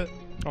this shit?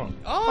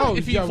 Oh,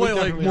 if you yeah, we play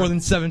like definitely more are.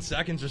 than 7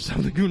 seconds or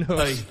something, who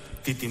knows?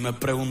 Titi me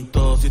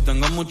preguntó si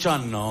tengo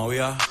muchas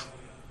novias.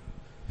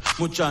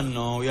 Muchas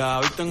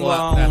novias. Hoy tengo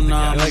Well, a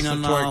una, he likes to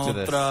mañana twerk to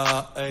this.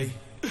 otra. Ey.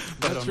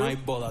 Pero no hay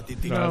boda,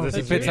 Titi. No, this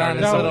He is puts the on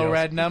his artist. little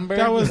red number.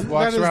 That was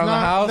walks that is around not,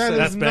 the house. that and is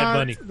That's Bad not-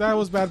 Bunny. That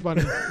was Bad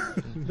Bunny.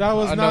 That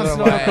was not another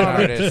Snow the Latin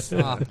Product. artist.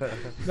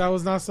 That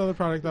was not Snow the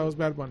Product. That was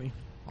Bad Bunny.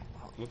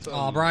 What's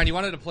Oh, Brian, you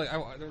wanted to play.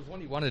 There was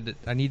one you wanted.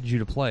 I needed you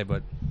to play,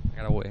 but I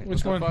gotta wait.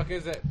 Which What one? the fuck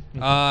is it? You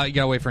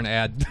gotta wait for an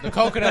ad. The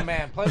Coconut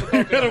Man. Play the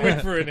Gotta Coconut wait Man.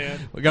 for an ad.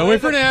 We gotta wait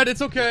for an ad.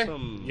 It's okay.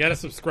 You gotta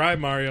subscribe,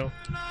 Mario.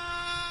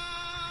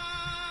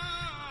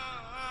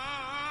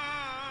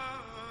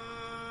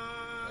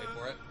 Wait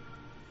for it.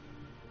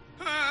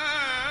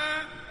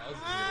 That was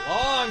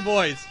long,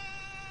 boys.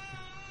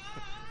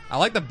 I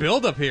like the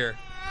build up here.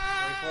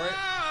 Wait for it.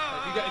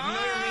 If you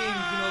know your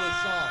memes, you know this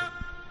song.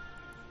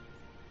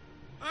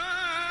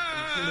 And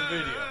you've seen the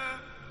video.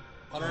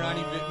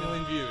 190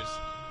 million views.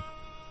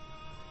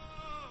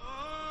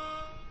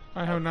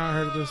 I have not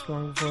heard of this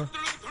song before.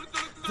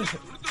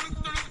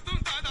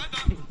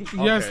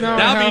 Yes, now I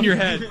That'll be have. in your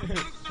head.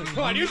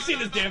 Come on, you've seen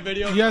this damn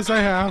video. Yes, I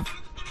have.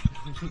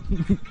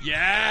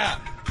 Yeah.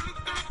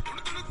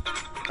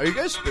 Are you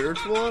guys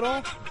spiritual at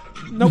all?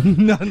 Nope.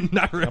 Not I'm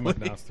really.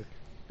 agnostic.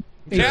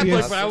 Catholic,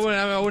 Atheist. but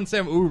I wouldn't say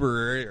I'm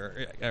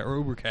Uber or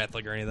Uber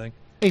Catholic or anything.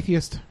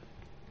 Atheist.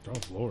 Oh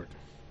Lord.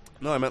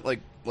 No, I meant like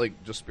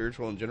just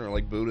spiritual in general,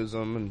 like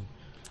Buddhism and.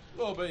 A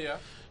little bit, yeah.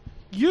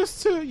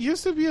 Used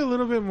to be a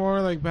little bit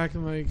more like back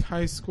in like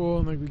high school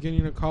and like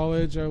beginning of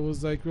college. I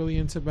was like really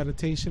into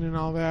meditation and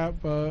all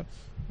that, but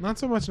not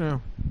so much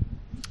now.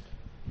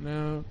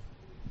 No.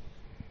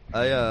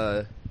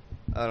 I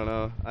don't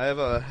know. I have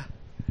a.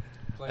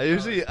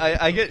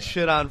 I get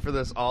shit on for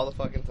this all the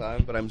fucking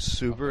time, but I'm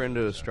super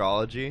into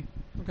astrology.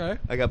 Okay.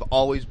 Like I've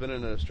always been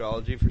into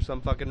astrology for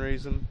some fucking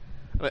reason.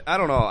 I mean, I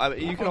don't know. I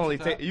mean, you can only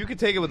you can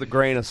take it with a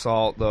grain of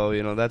salt, though.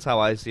 You know, that's how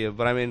I see it.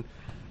 But I mean,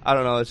 I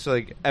don't know. It's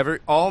like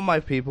all my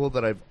people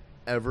that I've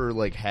ever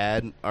like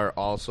had are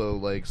also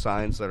like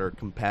signs that are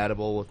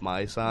compatible with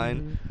my sign.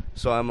 Mm-hmm.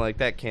 So I'm like,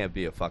 that can't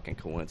be a fucking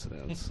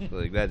coincidence.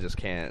 Like that just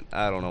can't.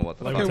 I don't know what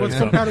the fuck. Okay, what's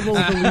compatible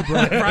with a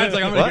Libra? Brian's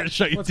like, I'm What? gonna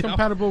shut you What's down.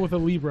 compatible with a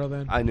Libra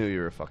then? I knew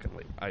you were a fucking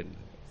Libra.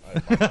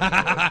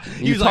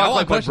 He You was like, I talk want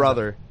like my questions.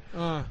 brother.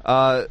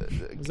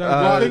 Is that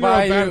a good Walk thing or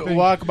by a bad you, thing?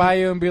 walk by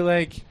you, and be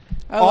like,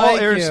 all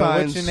like air you.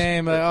 signs. What's your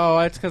name? Like, oh,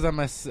 it's because I'm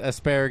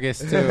asparagus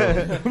too.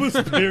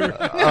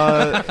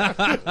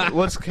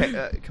 What's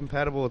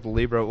compatible with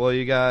Libra? Well,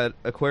 you got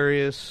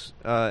Aquarius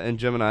and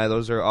Gemini.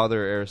 Those are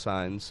other air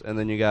signs, and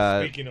then you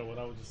got. Speaking of what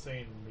I was just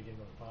saying in the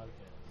beginning of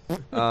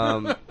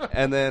the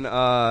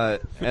podcast.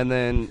 and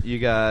then you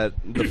got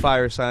the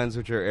fire signs,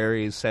 which are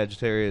Aries,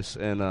 Sagittarius,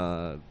 and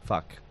So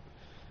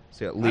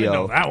you got Leo. I didn't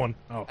know that one.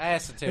 Oh,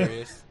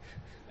 Sagittarius.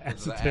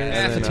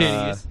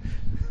 Sagittarius.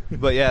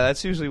 But yeah,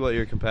 that's usually what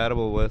you're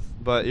compatible with.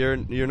 But you're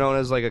known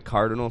as like a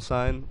cardinal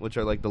sign, which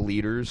are like the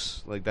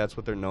leaders. Like that's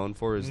what they're known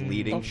for is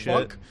leading the shit.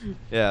 fuck?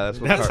 Yeah, that's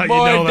what. That's how you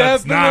know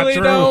that's not definitely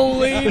true. don't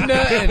lead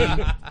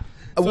nothing.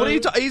 What are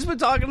you? He's been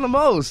talking the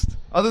most,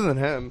 other than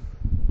him.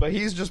 But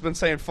he's just been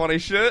saying funny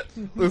shit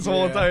this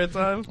whole entire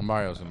time.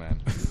 Mario's a man.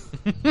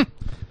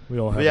 We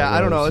all have. But yeah,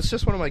 I don't know. those. It's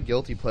just one of my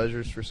guilty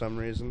pleasures for some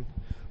reason.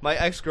 My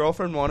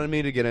ex-girlfriend wanted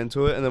me to get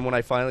into it, and then when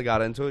I finally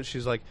got into it,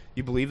 she's like,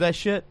 "You believe that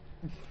shit?"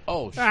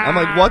 Oh, shit. I'm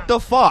like, "What the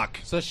fuck?"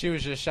 So she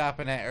was just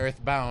shopping at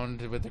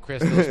Earthbound with the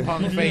crystals,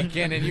 punk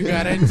faking, and you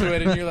got into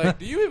it, and you're like,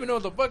 "Do you even know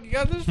what the fuck you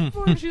got this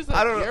for?" And she's like,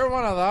 I don't know. "You're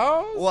one of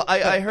those." Well,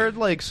 I heard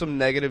like some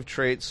negative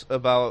traits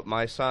about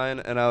my sign,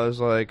 and I was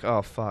like,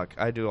 "Oh fuck,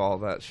 I do all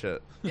that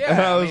shit." Yeah,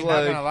 and I was mean,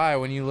 not gonna lie.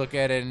 When you look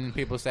at it and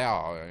people say,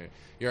 "Oh,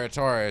 you're a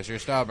Taurus, you're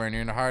stubborn,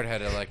 you're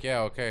hard-headed," like, yeah,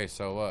 okay,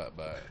 so what?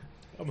 But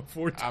I'm a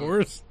 4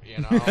 Taurus. You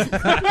know,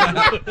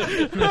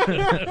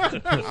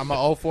 I'm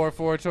a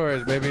 044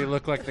 Taurus, baby. You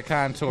look like the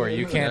contour.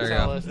 You can't There you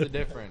tell go. us the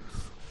difference.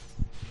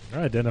 I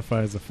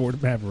identify as a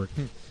Ford Maverick.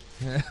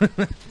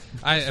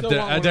 I Still want one of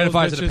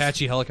identify as those an bitches.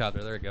 Apache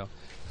helicopter. There you go.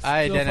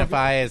 I Still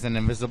identify as an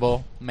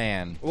invisible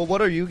man. Well,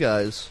 what are you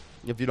guys,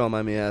 if you don't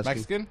mind me asking?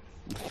 Mexican?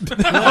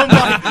 Oh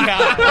my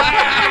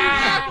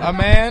god. A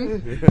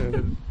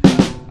man?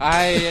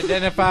 I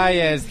identify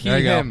as he, There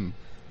you go. him.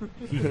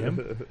 He,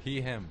 him?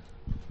 He, him.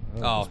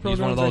 Oh, he's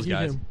one of those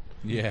guys.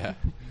 Yeah.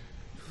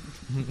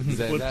 Is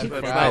that That's for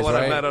not guys, what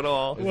I right? meant at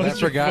all. Is What's that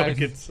for your guys?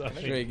 fucking sign?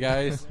 Straight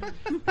guys.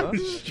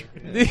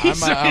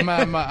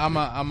 I'm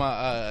I'm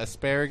a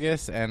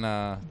asparagus and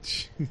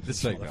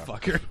this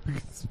motherfucker.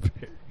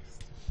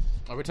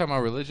 Are we talking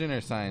about religion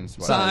or science?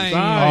 Signs.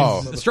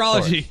 Oh,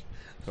 Astrology.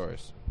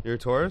 Taurus. You're a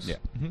Taurus? Yeah.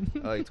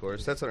 I like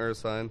Taurus. That's an earth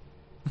sign.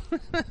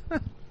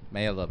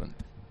 May 11th.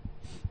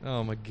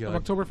 Oh my I'm god.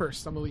 October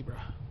 1st. I'm a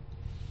Libra.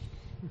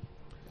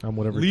 I'm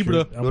whatever.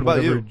 Libra. June, I'm What about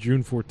whatever you?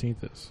 June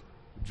 14th is.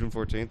 June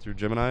 14th through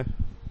Gemini.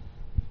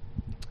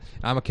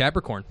 I'm a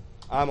Capricorn.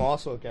 I'm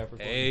also a Capricorn.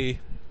 Hey.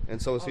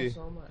 And so is he.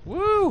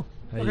 Woo.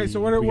 Okay, so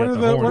Hey, what are we what got are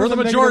the the horn. what We're are the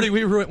the majority.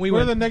 negative- We What are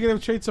win. the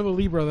negative traits of a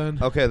Libra then?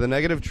 Okay, the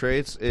negative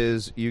traits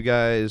is you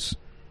guys.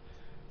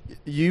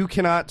 You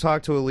cannot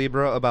talk to a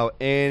Libra about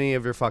any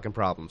of your fucking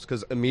problems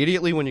because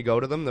immediately when you go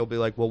to them, they'll be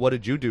like, "Well, what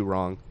did you do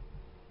wrong?"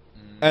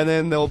 And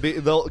then they'll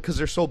because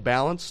they're so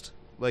balanced.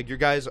 Like your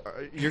guys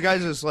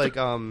is like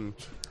your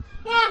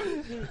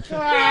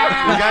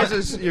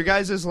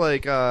guys is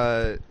like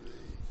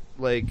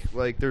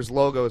there's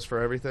logos for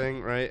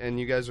everything, right? And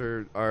you guys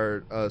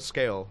are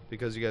scale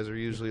because you guys are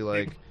usually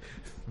like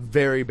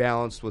very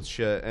balanced with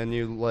shit, and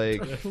you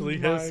like Definitely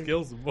has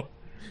skills.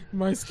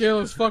 My scale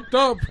is fucked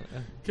up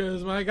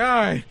because my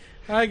guy,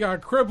 I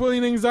got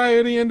crippling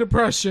anxiety and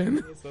depression.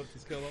 That's not the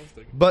scale I was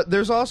thinking. But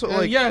there's also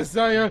like Yes,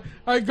 I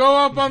go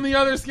up on the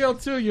other scale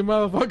too, you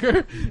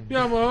motherfucker.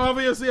 Yeah, I'm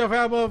obviously a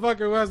fat motherfucker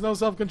who has no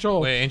self-control.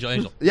 Wait,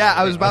 Angel. yeah,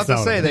 I was about to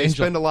That's say not they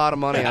Angel. spend a lot of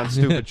money on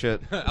stupid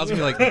shit. I was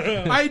gonna be like,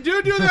 I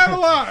do that a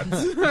lot.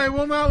 I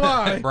will not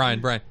lie.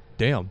 Brian.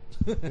 Damn.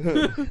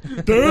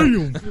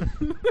 Damn.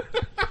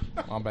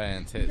 My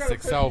band's You hit gotta play- you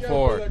gotta play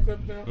 604. that clip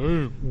now.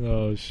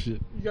 Oh shit.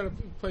 You gotta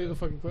play the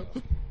fucking clip.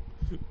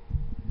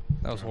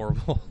 That was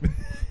horrible.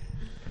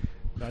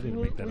 I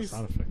didn't make that a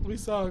sound effect. We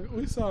saw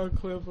a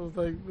clip of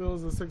like it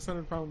was a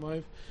 600-pound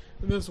life,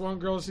 and this one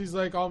girl, she's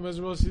like all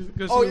miserable. She's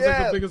because she Oh, was like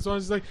yeah. the biggest one.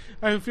 She's like,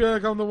 I feel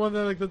like I'm the one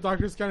that like the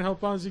doctors can't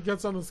help on. She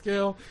gets on the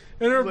scale,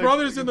 and her Like-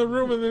 brother's in the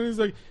room, and then he's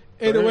like,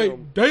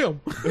 808, damn.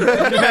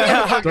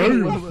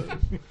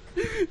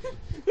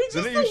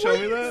 Didn't you show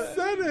me that?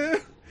 Said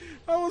it.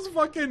 I was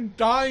fucking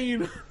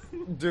dying.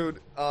 Dude,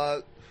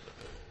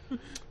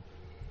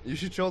 you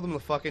should show them the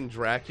fucking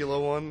Dracula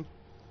one.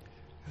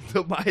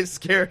 The my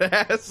scared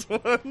ass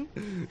one.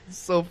 It's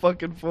so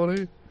fucking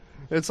funny.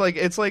 It's like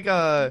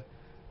oh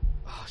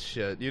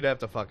shit, you'd have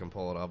to fucking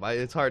pull it up.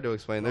 It's hard to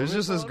explain. There's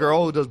just this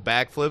girl who does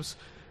backflips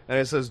and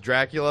it says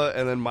Dracula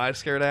and then my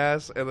scared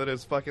ass and then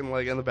it's fucking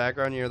like in the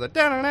background you hear the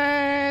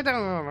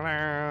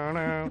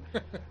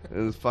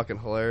it's fucking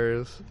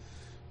hilarious.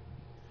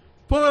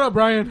 Pull it up,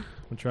 Brian.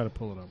 I'm trying to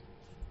pull it up.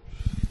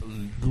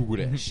 Google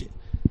that shit.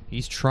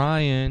 He's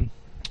trying.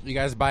 You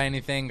guys buy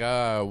anything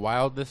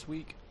wild this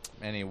week?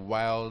 Any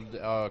wild,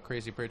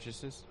 crazy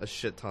purchases? A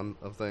shit ton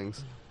of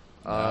things.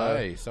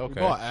 Nice. We Okay.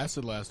 bought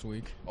acid last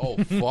week. Oh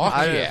fuck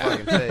I didn't yeah!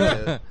 fucking say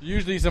it.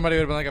 Usually somebody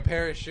would have been like a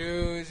pair of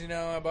shoes. You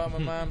know, I bought my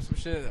mom some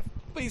shit.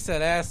 But he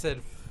said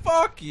acid.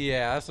 Fuck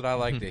yeah! That's what I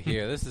like to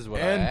hear. This is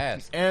what I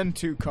asked. And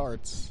 2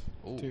 carts.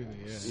 Ooh, Too,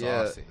 yeah.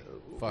 Yeah. saucy.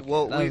 Fuck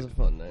Well,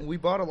 yeah. we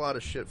bought a lot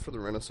of shit for the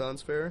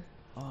Renaissance Fair.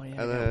 Oh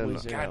yeah. And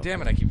then God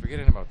damn it! I keep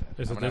forgetting about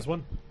that. Is it this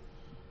one?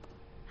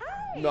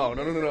 No.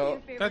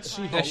 That's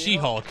She-Hulk. That's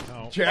She-Hulk.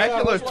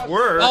 Dracula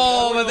Twerk.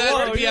 Oh, but that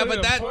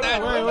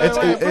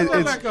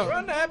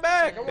Run that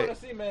back. I want to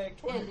see Meg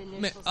twerk.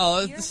 Man,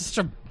 oh, this is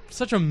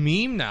such a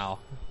meme now.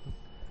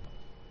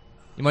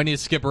 You might need to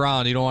skip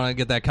around. You don't want to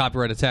get that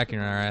copyright attacking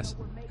our ass.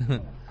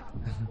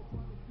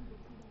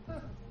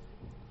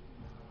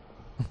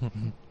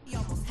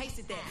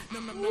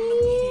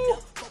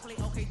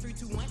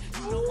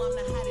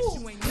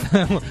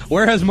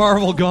 Where has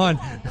Marvel gone?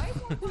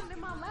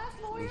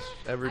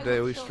 Every day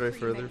we stray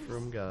further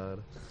from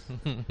God.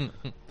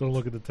 Don't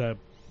look at the tab.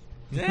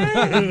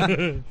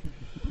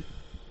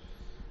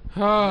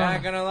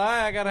 Not gonna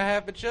lie, I got a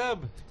half a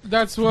chub.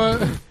 That's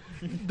what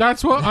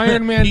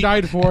Iron Man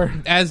died for.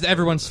 As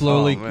everyone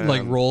slowly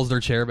like rolls their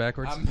chair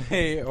backwards. I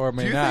may or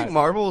may Do you not. think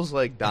Marvel's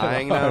like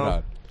dying Hold now?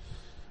 on.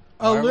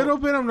 A little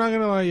bit, I'm not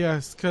gonna lie,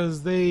 yes,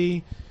 because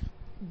this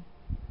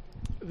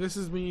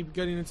is me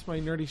getting into my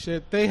nerdy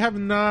shit. They have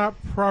not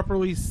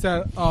properly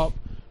set up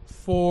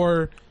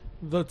for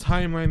the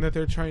timeline that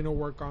they're trying to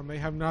work on. They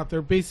have not.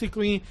 They're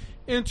basically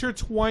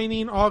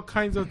intertwining all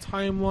kinds of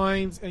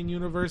timelines and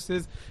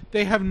universes.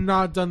 They have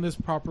not done this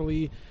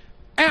properly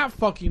at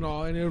fucking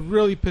all, and it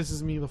really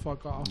pisses me the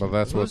fuck off. But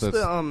that's what that's.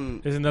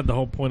 Isn't that the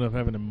whole point of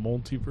having a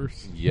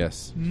multiverse?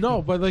 Yes.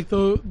 No, but like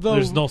the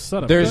there's no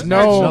setup. There's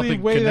no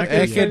nothing way that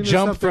they're it setting could this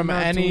jump up, they're from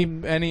not any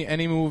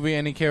doing- movie,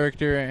 any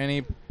character,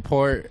 any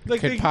port Like,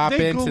 could they- pop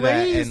they into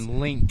glazed- that and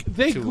link.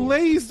 They to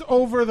glazed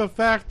over the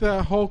fact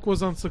that Hulk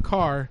was on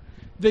Sakaar.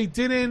 They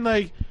didn't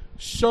like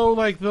show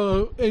like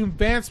the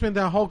advancement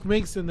that Hulk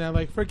makes in that,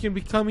 like freaking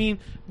becoming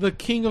the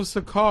king of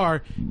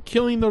Sakaar,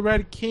 killing the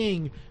Red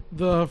King,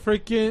 the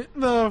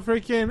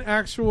freaking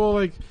actual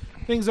like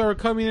things that are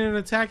coming in and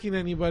attacking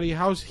anybody.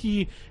 How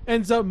he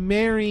ends up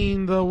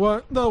marrying the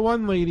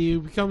one lady who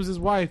becomes his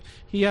wife.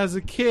 He has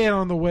a kid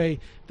on the way.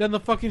 Then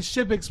the fucking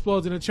ship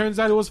explodes and it turns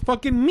out it was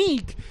fucking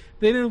Meek.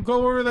 They didn't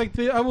go over like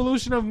the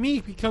evolution of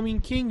Meek becoming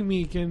King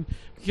Meek and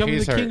becoming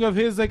He's the king of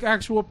his like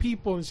actual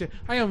people and shit.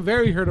 I am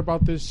very hurt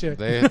about this shit.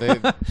 I'm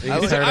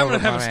gonna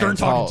have a Stern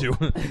talking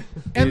to.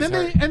 And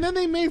then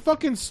they made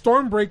fucking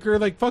Stormbreaker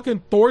like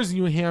fucking Thor's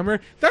new hammer.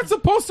 That's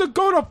supposed to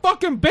go to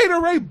fucking Beta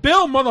Ray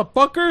Bill,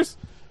 motherfuckers.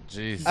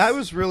 Jeez. I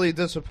was really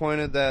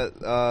disappointed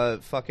that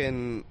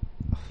fucking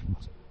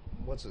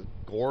what's it,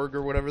 Gorg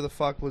or whatever the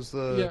fuck was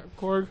the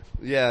Gorg.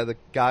 Yeah, the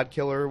God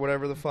Killer or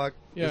whatever the fuck.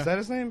 Yeah. Is that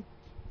his name?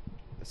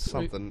 It's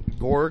something.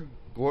 Gorg.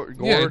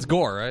 Yeah, it's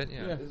Gore, right?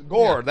 Yeah. It's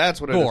Gore, Yeah.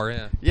 that's what it Gore, is.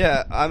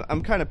 yeah. Yeah,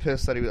 I'm kind of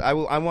pissed that he was. I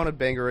wanted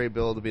Bangarang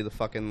Bill to be the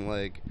fucking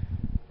like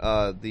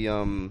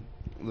the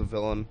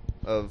villain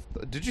of.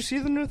 Did you see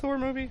the new Thor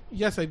movie?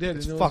 Yes, I did.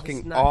 It's and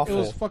fucking awful. It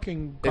was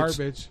fucking garbage.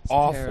 It's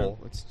awful. Terrible.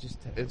 It's just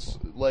terrible. It's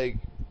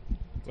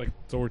like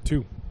Thor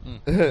 2.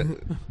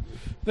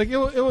 Like it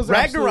was.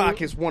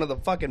 Ragnarok is one of the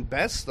fucking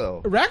best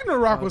though.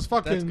 Ragnarok was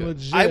fucking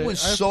legit. I was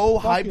so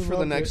fucking hyped for the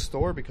loved next it.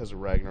 Thor because of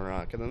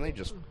Ragnarok, and then they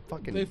just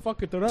fucking They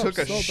fucked it up took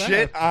a so bad.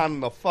 shit on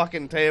the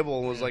fucking table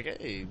and was like,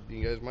 "Hey,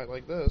 you guys might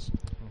like this."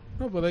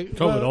 No, but like,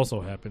 COVID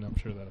also happened. I'm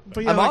sure that.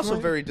 But yeah, I'm like also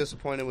my- very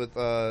disappointed with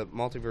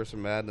Multiverse of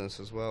Madness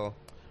as well.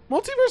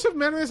 Multiverse of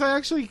Madness. I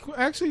actually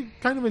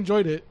kind of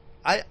enjoyed it.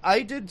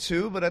 I did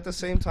too, but at the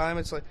same time,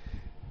 it's like,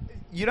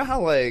 you know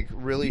how like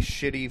really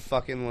shitty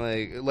fucking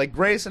like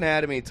Grey's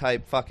Anatomy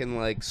type fucking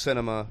like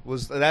cinema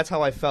was. That's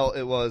how I felt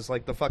it was.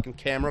 Like the fucking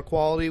camera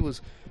quality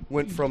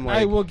went from like.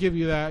 I will give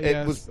you that. it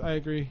Yes, was- I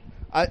agree.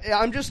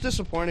 I'm just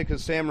disappointed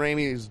because Sam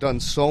Raimi has done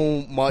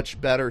so much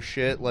better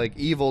shit, like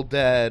Evil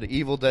Dead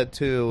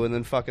 2, and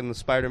then fucking the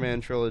Spider-Man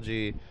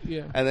trilogy.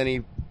 Yeah. And then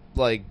he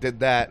like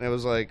did that, and it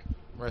was like,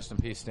 Rest in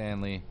peace,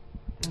 Stan Lee.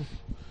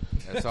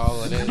 That's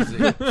all it is.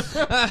 That's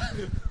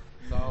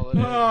all it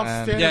is. Oh,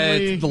 man. Stan Yeah,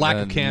 Lee. it's the lack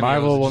of And cameos.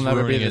 Marvel will is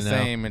never be ruining the it now.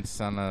 same.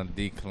 It's on a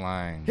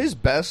decline. his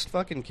best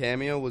fucking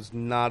cameo was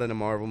not in a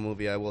Marvel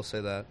movie. I will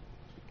say that.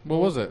 What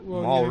was it?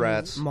 Well,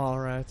 Mallrats.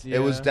 Mallrats. Yeah. It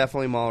was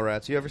definitely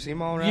Mallrats. You ever seen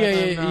Mallrats?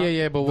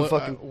 Yeah. But The what,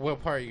 fucking-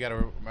 what part you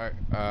gotta?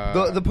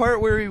 The part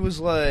where he was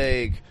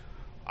like,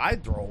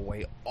 "I'd throw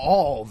away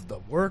all of the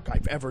work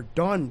I've ever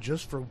done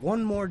just for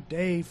one more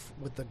day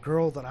with the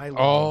girl that I love."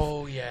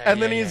 Oh yeah. And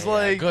then he's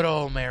like, "Good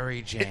old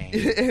Mary Jane."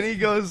 and he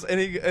goes,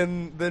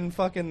 and then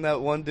fucking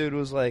that one dude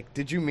was like,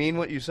 "Did you mean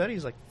what you said?"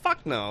 He's like,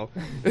 "Fuck no."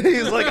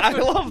 He's like, "I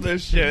love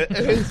this shit."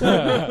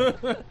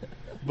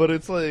 But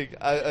it's like,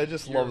 I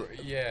just love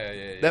it.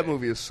 Yeah. That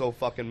movie is so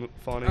fucking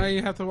funny.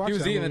 I have to watch. He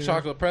was that eating the movie.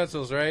 chocolate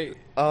pretzels, right?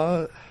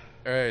 Uh,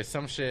 Or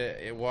some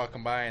shit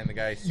walking by and the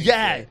guy. Sings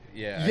Yeah. it.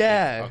 Yeah.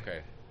 Yeah. Okay.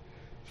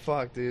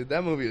 fuck, dude,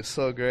 that movie is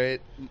so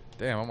great.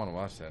 Damn, I want to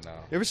watch that now.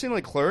 You ever seen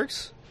like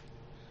Clerks?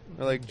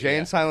 Or like Jay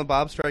and Silent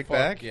Bob Strike Fuck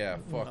Back? yeah,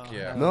 fuck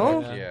yeah.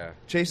 No? Fuck yeah.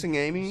 Chasing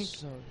Amy?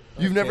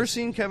 You've never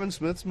seen Kevin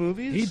Smith's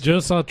movies? He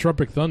just saw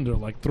Tropic Thunder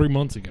like 3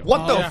 months ago.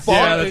 What the fuck?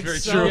 Yeah, that's very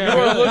So true. good.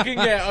 We're looking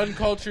at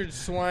uncultured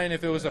swine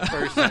if it was a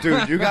person.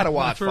 Dude, you gotta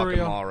watch For fucking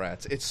real.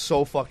 Mallrats. It's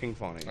so fucking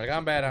funny. Like,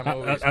 I'm bad at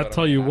movies. I'll but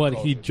tell I'm you not what, he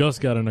cultured.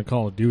 just got into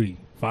Call of Duty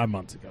 5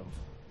 months ago.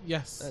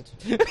 Yes.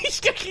 He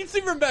keeps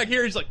even back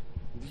here. He's like,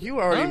 You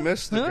already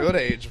missed the good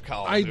age of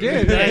Call of I Duty.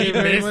 did. Yeah, I he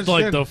very missed much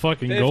like did. the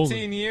fucking 15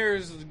 golden.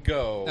 years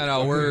ago. I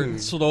know we're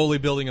slowly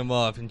building him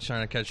up and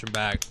trying to catch him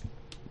back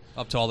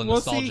up to all the Well,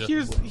 nostalgia.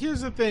 see,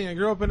 here's the thing. I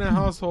grew up in a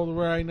household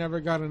where I never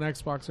got an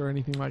Xbox or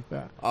anything like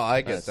that. Oh,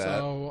 I get that.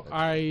 So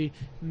I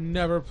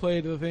never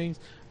played the things.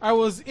 I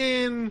was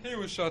in. He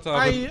was shut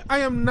I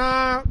am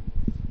not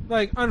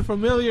like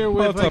unfamiliar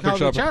with like how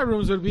the chat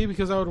rooms would be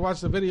because I would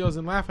watch the videos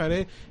and laugh at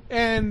it,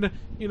 and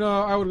you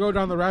know I would go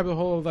down the rabbit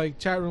hole of like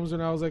chat rooms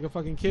when I was like a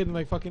fucking kid and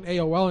like fucking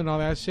AOL and all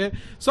that shit.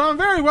 So I'm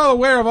very well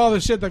aware of all the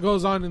shit that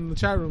goes on in the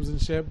chat rooms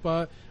and shit,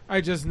 but I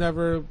just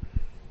never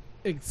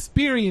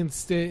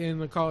experienced it in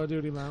the Call of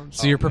Duty lounge.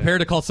 So you're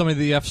prepared to call somebody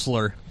the F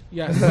slur.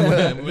 Yes.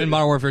 In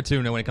Modern Warfare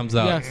 2 when it comes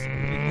out. Yes.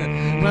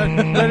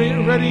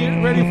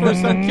 ready for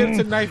some kid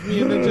to knife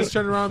me and then just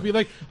turn around and be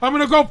like, I'm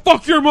gonna go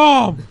fuck your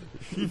mom.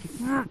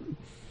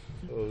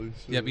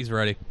 Yep, he's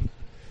ready.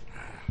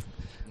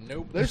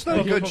 Nope. There's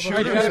no good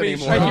shooters You gotta be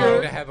anymore.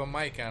 strong to have a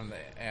mic on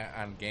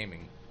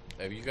gaming.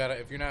 If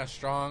you're not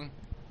strong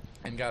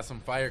and got some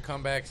fire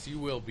comebacks, you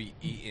will be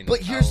eaten.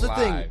 But here's alive.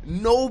 the thing: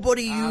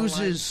 nobody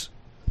uses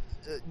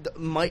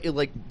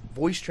like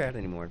voice chat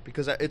anymore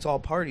because it's all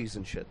parties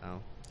and shit now.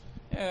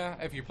 Yeah,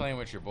 if you're playing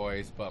with your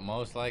boys, but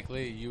most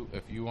likely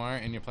if you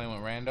aren't and you're playing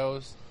with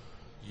randos,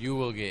 you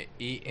will get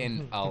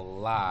eaten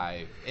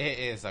alive. It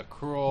is a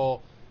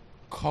cruel,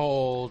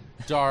 cold,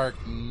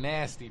 dark,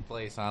 nasty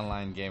place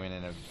online gaming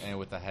and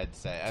with a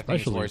headset. I think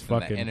Especially it's worse than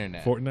the fucking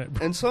internet.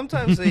 Fortnite. And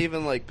sometimes they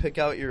even like pick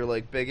out your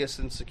like biggest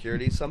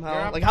insecurity somehow.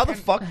 Yeah, Like, how the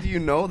fuck do you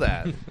know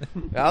that?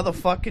 How the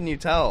fuck can you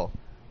tell?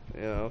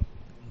 You know.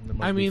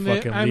 I mean,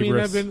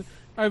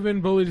 I've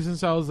been bullied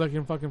since I was like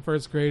in fucking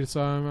first grade,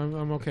 so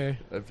I'm okay.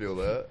 I feel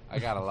that. I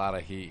got a lot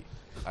of heat.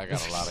 I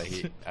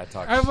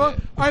talk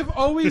I've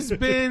always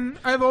been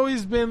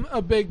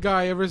a big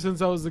guy ever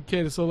since I was a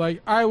kid. So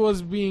like I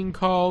was being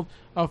called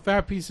a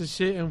fat piece of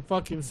shit in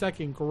fucking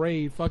second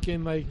grade.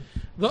 Fucking like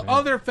the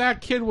other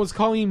fat kid was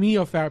calling me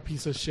a fat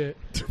piece of shit.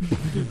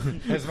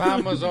 His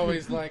mom was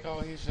always like, "Oh,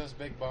 he's just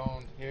big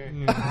boned." Here,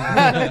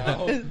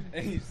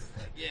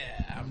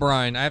 yeah.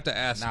 Brian, I have to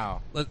ask.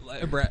 Now,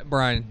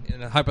 Brian,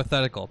 in a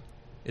hypothetical,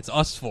 it's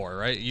us four,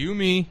 right? You,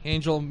 me,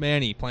 Angel,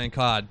 Manny playing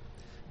COD.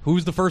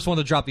 Who's the first one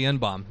to drop the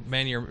N-bomb,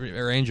 Manny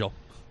or Angel?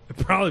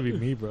 It'd probably be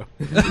me, bro. All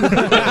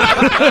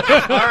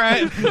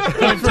right.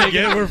 Don't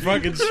forget we're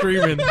fucking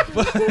streaming. You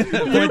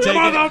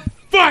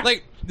motherfucker!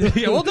 Like,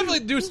 yeah, we'll definitely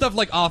do stuff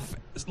like off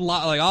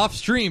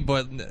stream,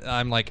 but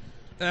I'm like,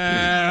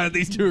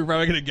 these two are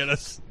probably gonna get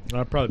us.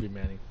 I'd probably be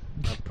Manny.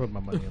 I'd put my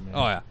money on Manny.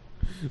 Oh yeah.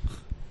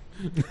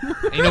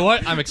 And you know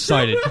what? I'm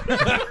excited.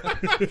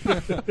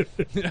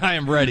 I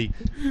am ready.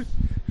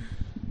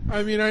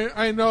 I mean,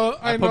 I know.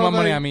 I put my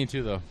money on me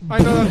too, though. I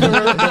know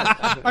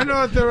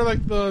that there were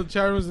like the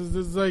chat rooms.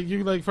 Is like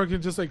you like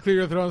fucking just like clear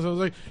your throat. So I was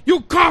like, you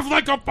cough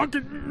like a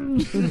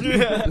fucking.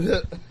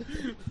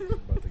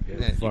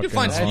 Yeah, you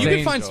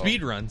can find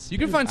speed runs. You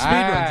can find speed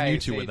runs on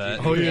YouTube with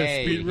that. Oh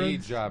yeah, speed He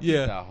runs. dropped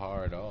the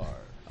hard R.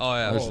 Oh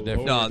yeah,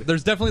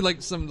 there's definitely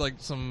like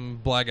some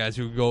black guys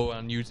who go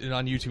on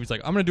YouTube. It's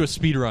like, I'm gonna do a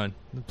speed run,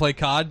 play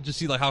COD, just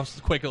see like how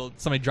quick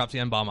somebody drops the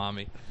N-bomb on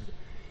me.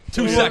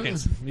 2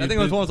 seconds. I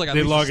think it was like at they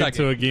least log a second.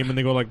 into a game and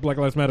they go like Black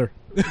Lives Matter.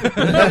 He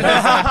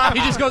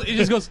just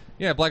goes.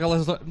 Yeah, Black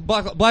Lives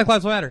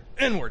Matter.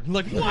 N-word.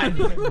 Like what?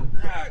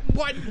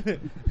 What?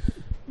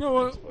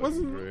 No,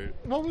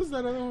 what was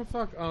that other one?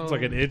 Fuck. It's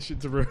like an itch.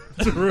 It's a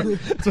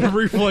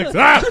reflex.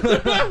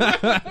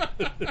 Ah!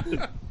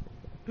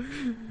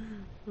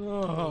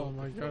 Oh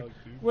my god!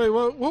 Wait,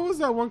 what was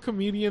that one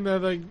comedian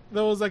that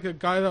was like a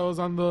guy that was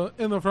in the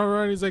front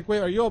row and he's like, wait,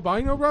 are you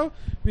albino, bro? And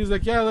he's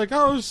like, yeah. Like,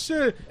 oh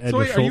shit.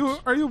 Edward So wait,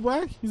 Schultz? are you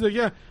black? He's like,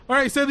 yeah. All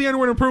right, say the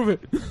N-word and prove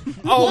it.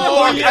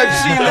 Oh, yeah. I've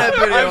seen that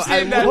video. I've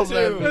seen that love too.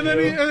 that And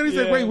then he's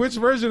like, wait, which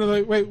version? I'm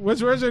like, wait, which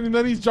version? And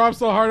then he drops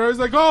so hard. I was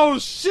like, oh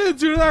shit,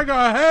 dude, that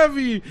got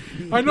heavy.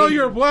 I know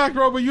you're black,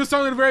 bro, but you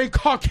sounded very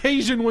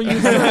Caucasian when you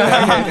said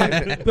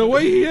that. The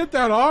way he hit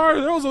that R,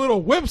 there was a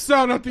little whip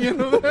sound at the end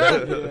of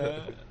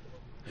that.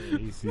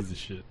 He sees the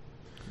shit.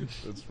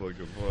 That's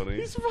fucking funny.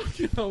 He's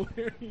fucking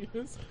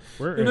hilarious.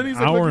 We're And then an he's,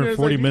 like, hour looking at and us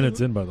 40 like- minutes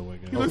in, by the way,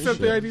 guys. He looks at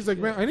the ID. He's like,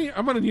 man,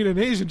 I'm gonna need an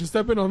Asian to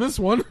step in on this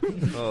one.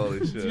 Holy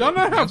shit. Do y'all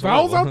not have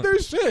vowels out there?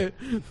 Shit.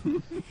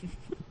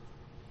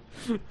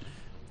 You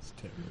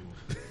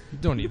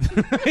don't need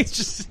that. It's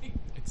just.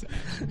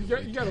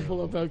 You gotta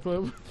pull up that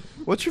clip.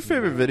 What's your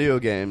favorite video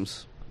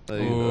games?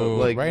 Ooh.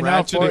 Like Right now,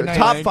 Ratchet Fortnite.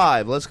 top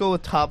 5. Let's go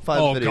with top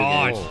 5 Oh, video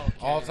God. games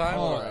All time?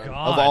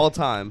 of all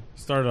time.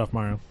 Start it off,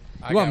 Mario.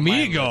 You want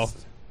me to go?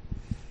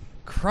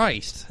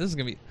 Christ, this is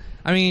gonna be.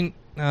 I mean,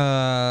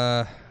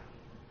 I'm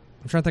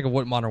trying to think of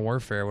what Modern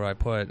Warfare would I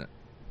put.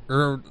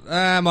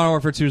 Modern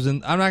Warfare 2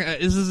 isn't. I'm not.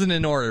 This isn't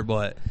in order,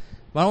 but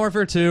Modern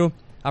Warfare 2.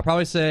 I'll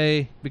probably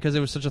say because it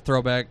was such a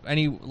throwback.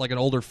 Any like an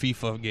older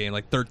FIFA game,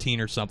 like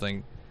 13 or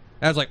something.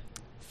 I was like,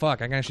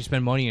 fuck, I can actually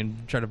spend money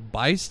and try to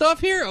buy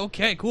stuff here.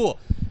 Okay, cool.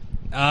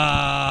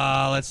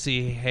 Let's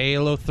see.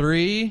 Halo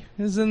 3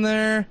 is in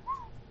there.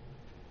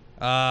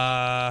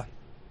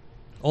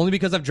 Only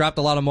because I've dropped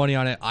a lot of money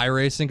on it.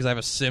 iRacing because I have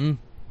a sim,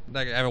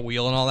 like I have a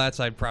wheel and all that,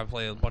 so I'd probably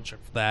play a bunch of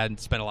that and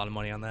spend a lot of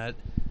money on that.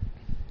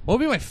 What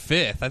would be my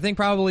fifth? I think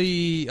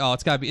probably. Oh,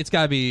 it's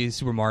gotta be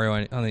Super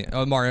Mario on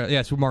the Mario.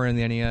 Yeah, Super Mario on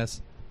the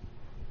NES.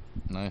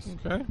 Nice.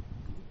 Okay.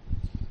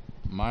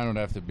 Mine would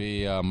have to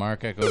be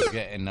Mark Echo's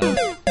Getting Up.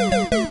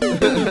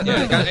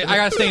 Yeah, I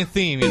gotta stay in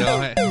theme, you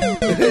know.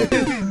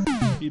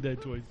 He died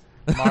twice.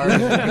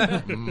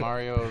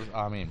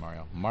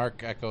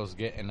 Mark Echo's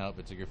Getting Up.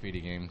 It's a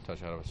graffiti game,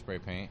 touch out of a spray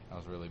paint. I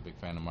was a really big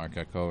fan of Mark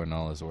Echo and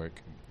all his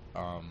work.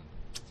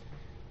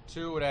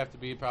 2 would have to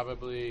be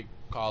probably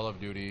Call of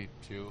Duty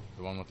 2,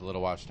 the one with the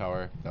little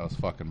watchtower. That was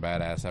fucking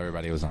badass.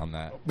 Everybody was on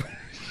that.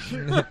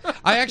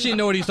 I actually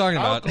know what he's talking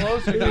about.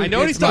 I know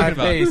what he's talking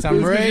about. Face.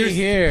 I'm right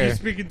here. You're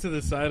speaking to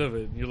the side of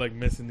it. You're like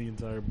missing the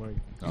entire mic.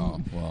 Oh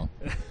well.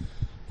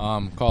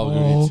 Call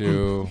of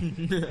Duty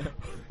 2.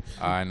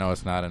 I know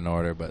it's not in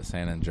order, but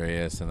San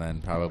Andreas, and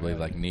then probably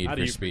like Need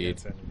for Speed.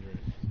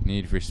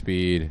 Need for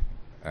Speed,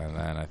 and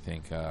then I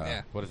think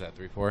what is that?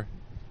 3, 4.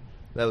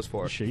 That was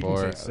 4.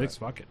 4. 6.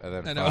 Fuck it.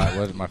 And then 5.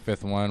 What, my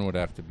fifth one would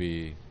have to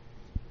be.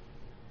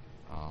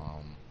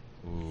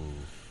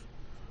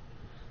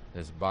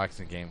 This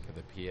boxing game for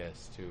the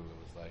PS2. It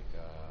was like.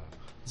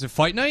 Is it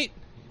Fight Night?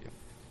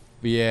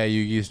 Yeah,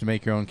 you used to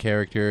make your own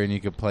character and you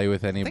could play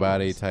with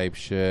anybody type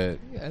shit.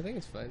 Yeah, I think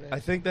it's Fight Night. I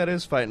think that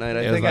is Fight Night.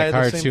 It was like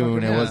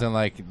cartoon. It wasn't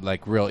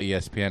like real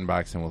ESPN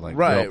boxing with like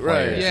real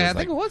players. Yeah, I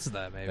think it was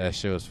that maybe. That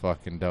shit was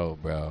fucking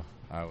dope, bro.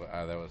 That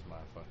was my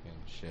fucking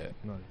shit.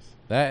 Nice.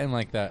 That and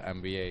like that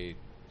NBA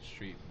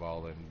street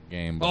balling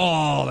game.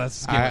 Oh,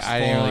 that's I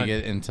didn't really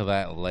get into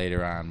that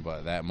later on,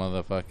 but that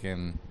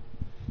motherfucking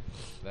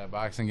that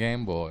boxing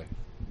game, boy.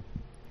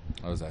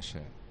 What was that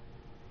shit?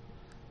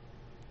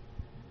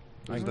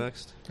 Who's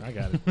next? I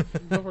got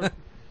it.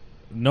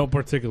 No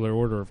particular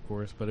order, of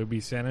course, but it would be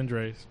San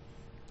Andreas,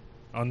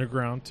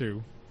 Underground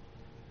 2,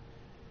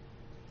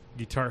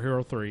 Guitar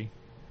Hero 3,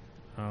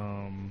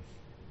 FIFA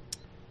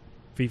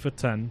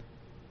 10,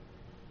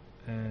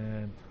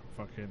 and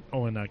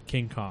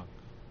King Kong.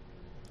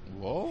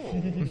 Whoa.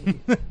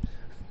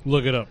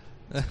 Look it up.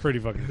 It's pretty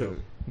fucking dope.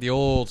 The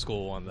old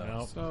school one, though.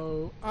 Yep.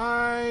 So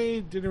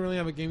I didn't really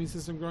have a gaming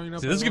system growing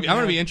up. See, I'm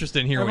going to be interested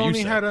in hearing I've what you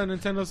only say. had a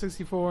Nintendo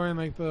 64 and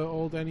like the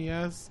old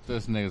NES.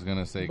 This nigga's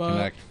gonna say But-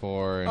 Connect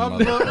 4 and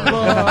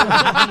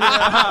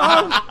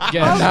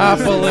Get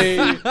Monopoly.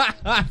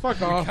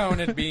 Fuck off.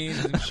 Counted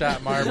beans and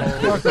shot marbles.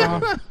 Fuck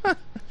off.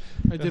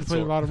 I did play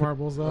a lot of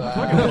marbles though.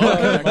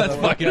 That's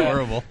fucking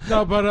horrible.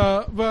 No,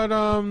 but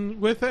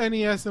with the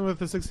NES and with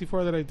the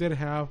 64 that I did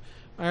have,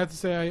 I have to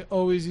say I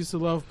always used to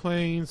love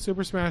playing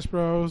Super Smash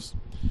Bros,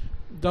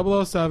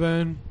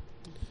 007,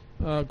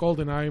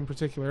 GoldenEye in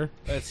particular.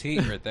 That's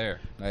heat right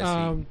there.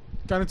 Nice heat.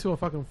 Got into a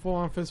fucking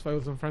full-on fist fight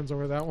with some friends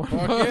over that one.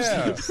 Fuck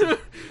yeah.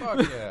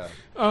 Fuck yeah.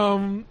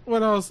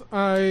 What else?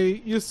 I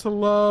used to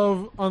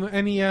love on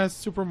the NES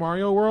Super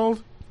Mario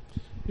World.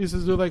 Used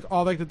to do like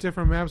all like the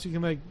different maps. You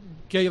can like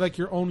get like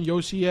your own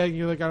Yoshi egg. And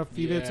you like gotta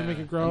feed it to make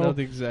it grow. I know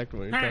exactly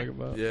what you're talking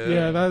about.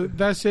 Yeah,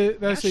 that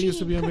shit used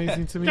to be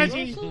amazing to me.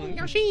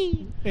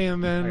 Yoshi.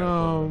 And then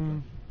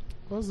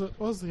what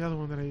was the other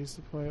one that I used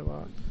to play a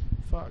lot?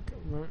 Fuck,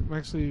 I'm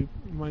actually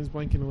mine's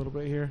blanking a little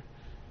bit here.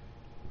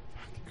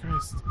 Fucking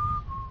Christ.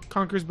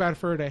 Conker's Bad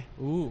Fur Day.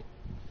 Ooh.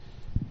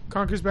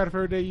 Conker's Bad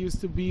Fur Day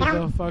used to be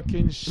the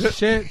fucking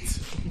shit.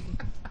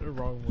 The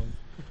wrong one.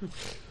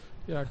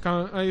 Yeah,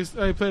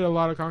 I played a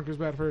lot of Conker's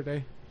Bad Fur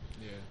Day.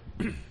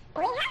 Yeah.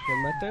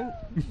 My turn?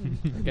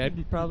 Okay,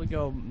 I'd probably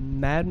go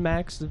Mad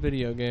Max the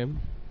video game.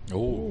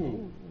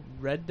 Ooh.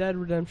 Red Dead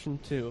Redemption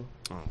 2.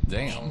 Oh,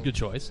 damn. Good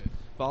choice.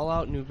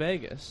 Fallout New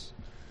Vegas.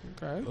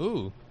 Okay.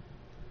 Ooh.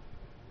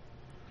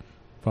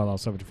 Fallout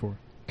 74.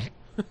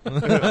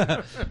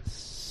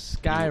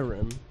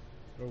 Skyrim.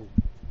 Oh.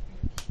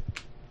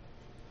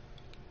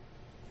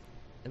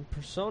 And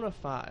Persona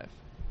 5.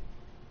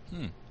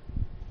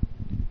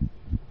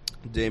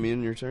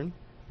 Damien, your turn.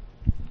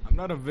 I'm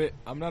not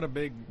a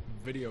big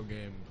video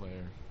game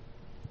player,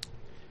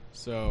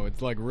 so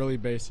it's like really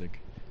basic.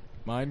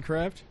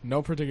 Minecraft,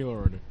 no particular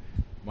order.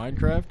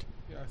 Minecraft,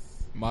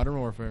 Yes. Modern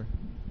Warfare,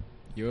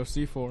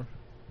 UFC 4.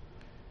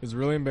 It's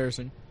really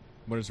embarrassing,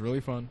 but it's really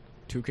fun.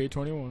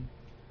 2K21.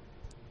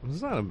 This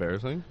is not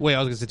embarrassing. Wait, I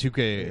was going to say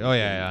 2K. Oh,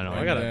 yeah, I know.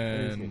 I got it.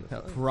 And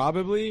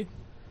probably.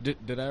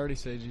 Did I already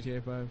say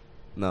GTA 5?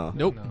 No.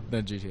 Nope. No.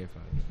 Then GTA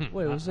 5.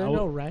 Wait, was there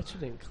no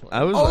Ratchet and Clank?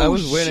 I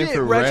was waiting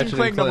for Ratchet and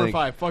Clank number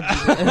 5. Fuck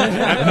GTA.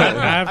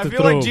 I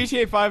feel throw- like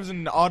GTA 5 is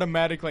an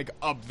automatic like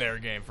up there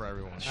game for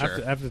everyone.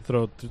 Sure. I have to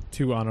throw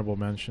two honorable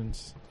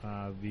mentions: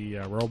 the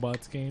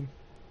robots game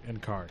and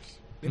Cars.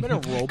 They made a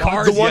robot.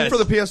 Cars, The one yes. for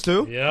the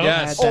PS2? Yep.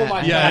 Yes. Oh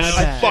my Yes.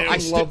 god. I fucking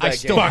I love that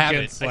still game. have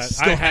it. Fucking I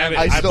slap. still have it.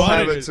 I still bought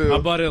have it too. I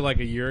bought it like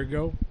a year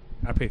ago.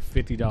 I paid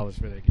 $50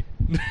 for that game.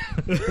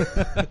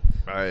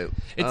 Alright.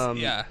 It's,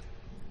 yeah.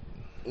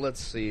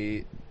 Let's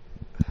see.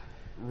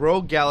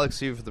 Rogue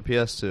Galaxy for the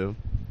PS2.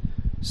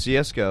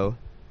 CSGO.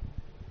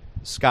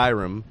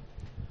 Skyrim.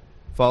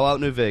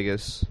 Fallout New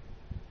Vegas.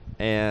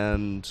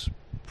 And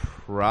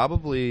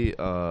probably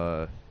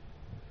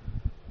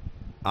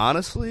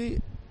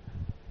honestly,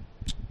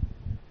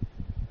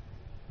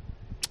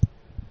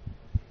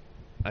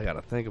 I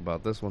gotta think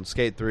about this one.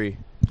 Skate 3.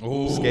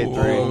 Ooh. Skate 3.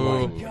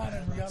 Oh my God,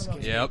 I forgot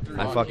about Yep.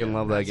 I fucking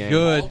love that game.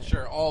 Good.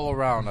 Culture all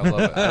around. I love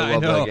it. I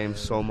love that game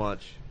so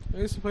much. I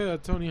used to play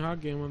that Tony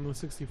Hawk game on the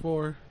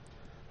 64.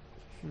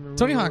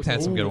 Tony Hawk's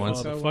had some good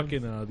ones. The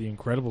fucking The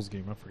Incredibles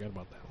game. I forgot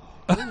about that one.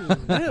 I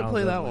didn't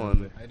play that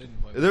one. I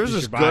didn't play There was You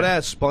this should buy good it.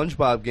 ass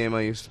SpongeBob game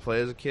I used to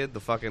play as a kid. The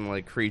fucking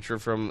like creature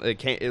from like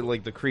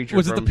the creature.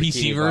 Was it from the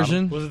PC Bikini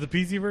version? Was it the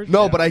PC version?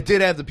 No, but I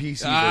did have the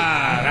PC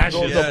Ah, version. that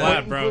shit's The flat, point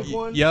and bro. click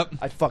one? Yep.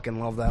 I fucking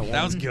love that one.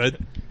 That was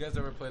good. You guys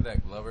ever played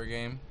that Glover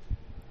game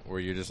where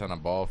you're just on a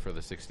ball for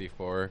the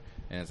 64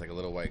 and it's like a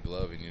little white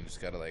glove and you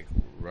just gotta like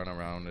run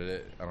around with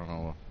it? I don't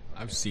know.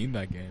 I've seen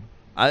that game.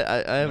 I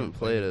haven't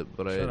played it,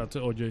 but Shout out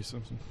to O.J.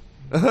 Simpson.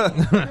 All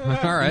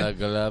right. The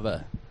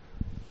Glover.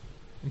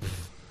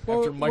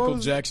 After Michael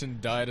was- Jackson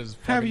died, his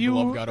Have fucking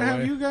glove you got have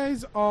away. you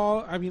guys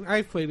all? I mean,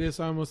 I've played this.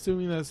 So I'm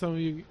assuming that some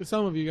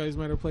of you guys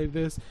might have played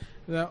this.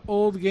 That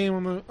old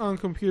game on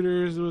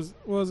computers was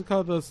what was it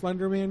called? The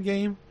Slender Man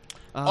game.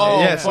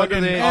 yeah, fucking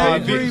Slender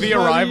Man. the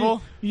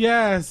Arrival.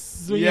 Yes.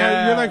 So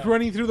Yeah. you're like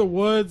running through the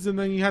woods, and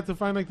then you have to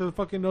find like the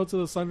fucking notes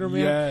of the Slender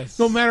Man. Yes.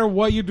 No matter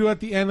what you do at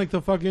the end, like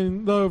the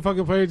fucking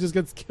player just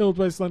gets killed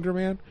by Slender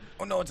Man.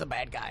 Oh no, it's a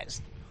bad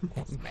guys.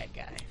 It's a bad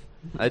guy.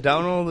 I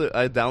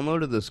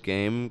downloaded this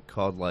game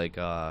called like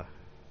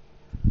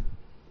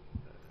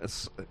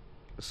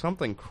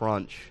something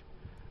Crunch,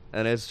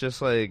 and it's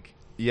just like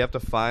you have to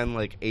find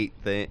like 8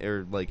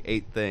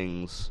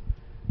 things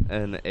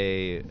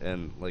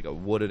in like a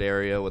wooded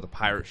area with a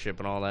pirate ship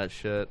and all that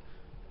shit,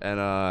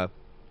 and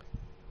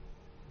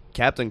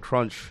Captain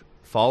Crunch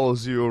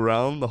follows you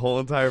around the whole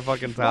entire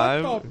fucking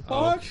time. What the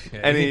fuck?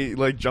 And he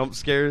like jump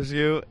scares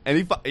you,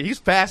 and he's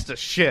fast as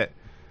shit.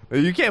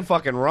 You can't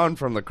fucking run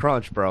from the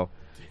Crunch, bro.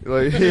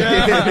 Like,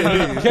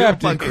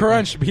 Captain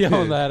Crunch be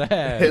on that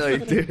ass.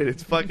 Like, dude,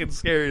 it's fucking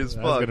scary as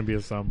That's fuck. gonna be a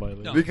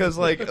soundbite. Because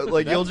like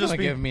you'll just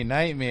be give me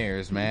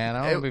nightmares, man.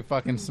 I don't be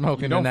fucking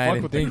smoking tonight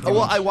and thinking.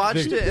 Well, I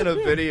watched it in a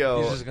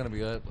video. He's just gonna be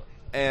good.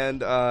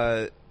 And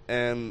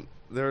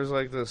there was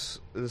like this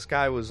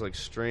guy was like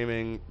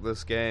streaming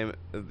this game,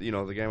 you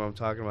know, the game I'm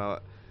talking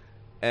about,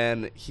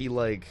 and he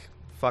like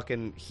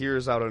fucking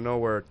hears out of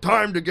nowhere,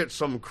 "Time to get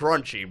some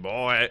crunchy,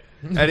 boy,"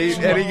 and he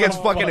gets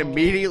fucking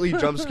immediately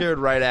jump scared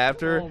right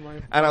after,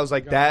 and I was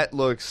like, that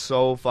looks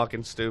so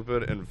fucking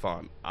stupid and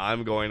fun.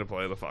 I'm going to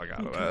play the fuck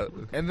out of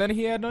that. And then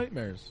he had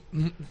nightmares.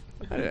 I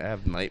didn't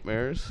have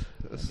nightmares.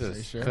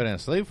 Just couldn't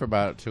sleep for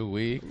about 2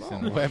 weeks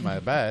and wet my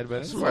bed,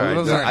 but it's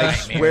I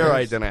swear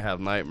I didn't have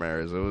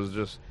nightmares. It was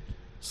just.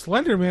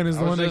 Slender Man is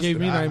the one that gave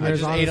me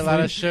nightmares. I just ate a lot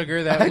of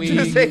sugar that week.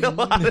 I just ate a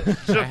lot of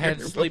sugar I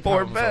had sleep before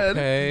problems, bed.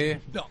 okay?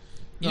 No.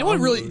 You know what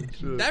really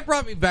that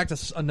brought me back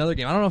to another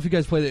game. I don't know if you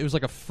guys played it. It was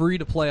like a free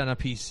to play on a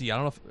PC. I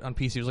don't know if on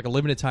PC it was like a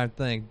limited time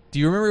thing. Do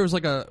you remember it was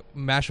like a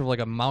mash of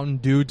like a Mountain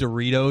Dew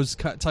Doritos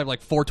type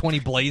like 420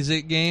 Blaze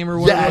It game or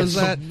whatever was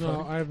that?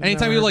 No, I've Anytime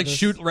never you like heard this.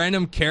 shoot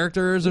random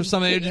characters or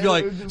something, it'd be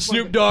like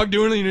Snoop Dogg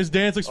doing it in his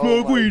dance like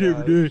smoke weed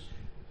every day.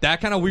 That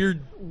kind of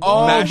weird.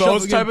 Oh, mashup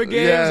those again. type of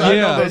games? Yeah, I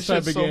yeah. know those That type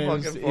of shit's so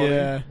games. fucking funny.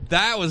 Yeah.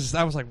 That was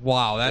like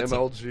wow. That's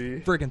MLG.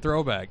 a freaking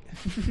throwback.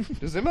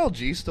 Does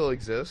MLG still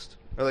exist?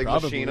 Or like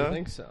Probably. Machina? I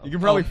think so. You can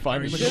probably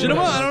find it. Machinima?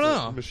 I don't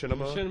know.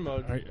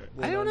 Machinima?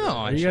 I don't know.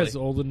 Are you Actually. guys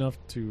old enough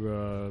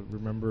to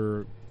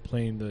remember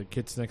playing the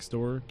Kids Next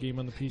Door game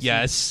on the PC?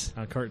 Yes.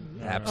 On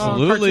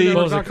Absolutely.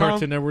 What was it,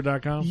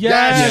 CartoonNetwork.com?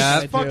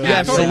 Yes, Yeah, fuck I do. yeah,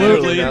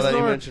 Absolutely. Now that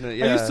you mention it, I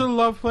yeah. used to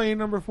love playing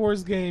Number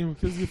 4's game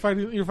because you're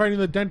fighting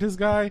the dentist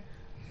guy.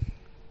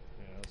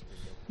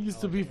 It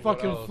used to be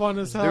fucking fun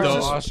as hell. There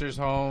was Foster's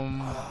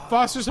Home.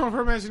 Foster's Home for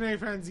Imaginary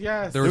Friends,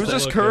 yes. There was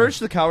this Courage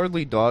the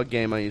Cowardly Dog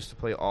game I used to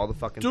play all the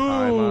fucking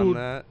time on Dude.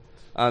 that.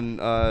 On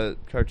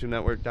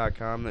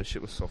CartoonNetwork.com. That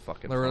shit was so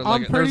fucking fun.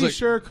 I'm pretty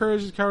sure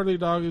Courage the Cowardly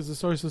Dog is the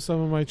source of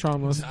some of my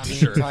traumas. I'm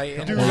sure.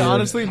 Dude,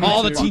 honestly, me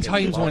all the too. Teen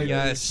Titans one,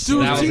 yes.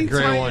 Dude, that was a Teen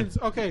great Titans.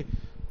 Okay.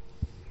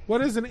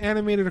 What is an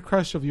animated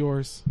crush of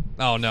yours?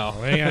 one. Oh no.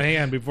 Hang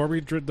on. Before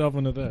we delve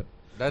into that,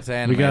 That's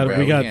anime, we got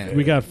bro.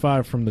 we got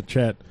 5 from the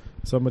chat.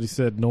 Somebody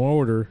said no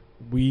order.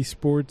 Wii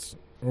Sports,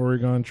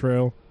 Oregon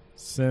Trail,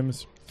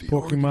 Sims,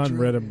 Pokemon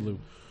Red and Blue.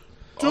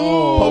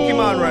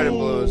 Pokemon Red and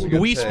Blue is a good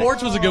Wii pick.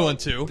 Sports was a good one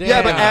too.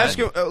 Yeah, but ask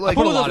him like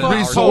put a lot of Wii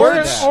hours Sports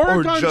into that. or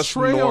Oregon just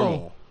Trail.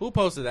 normal. Who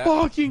posted that?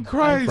 Fucking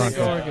Christ.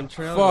 Oregon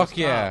Trail. Fuck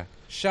yeah.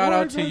 Shout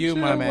out to Oregon you,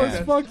 Trail my man. was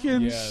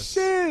fucking Yes.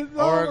 shit. Oh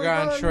my Oregon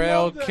God, I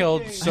Trail love that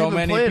killed game. so haven't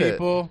many played it.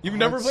 people. You've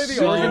never played the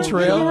So Oregon good.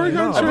 Trail? Oregon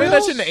I played Trail?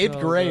 that shit in 8th So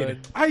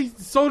grade.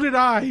 So did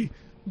I.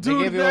 They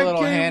Dude, give you a that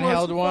little game was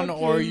handheld one,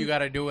 or fucking- you got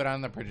to do it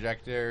on the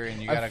projector, and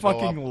you got I to go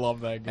fucking up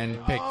love that game.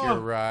 and pick your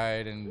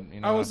ride, and you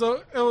know.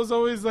 It was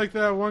always like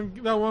that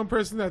one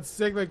person that's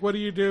sick. Like, what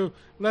do?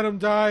 Let him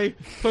die.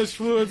 Push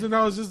fluids, and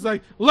I was just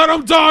like, let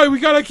him die. We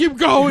gotta keep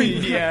going.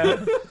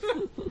 Yeah.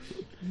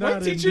 My Not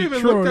in teacher even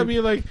Detroit. looked at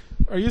me like,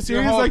 "Are you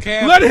serious?" whole Like,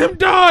 camp- let him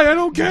die. I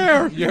don't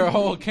care. Your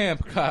whole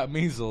camp caught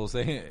measles.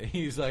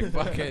 He's like,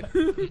 fuck it.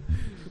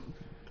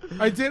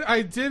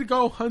 I did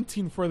go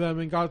hunting for them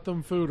and got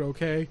them food,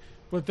 okay?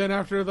 But then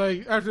after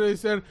they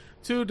said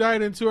 2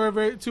 died and 2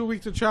 are 2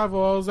 weeks to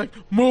travel, I was like,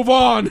 move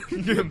on.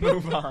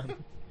 Move on.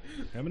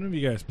 How many of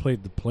you guys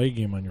played the Plague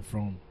game on your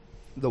phone?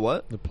 The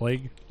what? The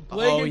Plague?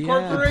 Plague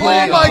Incorporated. Oh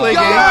my Plague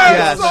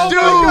god,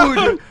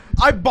 Yes. dude!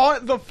 I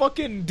bought the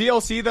fucking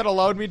DLC that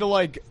allowed me to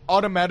like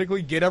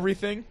automatically get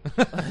everything.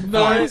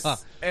 Nice.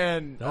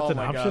 And That's oh an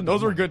my option? god,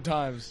 those were good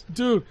times.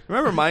 Dude,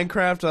 Remember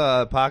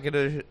Minecraft Pocket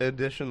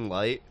Edition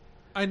Lite?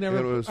 I It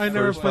never was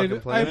first played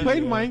fucking it. I played?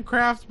 played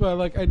Minecraft, but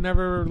like I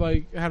never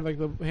like had like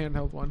the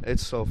handheld one.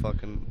 It's so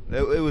fucking.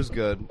 It was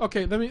good.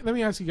 Okay, let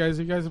me ask you guys.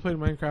 If you guys have played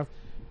Minecraft,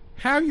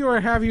 have you or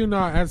have you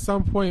not at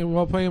some point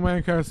while playing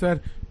Minecraft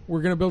said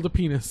we're gonna build a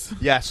penis?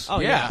 Yes. Oh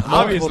yeah, Multiple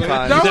obviously.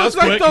 times. That was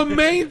like quick. the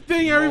main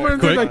thing everyone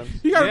was like,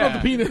 you gotta build a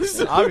penis.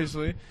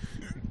 Obviously.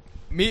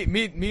 Me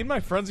and my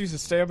friends used to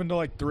stay up until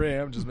like 3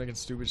 a.m. just making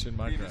stupid shit in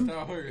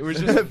Minecraft. It was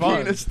just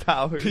fun. Penis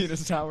towers.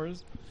 Penis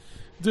towers.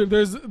 Dude,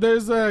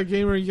 there's a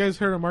gamer, you guys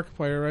heard of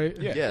Markiplier, right?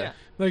 Yeah.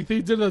 Like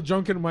they did a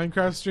drunken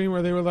Minecraft stream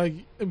where they were like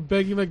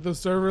begging like the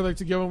server like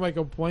to give him like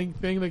a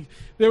blank thing. Like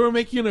they were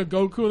making a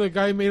Goku. The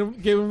guy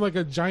gave him like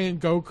a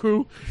giant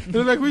Goku.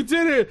 They're like, we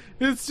did it.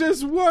 It's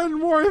just one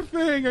more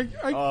thing.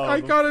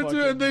 I gotta do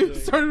it. And they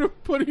started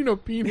putting a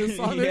penis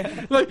on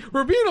it. Like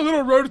we're being a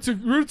little rude to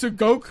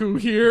Goku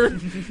here.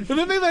 And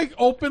then they like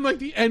opened like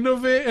the end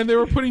of it and they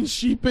were putting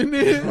sheep in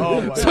it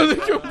so they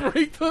could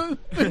break the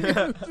thing.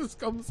 And it just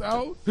comes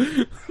out.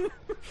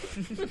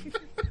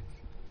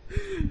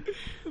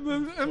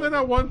 And then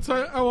at one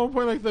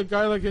point, like the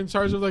guy like in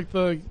charge of like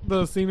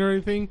the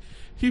scenery thing,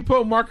 he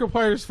put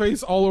Markiplier's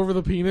face all over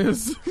the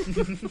penis.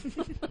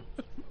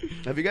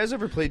 Have you guys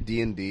ever played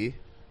D&D?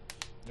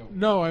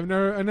 No, I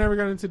never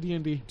got into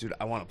D&D. Dude,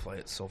 I want to play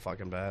it so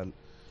fucking bad.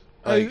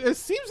 It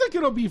seems like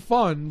it'll be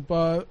fun,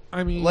 but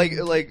I mean, like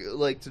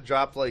to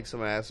drop like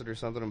some acid or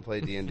something and play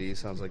D&D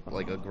sounds like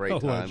a great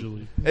time.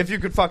 Allegedly. If you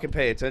could fucking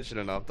pay attention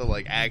enough to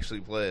like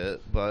actually play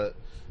it, but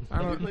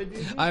I don't.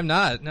 I'm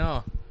not.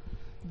 No.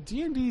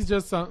 D&D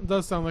does sound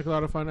like a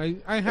lot of fun.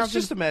 I have it's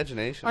just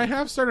imagination. I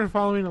have started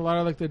following a lot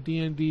of like the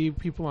D&D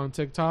people on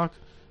TikTok,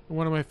 and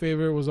one of my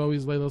favorite was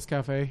always Layla's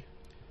Cafe.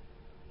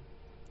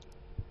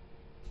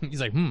 He's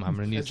like, I'm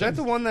gonna need. Is that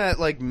the one that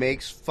like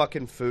makes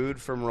fucking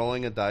food from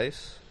rolling a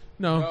dice?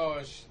 No, No,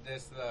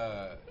 that's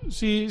the.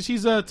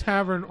 she's a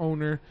tavern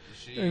owner.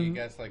 She And-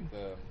 gets like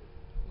the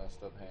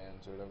messed up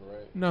hands or whatever,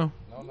 right? No,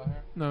 No, not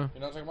her. no.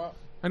 You're not talking about?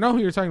 I know who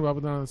you're talking about,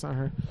 but no, that's not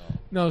her.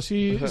 No,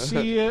 she has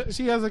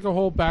like a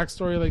whole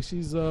backstory. Like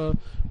she's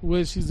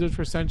she's lived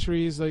for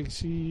centuries. Like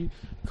she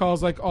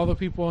calls like all the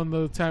people in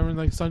the tavern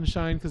like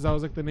Sunshine because that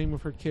was like the name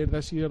of her kid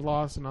that she had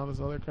lost and all this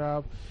other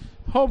crap.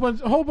 Whole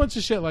bunch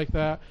of shit like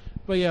that.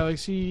 But yeah, like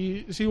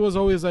she was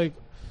always like,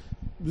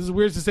 this is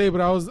weird to say, but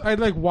I'd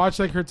like watch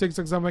like her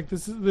TikToks. I'm like,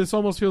 this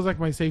almost feels like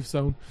my safe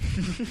zone.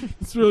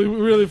 It's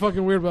really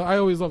fucking weird, but I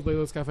always love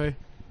Layla's Cafe.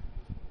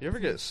 You ever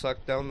get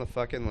sucked down the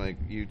fucking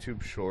like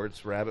YouTube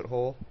Shorts rabbit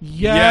hole?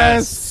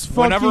 Yes,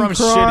 Whenever I'm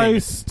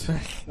Christ.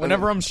 shitting.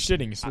 Whenever I'm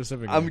shitting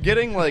specifically. I'm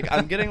getting like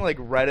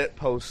Reddit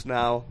posts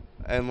now,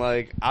 and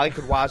like I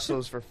could watch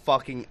those for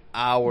fucking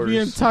hours.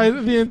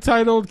 The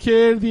entitled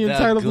kid, the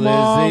entitled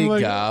mom,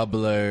 like,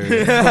 gobbler.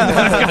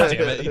 God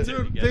damn it.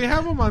 dude, they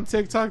have them on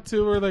TikTok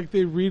too, where like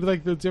they read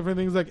like the different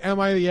things, like "Am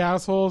I the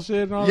asshole?"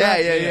 shit and all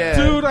that. Yeah.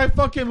 Dude, I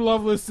fucking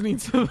love listening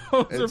to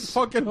those. They're It's-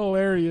 fucking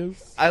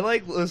hilarious. I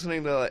like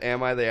listening to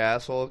 "Am I the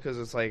Asshole?" because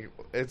it's like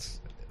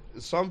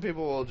some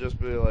people will just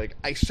be like,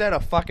 I set a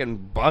fucking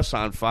bus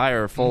on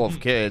fire full of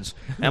kids.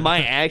 Am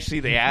I actually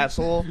the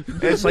asshole?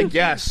 And it's like,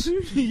 yes.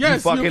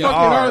 Yes, you fucking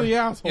are the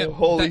asshole. Yeah,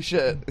 Holy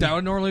shit. That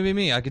would normally be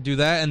me. I could do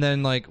that, and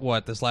then like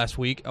this last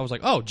week, I was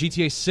like, oh,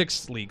 GTA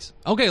 6 leaks.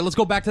 Okay, let's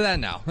go back to that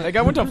now. That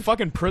guy went to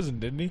fucking prison,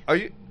 didn't he? Are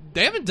you?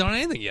 They haven't done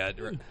anything yet.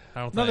 I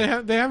don't No,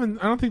 think. they haven't.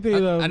 I don't think they.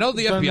 I know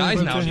the done FBI is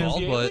anything now to him.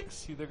 involved, but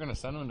See, they're gonna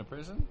send him to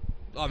prison.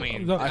 I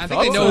mean, No, I I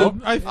think they thought know.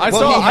 so. I I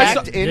saw- he I hacked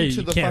saw- into Yeah,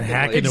 you the can't fucking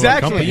hack like, into a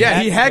Exactly. company.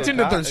 Yeah, he hacked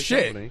into into a their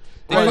shit. company.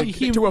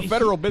 To a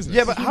federal business.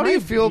 Yeah, but how do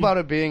you feel about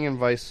it being in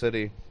Vice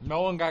City?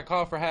 No one got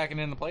caught for hacking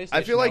into PlayStation.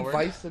 I feel like Network.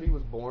 Vice City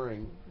was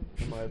boring.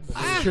 In my opinion.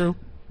 It's true.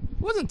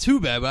 It wasn't too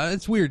bad, but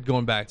it's weird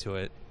going back to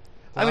it.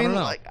 I mean, don't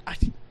know. like, I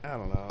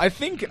don't know. I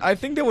think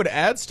they would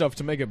add stuff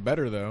to make it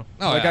better, though.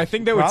 Oh, like yeah. I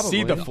think they would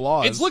see Probably. the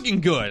flaws. It's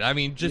looking good. I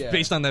mean, just Yeah.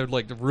 based on the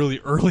like the really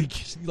early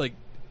like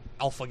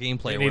alpha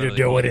gameplay. They or need to whatever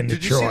do call it in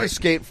Did you see the Detroit.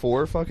 Skate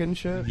 4 fucking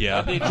shit?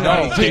 Yeah,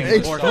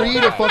 It's free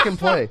to fucking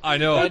play. I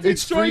know.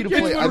 It's free to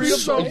play. I'm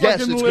so,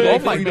 yes, it's lit. gonna Oh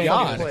be my free to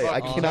God. fucking play. I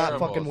cannot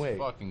Terrible fucking as wait.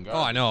 fucking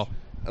Oh, I know.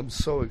 I'm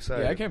so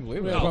excited. Yeah, I can't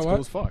believe it. Wait, It's what? cool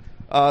as fuck.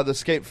 The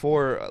Skate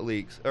 4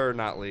 leaks, or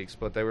not leaks,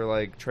 but they were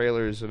like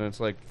trailers, and it's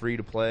like free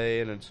to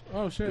play, and it's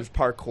Oh shit. there's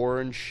parkour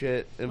and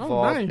shit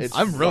involved. nice. It's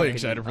I'm really fucking-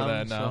 excited for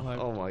that now.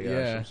 Oh my gosh,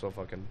 Yeah. I'm so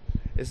fucking.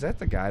 Is that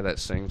the guy that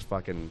sings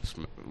fucking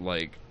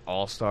like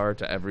All Star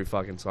to every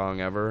fucking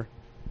song ever?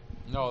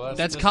 No,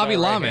 That's this guy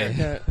Kavi right Lame.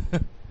 here.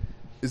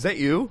 Is that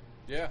you?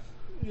 Yeah.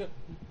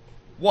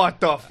 What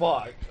the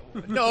fuck?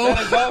 No.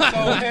 That is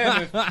also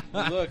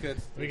him. Look,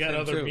 it's We got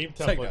him other too. meme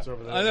Take templates that.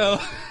 over there. I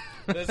know.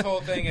 This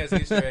whole thing has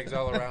Easter eggs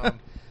all around.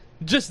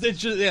 Just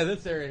this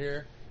area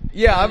here.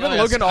 Yeah, I've been Oh,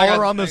 yeah, looking I all got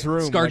around this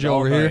room. Scarjo like, all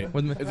over here night.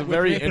 with me. It's a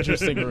very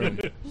interesting room.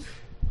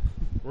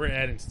 We're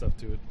adding stuff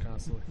to it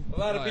constantly. A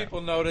lot of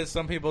people notice,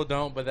 some people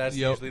don't, but that's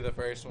usually the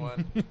first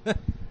one.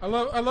 I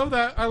love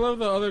that. I love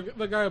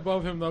the guy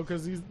above him though,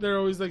 because they're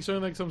always like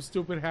showing like some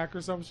stupid hack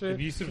or some shit.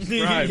 If you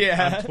subscribe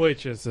on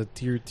Twitch as a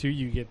tier 2,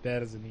 you get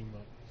that as an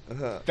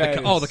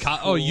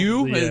emote.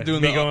 You Yeah,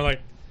 doing me the going like.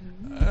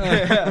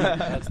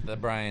 That's the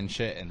Brian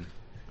shitting.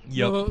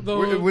 Yep.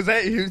 Was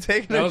that you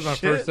taking That a was my shit?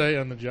 first day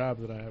on the job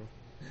that I have.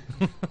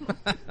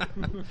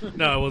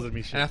 No, it wasn't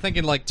me shit. And I think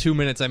in like 2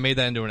 minutes I made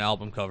that into an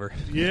album cover.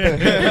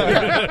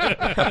 Yeah.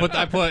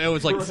 I put it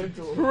was like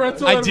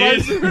Parental I did.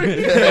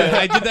 advisory.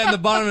 I did that in the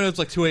bottom, and it was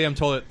like 2 a.m.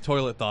 toilet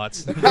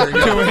thoughts. 2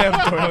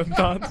 a.m. toilet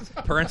thoughts.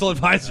 Parental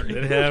advisory.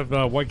 They have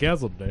White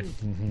Castle today.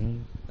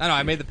 I know.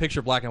 I made the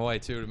picture black and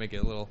white too to make it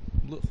a little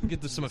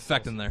get some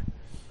effect in there.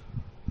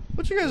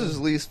 What's your guys'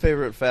 least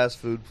favorite fast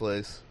food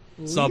place?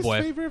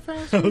 Subway. Least favorite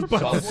fast food?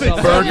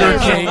 Burger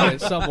King.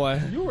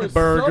 Subway. You were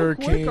Burger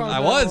so quick King. on I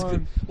that was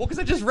one. well because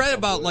I just read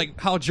about like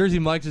how Jersey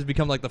Mike's has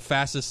become like the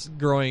fastest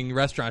growing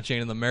restaurant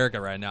chain in America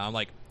right now. I'm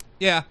like,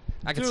 yeah,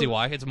 I can Dude, see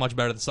why. It's much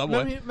better than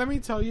Subway. Let me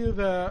tell you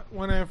that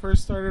when I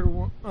first started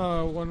one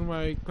of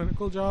my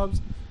clinical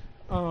jobs,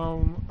 I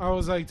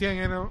was like, dang,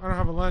 I don't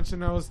have a lunch,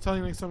 and I was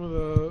telling like some of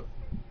the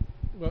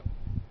what.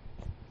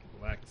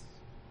 Relax.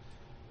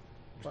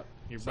 What?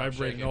 You're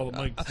vibrating all the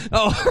mics.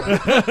 Oh,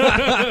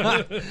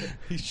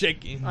 he's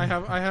shaking. I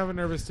have a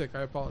nervous tick.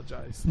 I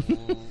apologize.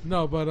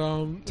 No, but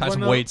Tie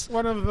some one weights.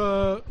 One of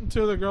the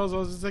two of the girls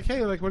was just like,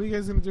 hey, like, what are you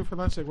guys gonna do for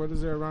lunch? Like, what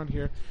is there around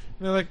here? And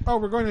they're like, oh,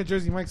 we're going to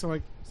Jersey Mike's. I'm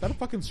like, is that a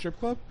fucking strip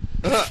club?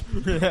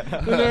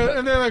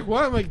 and they're like,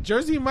 what? I'm like,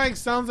 Jersey Mike's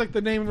sounds like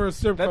the name of a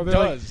strip That club. They're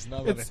does, now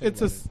Like, that I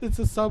think it's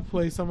a sub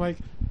place. I'm like,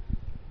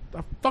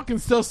 that fucking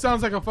still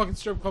sounds like a fucking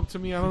strip club to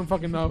me. I don't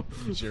fucking know.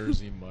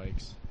 Jersey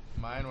Mike's.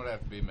 Mine would have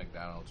to be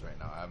McDonald's right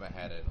now. I haven't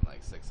had it in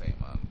like 6-8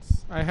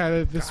 months. I had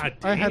it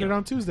I had it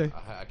on Tuesday.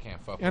 I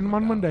can't fuck with And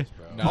on Monday.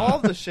 McDonald's, bro. All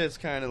the shit's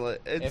kind of like.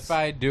 It's, If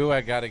I do,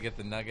 I gotta get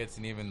the nuggets,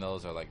 and even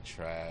those are like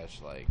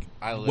trash. Like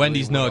I literally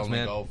Wendy's would nuggets, only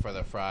man. go for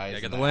the fries. Yeah,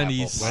 get and the apple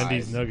Wendy's. fries.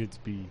 Wendy's nuggets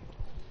be.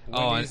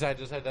 Wendy's, I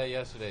just had that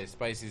yesterday.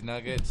 Spicy's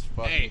nuggets,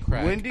 fucking Hey,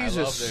 crack. Wendy's I is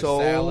love their so-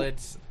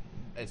 salads.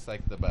 It's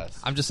like the best.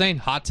 I'm just saying,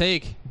 hot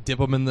take. Dip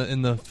them in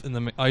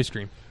the ice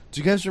cream.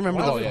 do you guys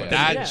remember Oh, the? yeah.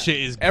 That shit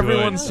is good.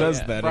 Everyone says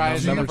that, and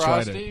Fries I've in never the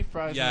tried frosty. it.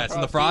 Fries Yeah, in it's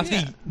in the frosty.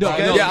 Yeah. No, Fries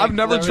no, Yeah, I've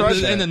never tried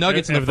in that. the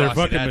nuggets. If in the their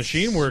frosty, fucking that's-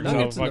 machine works, I'll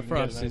Nuggets in the fucking get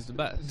frosty it. is the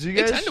best. Do you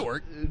They guys tend to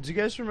work. Do you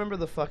guys remember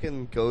the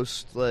fucking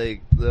ghost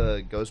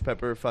the ghost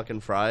pepper fucking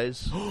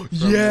fries? from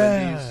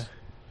Yeah. Wendy's?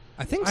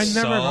 I think I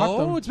never got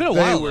them. It's been a They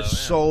while. were though,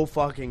 so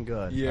fucking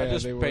good. Yeah, I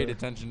just they paid were.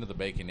 attention to the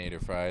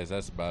Baconator fries.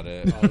 That's about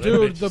it.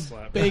 Dude, the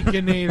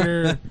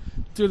Baconator.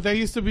 Dude, that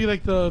used to be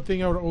like the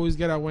thing I would always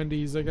get at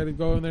Wendy's. Like, I'd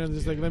go in there and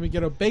just like, let me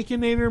get a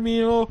Baconator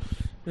meal.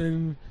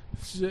 And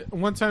shit.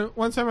 One time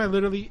I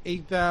literally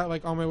ate that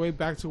like on my way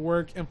back to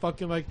work, and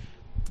fucking like,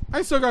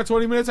 I still got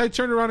 20 minutes. I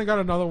turned around and got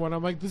another one.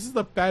 I'm like, this is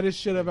the fattest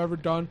shit I've ever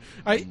done.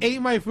 I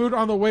ate my food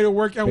on the way to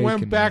work and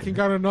went back and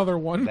got another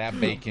one. That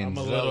bacon. I'm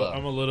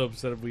a little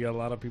upset. We got a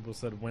lot of people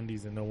said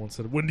Wendy's and no one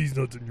said Wendy's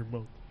nuts in your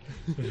mouth.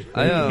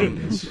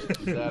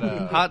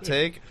 Hot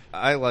take.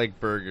 I like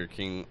Burger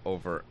King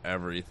over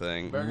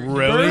everything.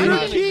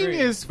 Burger King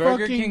is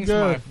Burger fucking King's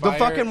good. my The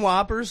fucking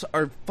Whoppers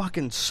are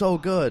fucking so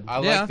good.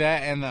 I Yeah. like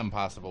that and the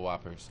Impossible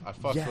Whoppers. I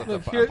fucked with the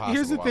Look, Impossible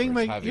here's the thing.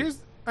 Whoppers Like,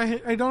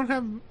 heavy. I don't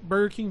have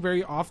Burger King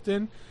very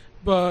often,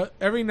 but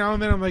every now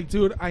and then I'm like,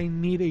 dude, I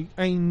need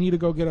to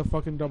go get a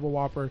fucking double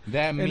Whopper.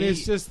 That and meat-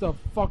 it's just the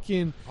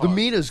fucking The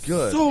meat is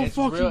good. so It's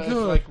fucking real, good. It's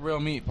like real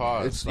meat.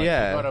 Pause. It's- Like,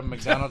 yeah. You go to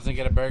McDonald's and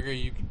get a burger.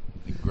 You can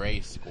gray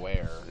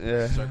square.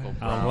 Yeah. Circle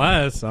brown.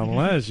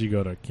 Unless you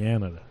go to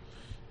Canada.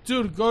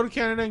 Dude, go to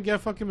Canada and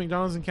get fucking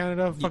McDonald's in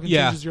Canada. Fucking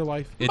Yeah. changes your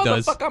life. It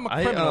does. Motherfucker, I'm a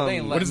criminal. They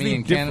ain't What let is me the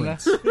in Canada.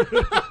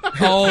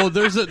 Oh,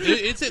 there's a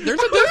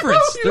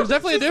difference. There's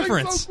definitely a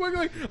difference.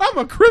 I'm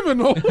a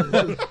criminal.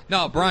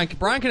 No, Brian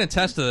can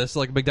attest to this.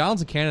 Like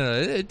McDonald's in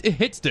Canada, it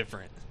hits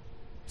different.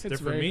 It's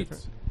Different very meats.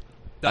 different.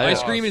 The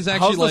ice cream is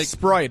actually How's the like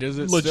Sprite? Is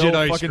it legit still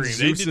ice fucking cream.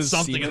 They did Zeus's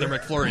something in semen? their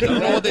McFlurry. I don't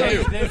know what they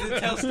do. Does it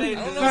tell state?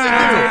 Does it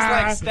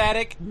Ah. taste like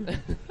static?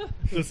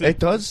 It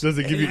does. Does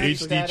it give you HD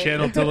static.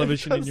 channel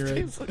television in your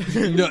head?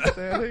 TV No.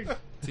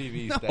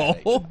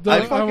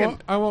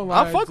 static. I won't lie.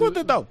 I'll fuck with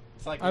it though.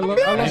 It's like I love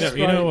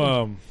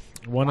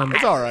One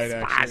It's all right,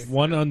 actually.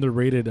 one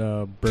underrated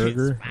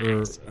burger,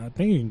 or I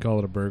think you can call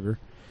it a burger,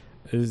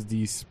 is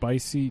the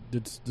spicy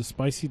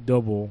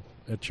double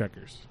at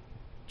Checkers,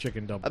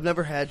 chicken double. I've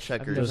never had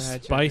Checkers. The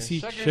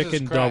spicy Checkers is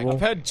chicken crack. double.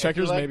 I've had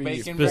Checkers If you like maybe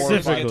bacon, 4 or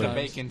 5 specifically. Baconzilla,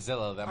 times.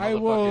 Baconzilla. That I motherfucker's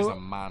will. a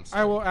monster.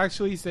 I will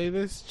actually say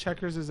this: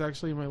 Checkers is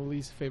actually my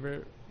least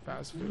favorite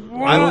fast food.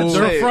 I would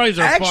Their say, fries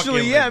are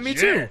Actually, fucking yeah, me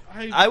legit.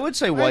 too. I would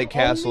say White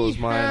Castle is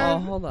mine. Oh,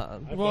 hold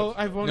on. Well,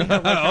 I've only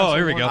had White Castle Oh,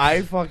 here we go. once.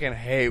 I fucking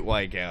hate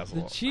White The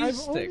Castle.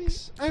 cheese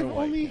sticks. I've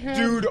only had.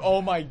 Dude,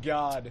 oh my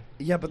god.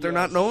 Yeah, but they're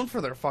not known for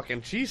their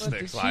fucking cheese But the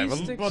sticks, cheese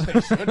Ivan. sticks- But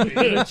they should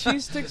be. The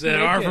cheese sticks There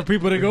make are for it,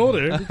 people to go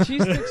there. the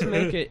cheese sticks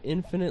make it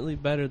infinitely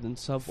better than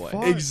Subway.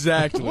 Fuck.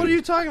 Exactly. What are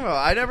you talking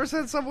about? I never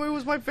said Subway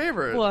was my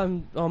favorite. Well,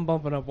 I'm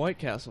bumping up White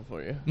Castle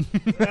for you.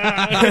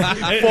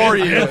 For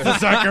you. It's the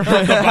sucker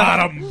from the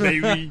bottom,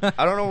 baby.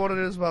 I don't know what it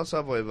is about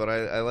Subway, but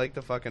I like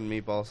the fucking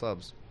meatball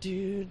subs.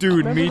 Dude,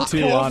 remember me the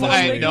too, cold honestly. fries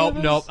Hey, making nope,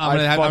 this? nope. I'm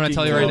gonna fucking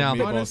tell you right love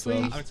now. meatball Honestly,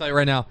 subs. I'm gonna tell you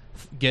right now.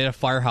 Get a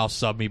Firehouse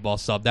sub, meatball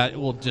sub. That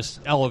will just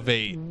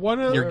elevate.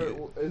 One of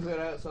Is it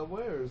at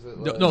Subway or is it?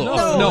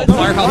 No,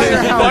 Firehouse.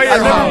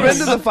 I've never been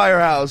to the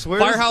Firehouse.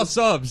 Where's Firehouse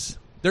subs.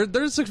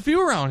 There's a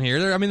few around here.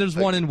 There's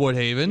one in You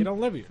Woodhaven. don't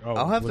live here. Oh,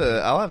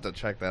 I'll have to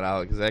check that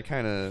out because that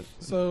kind of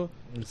so.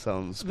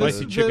 sounds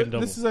Spicy good. chicken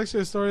double. This is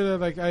actually a story that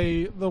like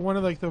one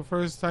of like the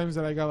first times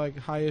that I got like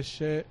high as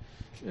shit.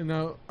 You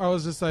know, I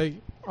was like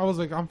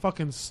I'm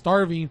fucking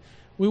starving.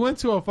 We went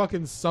to a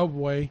fucking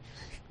Subway,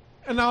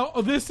 and now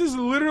this is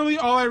literally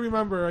all I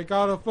remember. I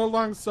got a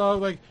foot-long sub.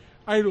 Like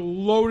I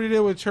loaded it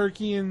with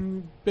turkey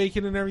and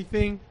bacon and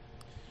everything.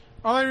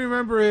 All I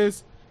remember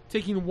is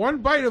taking one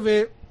bite of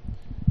it,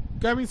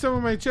 grabbing some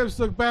of my chips,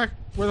 look back,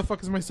 where the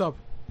fuck is my sub?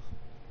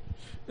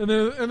 And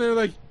they're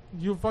like,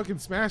 you fucking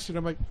smashed it.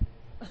 I'm like,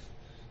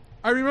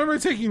 I remember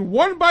taking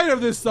one bite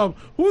of this sub.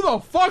 Who the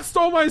fuck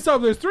stole my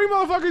sub? There's 3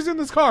 motherfuckers in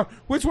this car.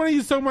 Which one of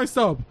you stole my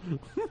sub?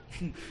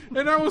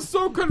 And I was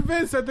so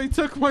convinced that they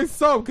took my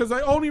sub because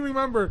I only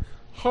remember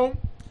home,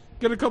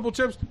 get a couple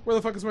chips. Where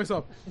the fuck is my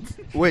sub?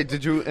 Wait,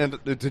 did you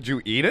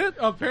eat it?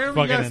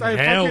 Apparently, Fucking yes. I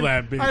inhale fucking,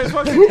 that bitch. I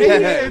fucking ate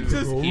it and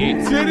just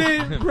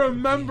didn't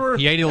remember.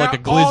 He ate it like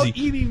at a all glizzy.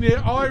 eating it.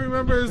 All I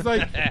remember is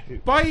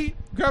like, bite,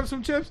 grab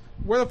some chips.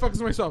 Where the fuck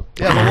is my sub?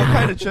 Yeah, but what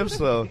kind of chips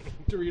though?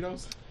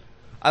 Doritos.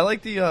 I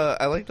like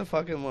the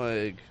fucking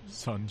like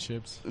Sun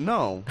chips.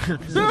 no.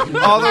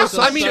 All those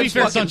I mean, to be chips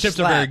fair, fucking some chips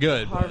are slap. very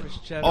good.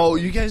 Harvest cheddar. Oh,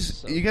 you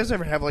guys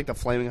ever have like the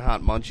flaming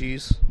hot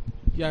munchies?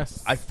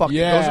 Yes. I fucking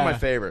Yeah. those are my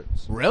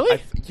favorites.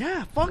 Really?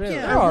 Yeah, fuck Really?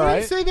 yeah. I wouldn't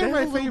alright. say They they're have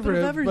my a little bit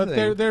of favorite, but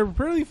everything. they're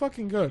really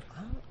fucking good.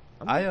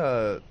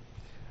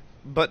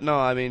 But no,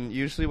 I mean,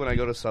 usually when I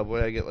go to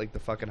Subway, I get like the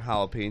fucking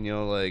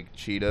jalapeno like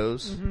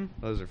Cheetos. Mhm.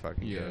 Those are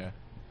fucking Yeah. good.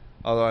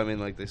 Although I mean,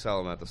 like they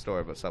sell them at the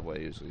store, but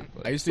Subway usually.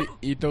 Like, I used to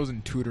eat those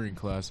in tutoring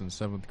class in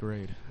 7th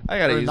grade. I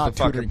gotta Or use the not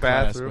fucking tutoring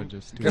class, bathroom. but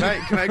just Can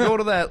I go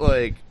to that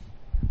like?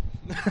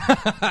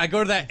 I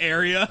go to that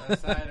area.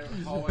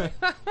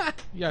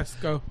 Yes,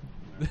 go.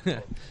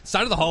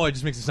 Side of the hallway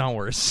just makes it sound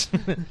worse.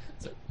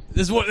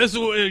 This is what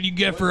you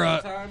get for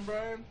time,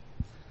 Brian?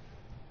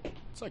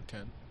 It's like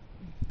 10.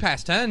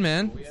 past 10,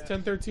 man. It's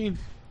 10:13.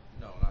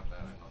 No, not that.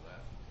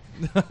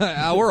 I know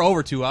that. We're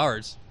over 2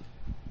 hours.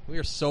 We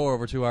are so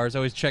over 2 hours. I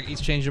always check.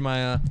 He's changing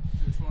my.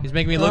 He's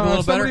making me look a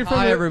little better. Somebody from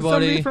Hi, the-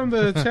 everybody. Somebody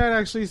from the chat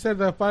actually said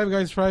that Five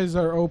Guys fries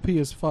are OP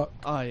as fuck.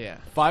 Oh yeah.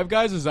 Five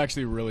Guys is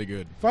actually really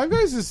good. Five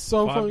Guys is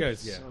so Five fun.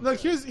 Guys, yeah. Look,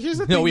 here's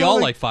the thing. No, we though,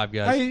 all like Five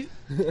Guys.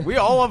 We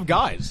all love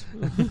guys.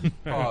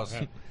 Pause.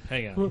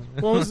 Hang on.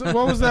 What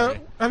was that?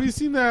 Have you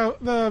seen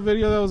the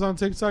video that was on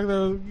TikTok?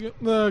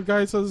 The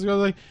guy says,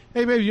 like,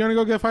 "Hey, babe, you want to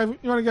go get five?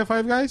 You want to get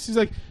Five Guys?" She's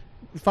like,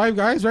 "Five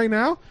Guys right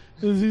now?"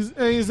 And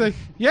he's like,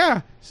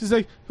 "Yeah." She's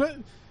like, "But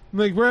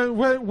like,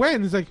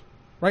 when?" He's like,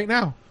 "Right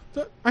now."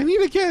 I need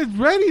to get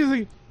ready. He's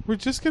like, "We're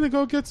just gonna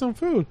go get some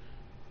food."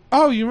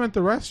 Oh, you meant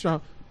the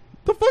restaurant?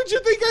 The fuck do you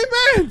think I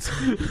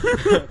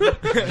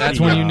meant? That's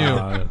when you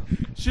knew.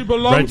 She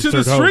belonged to the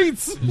registered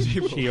streets.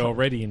 hoe. She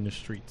already in the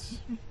streets.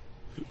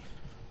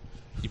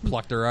 You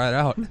plucked her right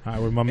out. All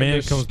right, when my man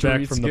the comes back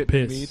streets from the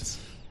getting piss, meats.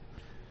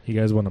 you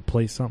guys want to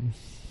play something?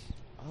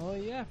 Oh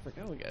yeah, I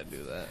forgot we gotta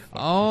do that.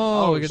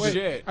 Oh, we Oh, could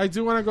shit. I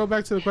do want to go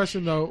back to the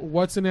question though.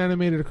 What's an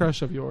animated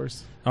crush of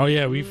yours? Oh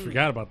yeah, we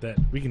forgot about that.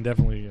 We can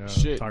definitely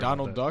Shit, talk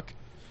Donald about Duck?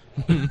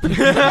 No,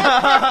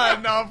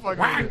 I'm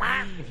fucking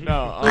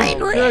no.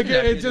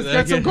 It just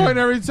gets him going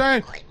every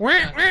time.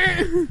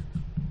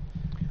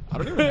 I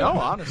don't even know,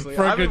 honestly.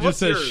 Franco I mean, just what's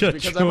said, yours? "Shut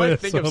Because your I might ass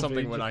think of up,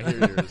 something bitch." when I hear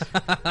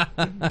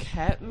yours.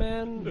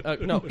 Catman?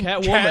 No,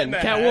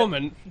 Catwoman.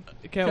 Catman.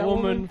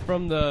 Catwoman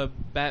from the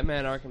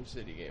Batman Arkham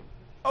City game.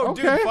 Oh,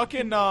 Okay. dude,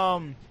 fucking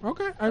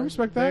Okay, I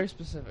respect Very that.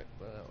 specific.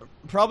 But that one.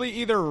 probably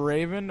either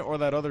Raven or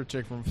that other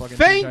chick from fucking. Teen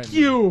Thank Titans.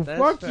 you. That's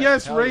Fuck fair.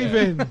 yes, Hell yeah.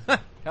 Raven.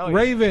 Hell yeah.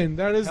 Raven.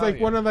 That is Hell like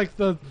yeah. one of like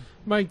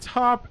my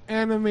top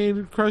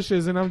animated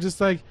crushes, and I'm just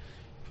like,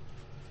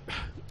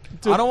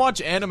 dude, I don't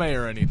watch anime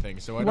or anything,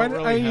 so I when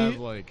don't really have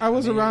like. I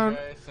was around.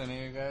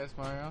 Any of you guys,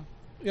 Mario?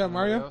 Yeah,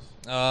 Mario.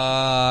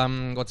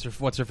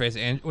 what's her face?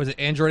 Was it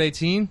Android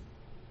 18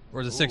 or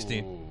was it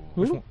 16?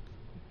 Who?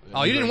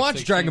 Oh, you didn't watch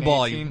 16, Dragon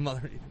Ball, 18? you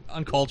mother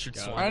uncultured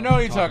swine. I know what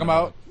you're talking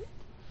about.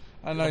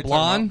 I know what you're talking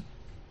Blonde.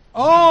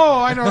 Oh,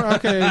 I know.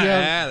 Okay, yeah.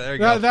 Yeah, there you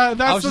go. I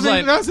That's was the just thing.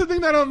 like- That's the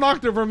thing that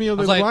unlocked her for me. I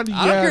was like, I don't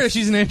care if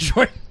she's an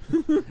android.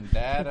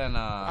 Dad and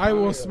I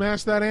will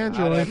smash that I'd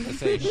Android. have to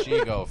say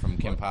Shigo from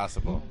Kim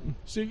Possible.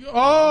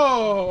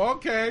 Oh,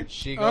 okay.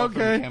 Shigo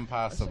Okay. from Kim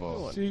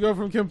Possible. Shigo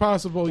from Kim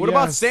Possible. What yes.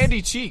 about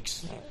Sandy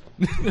Cheeks?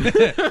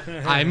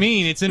 I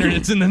mean, it's in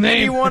the name.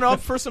 Anyone up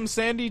for some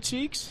Sandy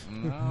Cheeks?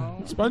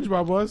 No.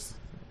 SpongeBob was.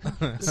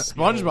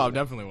 SpongeBob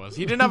definitely was.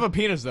 He didn't have a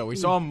penis though. We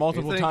saw him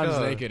multiple You think, times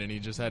naked, and he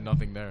just had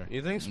nothing there.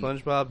 You think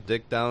SpongeBob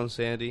dicked down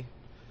Sandy?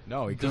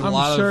 No, he There's couldn't. a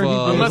lot sure he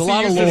of did. there's a Unless lot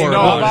he of used his lore.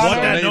 nose. about What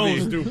it. that Maybe.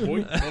 nose do,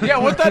 boy? Yeah,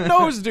 what that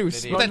nose do?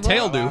 Did he- What that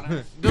tail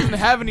do? Doesn't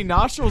have any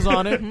nostrils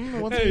on it.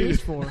 What's it Hey.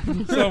 used for?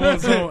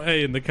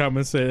 Hey, in the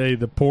comments say, hey,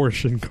 the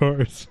Porsche in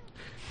cars.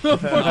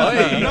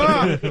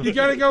 Nah, you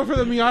gotta go for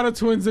the Miata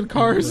twins in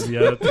Cars.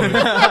 Yeah,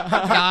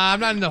 Nah, I'm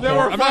not in the They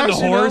were I'm not in the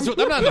flashing horse. them.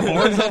 I'm not in the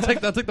horse. I'll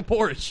take the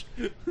Porsche.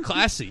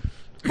 Classy.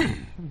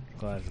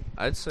 classic.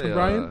 I'd say.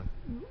 Brian?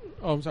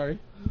 Oh, I'm sorry.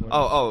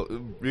 Oh,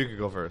 you could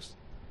go first.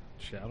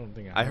 Shit, I don't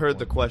think I have heard one.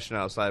 the question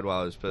outside while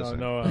I was Oh, pissing.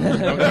 no, no,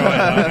 go ahead.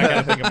 I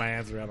gotta think of my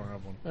answer. I don't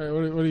have one. All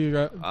right, what do you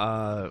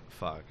got?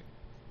 Fuck.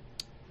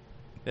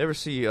 You ever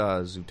see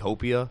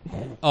Zootopia?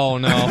 Oh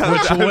no.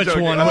 Which one? Which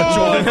one?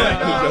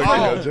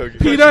 I'm joking.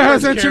 Peter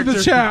has entered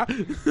the chat.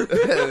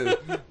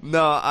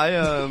 No,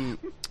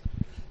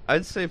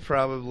 I'd say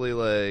probably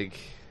like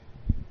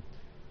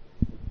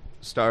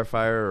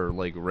Starfire or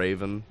like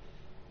Raven.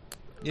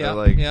 Yeah, Or,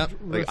 like, yeah.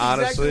 like That's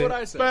honestly, exactly what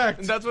I said.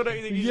 Fact. That's what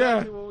I think. Yeah.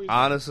 Exactly what we said.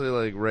 honestly,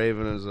 like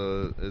Raven is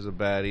a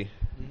baddie.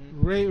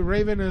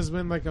 Raven has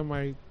been like on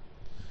my.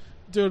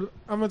 Dude,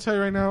 I'm gonna tell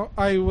you right now.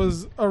 I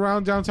was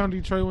around downtown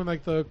Detroit when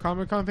like the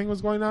Comic-Con thing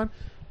was going on.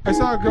 I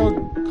saw a girl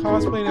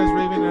cosplaying as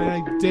Raven, and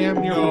I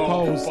damn near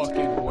proposed.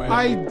 Fucking way.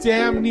 I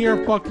damn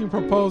near fucking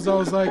proposed. I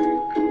was like,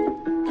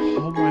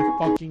 oh my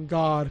fucking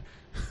god.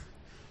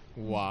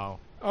 Wow.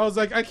 I was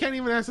like, I can't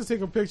even ask to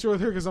take a picture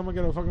with her because I'm gonna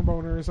get a fucking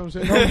boner or some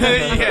shit.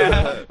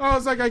 Yeah. I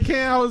was like, I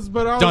can't.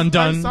 But I was, Dun,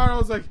 dun. I saw her, I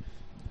was like,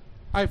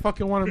 I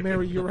fucking want to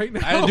marry you right now.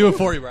 I had to do it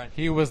for you, Brian.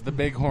 He was the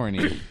big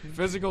horny.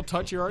 Physical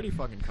touch, you're already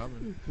fucking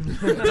coming.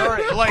 It's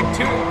already,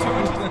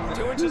 like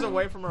 2 inches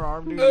away from her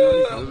arm, dude. You're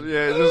already coming.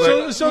 Yeah, it's just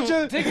like,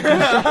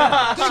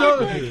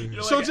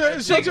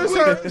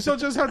 she'll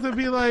just have to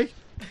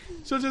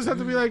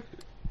be like,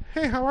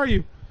 hey, how are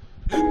you?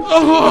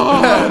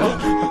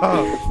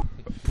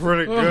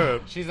 pretty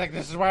good. She's like,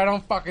 this is why I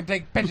don't fucking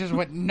take pictures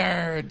with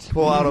nerds.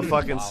 Pull out a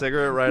fucking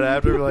cigarette right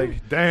after,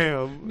 like,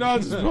 damn. No,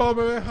 just pull up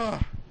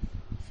and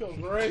feels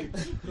great.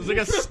 There's like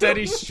a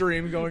steady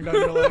stream going down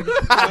your leg.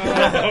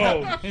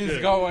 He's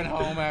going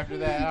home after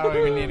that. I don't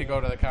even need to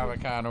go to the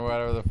Comic-Con or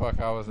whatever the fuck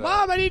I was at.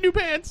 Mom, I need new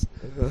pants.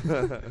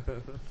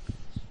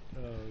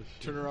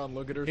 Turn around,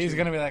 look at her. He's too.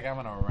 gonna be like, I'm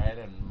gonna write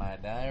in my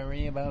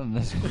diary about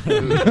this.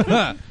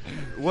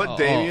 What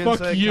Damien Fuck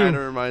said you. kind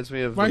of reminds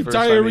me of My the first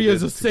time diary he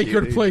is did a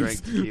sacred he place.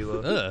 drank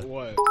tequila.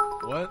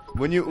 What?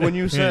 When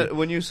you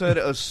said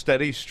a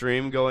steady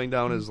stream going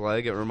down his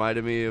leg, it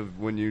reminded me of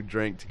when you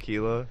drank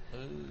tequila.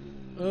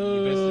 He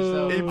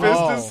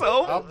pissed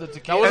himself. Up the That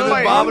tequila. was And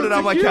then vomited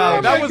on my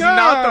couch. That was God.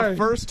 not the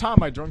first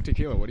time I drunk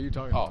tequila. What are you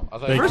talking about? I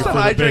thought Thank you you First for time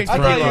the I drank bits, I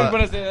thought you Brian. were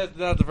gonna say that's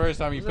not the first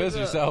time you pissed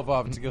yourself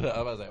off tequila.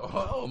 I was like,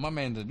 oh, my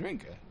man's a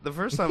drinker. The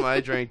first time I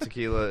drank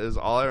tequila is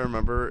all I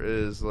remember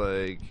is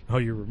like Oh,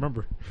 you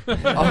remember? all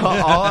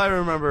I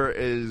remember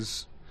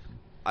is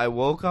I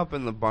woke up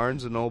in the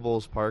Barnes and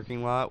Noble's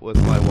parking lot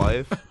with my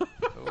wife,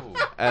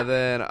 and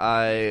then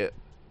I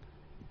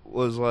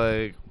was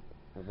like,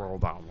 roll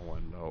down the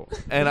window,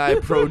 and I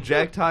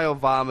projectile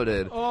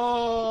vomited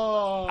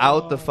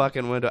out the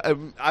fucking window.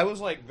 I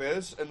was like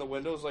this, and the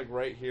window's like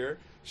right here.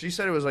 She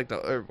said it was like well,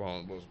 it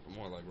was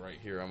more like right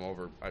here. I'm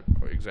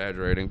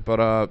exaggerating, but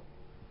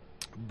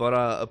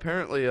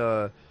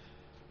apparently,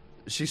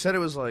 she said it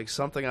was like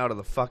something out of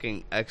the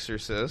fucking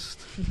Exorcist.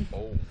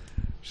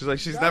 She's like,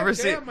 she's God never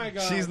damn, seen, my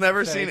God. she's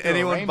never Say seen through a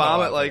anyone rainbow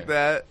vomit out like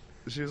there.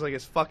 that. She was like,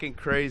 it's fucking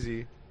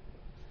crazy.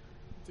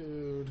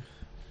 Dude,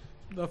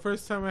 the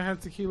first time I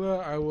had tequila,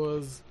 I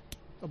was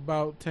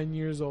about 10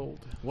 years old.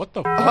 What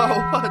the Oh,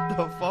 fuck? what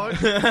the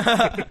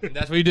fuck?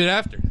 That's what you did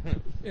after.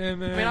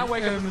 And then, I mean, I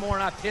wake up in and- the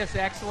morning, I piss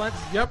excellence.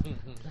 Yep.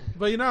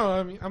 But you know,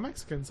 I mean, I'm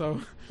Mexican,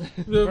 so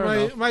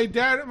enough. my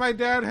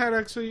dad had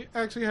actually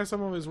had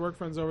some of his work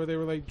friends over. They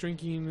were like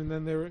drinking, and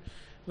then they were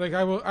like,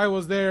 I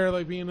was there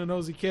like being a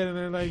nosy kid, and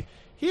they're like,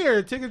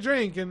 here, take a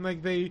drink, and like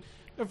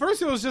at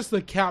first it was just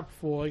a cap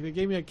full, like they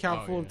gave me a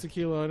cap full of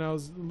tequila, and I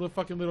was a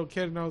fucking little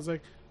kid, and I was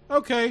like,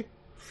 okay,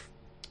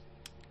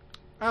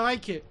 I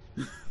like it.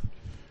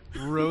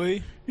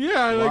 Really?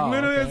 Yeah, like Wow,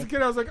 literally okay. as a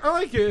kid, I was like, I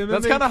like it. And then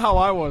That's kind of how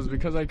I was,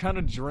 because I kind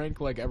of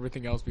drank like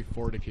everything else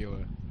before tequila,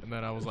 and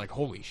then I was like,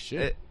 "Holy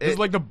shit, this is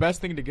like the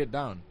best thing to get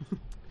down."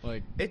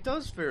 Like, It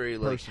does very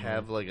like Personally.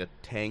 have like a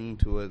tang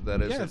to it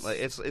that isn't Yes. like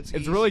it's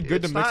it's really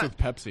good to it's mix not- with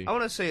Pepsi. I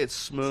want to say it's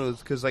smooth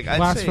because like I'd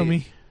blasphemy.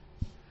 say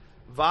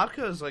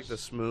Vodka is like the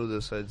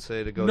smoothest, I'd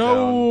say, to go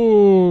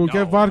No, down.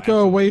 get vodka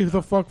away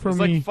the fuck from It's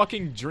me. like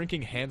fucking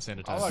drinking hand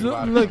sanitizer.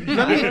 Look,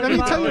 let me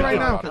tell you right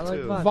now.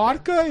 vodka.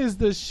 Vodka is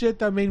the shit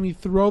that made me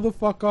throw the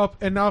fuck up.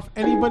 And now if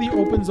anybody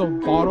opens a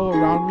bottle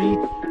around me,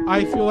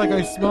 I feel like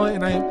I smell it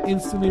and I am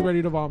instantly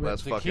ready to vomit.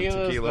 That's fucking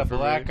Tequila's tequila the for me.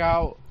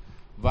 blackout.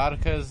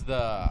 Vodka's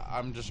the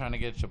I'm just trying to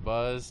get your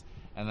buzz.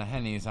 And the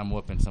Henny's I'm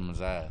whipping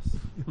someone's ass.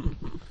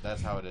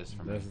 That's how it is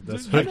for me.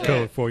 That's hood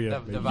code for you.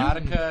 The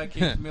vodka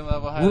keeps me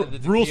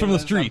level-headed. The Rules from the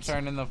tequilas, streets. I'm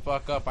turning the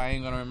fuck up. I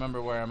ain't gonna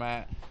remember where I'm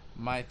at.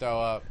 Might throw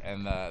up.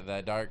 And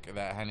that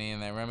Henny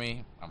and that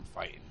Remy, I'm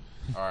fighting.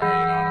 All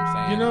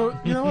right, you know what I'm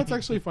saying? You know what's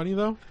actually funny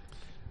though?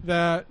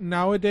 That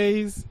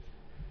nowadays,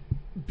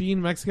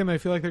 being Mexican, I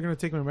feel like they're gonna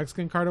take my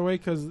Mexican card away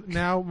because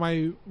now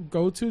my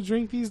go-to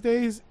drink these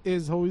days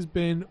has always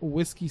been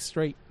whiskey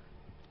straight,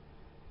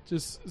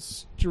 just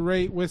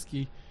straight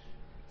whiskey.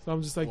 So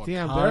I'm just like,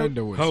 damn.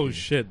 Oh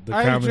shit! The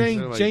I comments.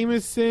 drank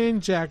Jameson,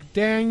 Jack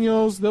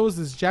Daniels. There was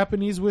this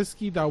Japanese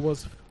whiskey that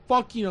was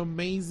fucking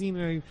amazing,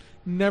 and I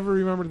never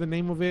remember the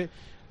name of it.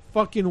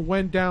 Fucking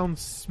went down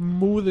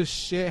smooth as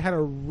shit. Had a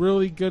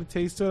really good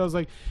taste to it. I was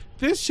like,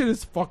 this shit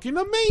is fucking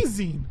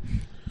amazing.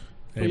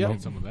 Hey, Yeah.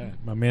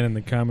 my man in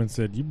the comments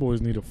said, "You boys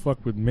need to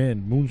fuck with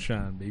men,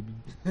 moonshine, baby."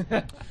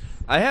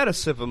 I had a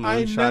sip of I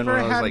moonshine never when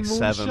I was had like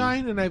moonshine,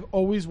 7. and I've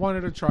always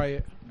wanted to try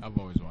it. I've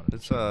always wanted.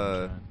 It's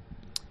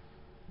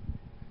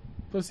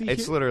But see,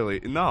 It's literally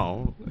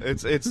no.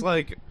 It's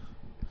like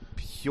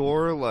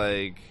pure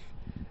like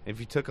if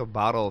you took a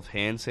bottle of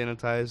hand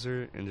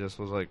sanitizer and just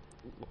was like,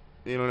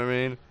 you know what I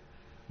mean?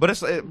 But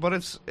it's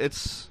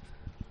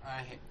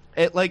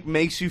it like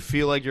makes you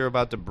feel like you're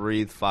about to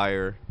breathe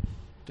fire.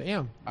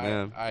 Damn.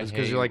 Yeah, I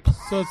because you're like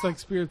So it's like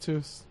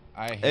spiritus.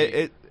 I hate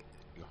it.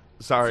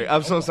 Sorry,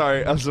 I'm so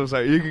sorry. I'm so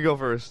sorry. You can go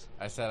first.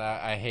 I said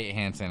I hate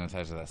hand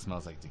sanitizer that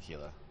smells like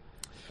tequila.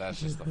 That's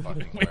just the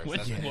fucking worst.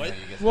 That's the way you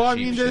get some Well, I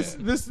cheap mean,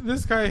 shit.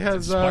 this guy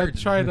has inspired.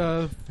 tried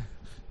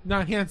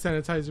not hand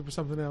sanitizer, but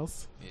something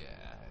else.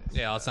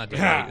 Yeah, let's not do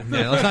that.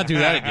 Yeah, let's not do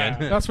that again.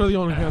 That's for the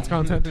OnlyFans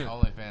content.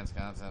 OnlyFans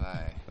content.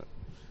 I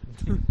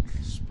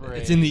spray.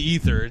 It's in the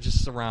ether, it's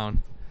just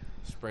around.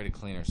 Sprayed a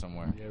cleaner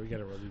somewhere. Yeah, we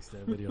gotta release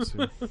that video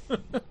soon.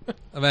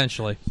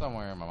 Eventually.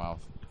 Somewhere in my mouth.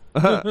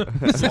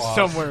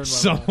 Somewhere in my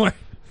Somewhere.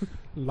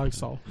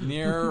 Lysol.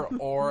 Near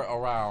or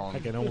around. I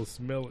can almost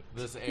smell it.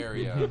 This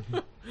area.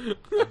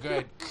 A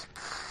good.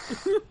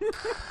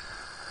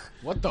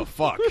 What the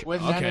fuck?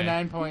 With Okay.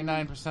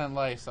 99.9%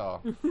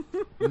 Lysol.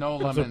 No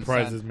I'm lemon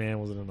surprised scent. this man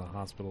wasn't in the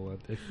hospital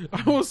that day.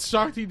 I was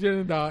shocked he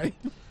didn't die.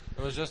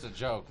 It was just a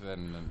joke.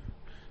 Then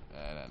it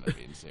ended up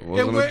being serious.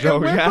 Wasn't a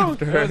joke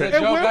after. It was a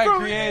joke I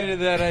created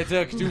that I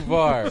took too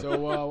far. So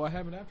what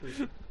happened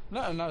after?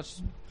 No,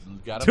 just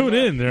got Tune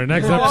in their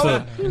next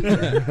episode.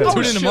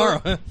 Tune in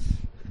tomorrow.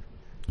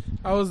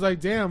 I was like,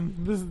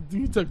 damn,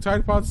 you took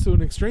Tide Pods to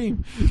an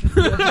extreme.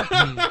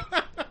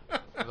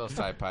 Those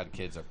Tide Pod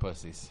kids are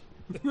pussies.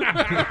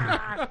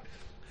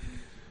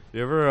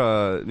 You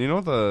ever you know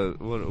what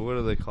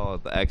do they call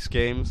it? The X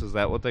Games? Is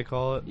that what they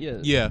call it? Yeah.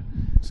 Yeah.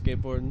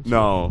 Skateboarding.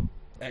 No.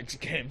 X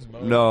Games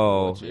mode.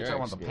 No. You're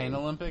talking about the Pain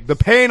Olympics? The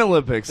Pain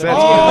Olympics. That's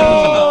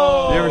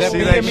Oh! you ever The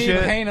see that BME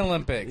shit? Pain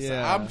Olympics.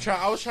 Yeah. I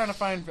was trying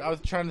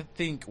to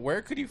think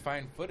where could you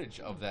find footage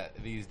of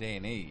that these day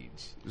and age?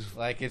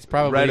 Like it's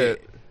probably Reddit.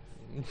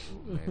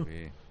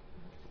 Maybe.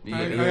 I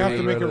have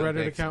to make a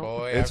Reddit account.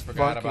 Boy, It's I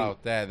forgot fucking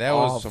about that. That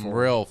was some awful.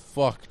 real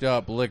fucked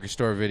up liquor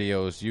store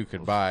videos you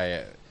could buy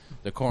at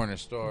the corner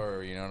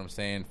store. You know what I'm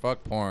saying?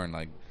 Fuck porn.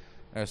 Like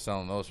they're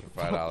selling those for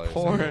 $5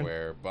 porn.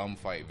 everywhere. Bum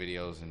fight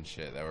videos and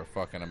shit that were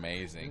fucking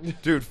amazing.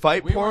 Dude,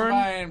 fight We porn weren't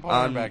buying porn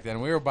on back then.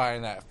 We were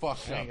buying that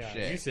fucked up You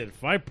shit. said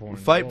fight porn.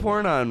 fight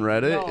porn on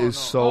Reddit No, is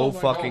so Oh my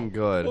fucking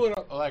God. good.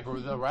 Like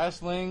the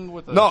wrestling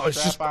with the No,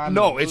 it's just strap-on,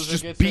 no, the it's loser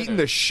just gets beating hit,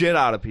 the or- shit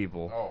out of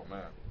people. Oh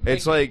man.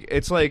 It's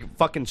like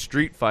fucking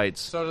street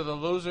fights. So does the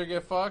loser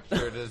get fucked,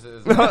 or does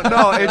it?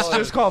 No, it's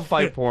just called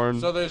fight porn.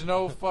 So there's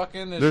no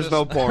fucking. There's just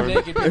no porn.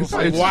 Naked people It's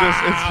fighting.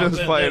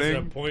 just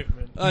fighting.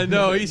 Disappointment. I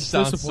know, he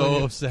sounds so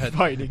Disappointed. upset.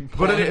 Fighting.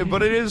 But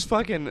it is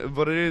like It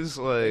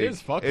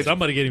is fucked. it's-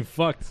 Somebody getting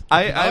fucked.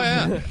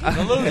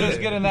 The losers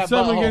get in that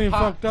Someone butthole getting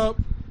popped. fucked up.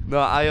 No,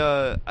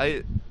 I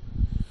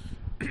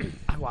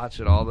watch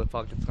it all the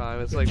fucking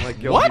time. It's like my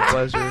guilty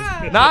pleasure.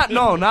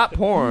 Not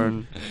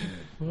porn.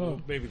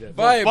 Maybe that.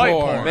 Fight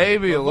porn.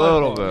 Maybe a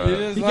little You bit.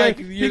 just He like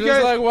get- you he just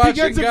get- like he watching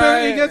gets a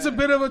guy. bit. He gets a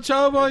bit of a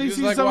chubba. He You just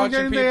sees like someone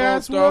watching getting their people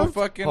ass throw whooped.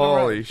 fucking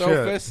Holy throw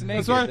shit. fists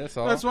naked. That's why. That's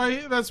all.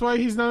 That's why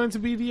he's not into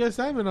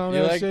BDSM and all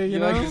You that like shit. You you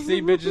know. like to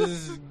see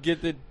bitches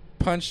get the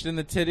punched in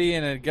the titty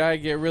and a guy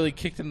get really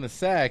kicked in the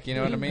sack. You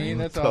know what I mean?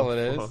 That's all it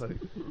is.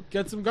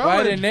 Get some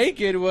Fighting going.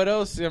 naked. What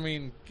else? I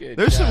mean, good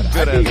There's some God.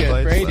 good I'd be ass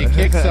fights, afraid to though.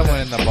 kick someone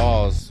in the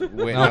balls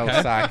with no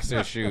Okay. socks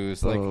or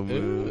shoes. Like Oh,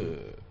 man.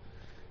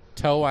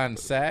 toe on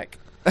sack.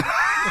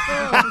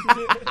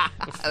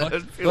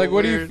 That'd feel Like,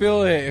 what do you weird.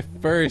 feel at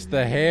first?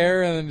 The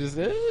hair, and then just,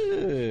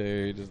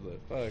 you're just like,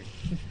 fuck.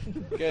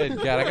 Good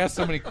God, I got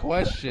so many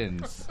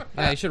questions.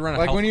 Yeah, you should run a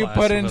Like health when you class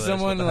put over in this.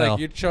 someone, What the like hell?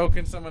 you're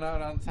choking someone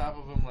out on top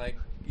of them, like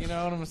You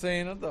know what I'm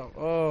saying? What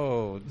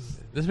the,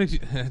 This makes you.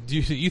 Do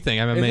you think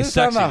MMA is this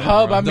sexy? on the then,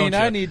 hub? bro, I mean,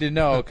 don't I you? need to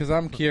know because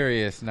I'm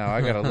curious now.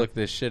 I gotta look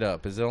this shit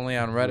up. Is it only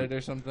on Reddit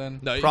or something?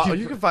 No,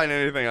 You can find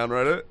anything on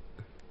Reddit.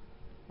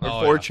 Or Oh,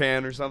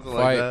 4chan or something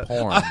Fight like that.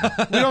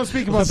 porn. We don't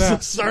speak about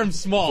that. Start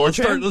small.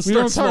 4chan? Let's We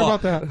start don't small.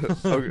 talk about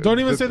that. Okay, Don't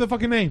even the- say the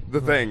fucking name.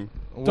 The thing.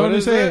 Don't even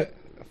is say it?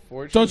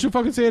 it. Don't you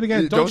fucking say it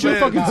again. Don't you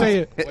fucking say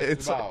it.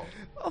 It's about?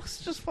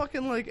 it's just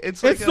fucking like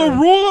it's It's like the a-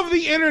 rule of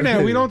the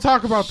internet. We don't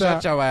talk about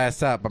Shut that. your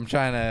ass up. I'm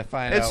trying to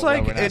find It's out. like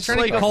what we're not it's supposed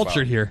like to talk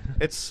cultured about. here.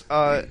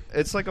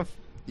 It's like a.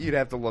 You'd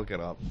have to look it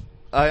up.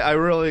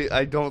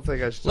 I don't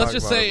think I should. Let's talk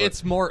just about say it, but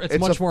it's more. It's a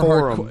much more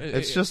forum. hardcore.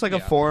 It's just like yeah.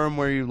 a forum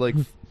where you like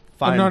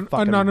find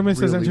fucking Anonymous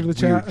has really entered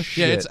the weird chat.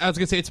 Shit. Yeah, I was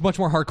gonna say it's much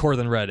more hardcore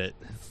than Reddit.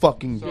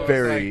 fucking So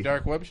very it's like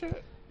dark web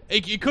shit.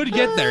 You could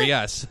get there,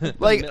 yes.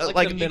 like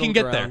the you can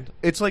get there.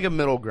 It's like a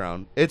middle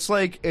ground. It's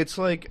like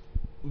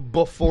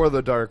before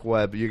the dark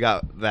web. You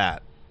got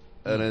that,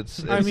 and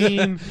it's I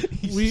mean,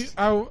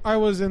 I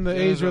was in the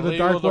Is age where it the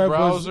legal, dark the web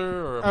was.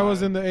 browser, or I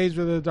was am in the age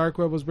where the dark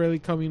web was barely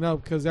coming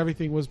up because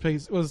everything was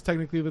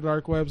technically the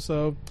dark web.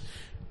 So,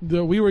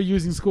 we were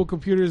using school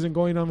computers and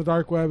going on the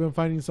dark web and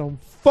finding some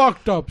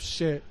fucked up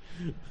shit.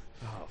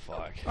 oh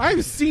fuck.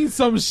 I've seen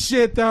some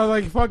shit that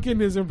like fucking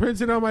is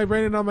imprinted on my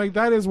brain, and I'm like,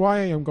 that is why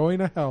I am going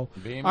to hell.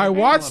 Being I a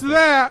watched Olympic.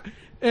 that,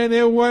 and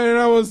I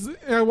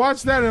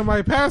watched that, and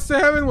my path to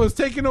heaven was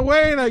taken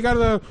away, and I got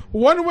a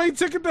one-way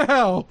ticket to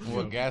hell.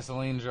 What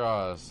gasoline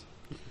draws?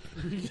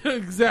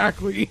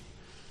 Exactly.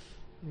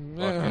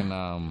 Fucking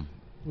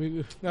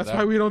That's that-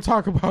 why we don't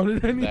talk about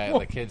it that anymore.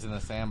 the kids in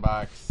the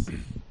sandbox.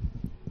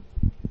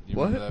 You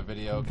What? remember that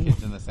video?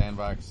 Kids in the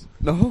sandbox.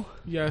 No.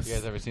 Yes. You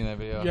guys ever seen that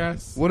video?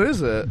 Yes. What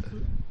is it?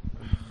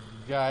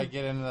 Guy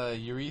getting the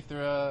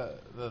urethra,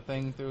 the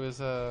thing through his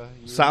urethra?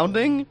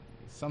 Sounding?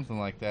 Something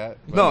like that.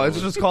 But No, it it's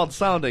was- just called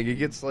sounding. It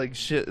gets like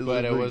shit.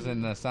 But it like-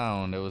 wasn't a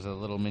sound. It was a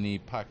little mini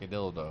pocket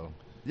dildo.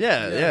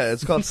 Yeah, yeah.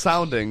 It's called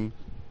sounding.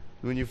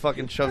 When you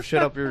fucking shove shit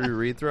up your I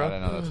urethra.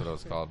 didn't know that's what it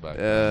was called back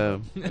Yeah,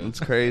 then. it's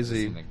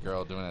crazy. Seen a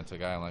girl doing it to a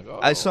guy. I'm like, oh.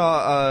 I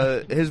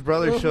saw his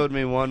brother showed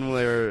me one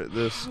where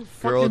this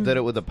girl Fucking- did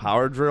it with a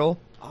power drill.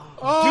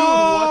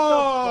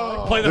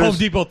 Oh, Play the Home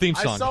Depot theme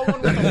I song. saw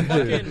one with a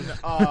fucking. No,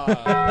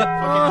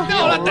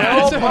 not that.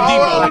 It's a Home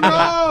Oh, Depot.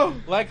 no.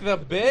 Like the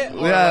bit?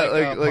 Or Yeah,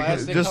 like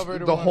like just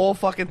covered the one? whole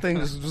fucking thing.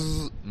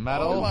 Just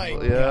metal. Oh my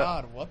Yeah.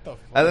 god! What the fuck?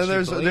 and then She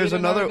there's bleed and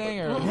another. everything,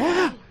 or-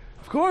 Yeah,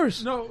 of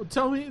course. No,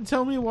 tell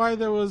me why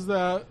there was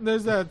that.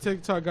 There's that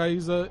TikTok guy.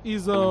 He's a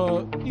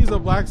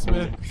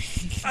blacksmith.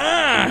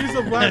 He's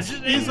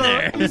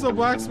a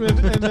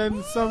blacksmith, and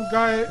then some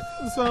guy,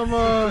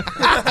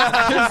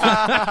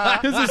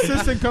 his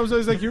assistant comes.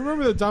 He's like, "You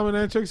remember the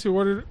dominatrix who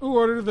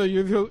ordered the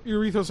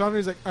urethral sounder?"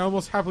 He's like, "I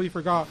almost happily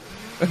forgot."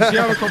 Does she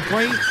have a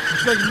complaint?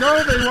 He's like,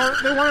 "No,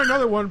 they want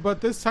another one,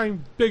 but this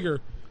time bigger."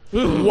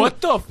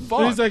 What the fuck?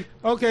 And he's like,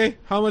 "Okay,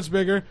 how much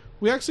bigger?"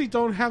 We actually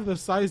don't have the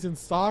size in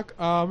stock.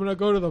 I'm gonna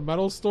go to the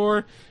metal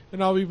store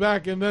and I'll be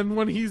back. And then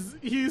when he's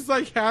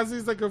like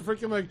a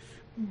freaking like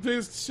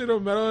this shit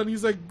of metal, and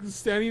he's like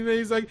standing there,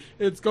 he's like,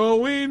 "It's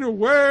going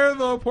where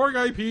the poor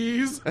guy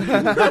pees."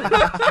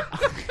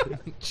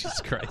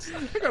 Jesus Christ.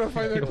 I gotta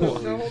find that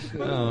clip now.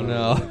 Oh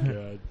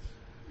no.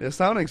 Yeah,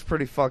 sounding's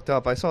pretty fucked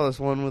up. I saw this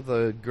one with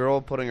a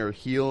girl putting her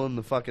heel in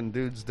the fucking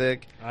dude's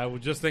dick. I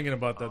was just thinking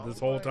about that this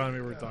whole time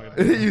we were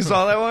talking. You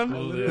saw that one?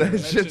 Oh, yeah. That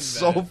shit's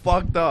so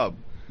fucked up.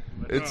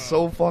 It's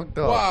so fucked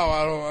up.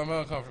 Wow, I'm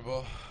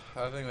uncomfortable.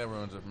 I think that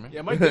ruins it for me.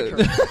 Yeah, my dick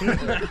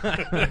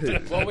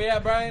hurts. Well, we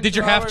have Brian. Did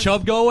your half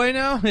chub go away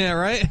now? Yeah,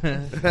 right.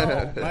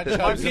 My My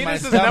chub's in my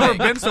penis has never stomach.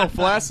 been so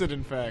flaccid.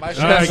 In fact, My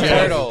shit's a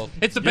turtle.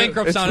 It's the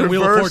bankrupt It's sound of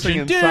Wheel of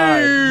reversing Fortune.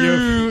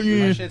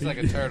 inside. My shit's like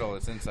a turtle.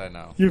 It's inside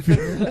now. You've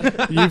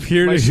heard My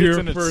it shit's here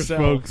in its first, cell.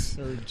 folks.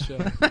 Or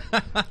shell.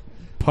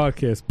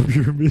 Podcast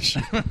Pure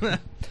Mission.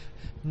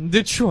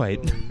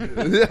 Detroit.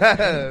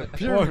 Yeah,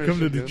 pure Welcome to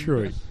Michigan.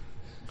 Detroit.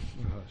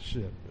 Oh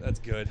shit! That's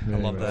good. I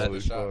love that. Holy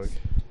fuck.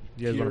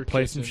 You guys Pure want to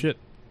play some kitchen. shit?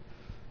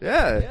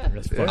 Yeah.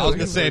 That's Yeah, fun. I was we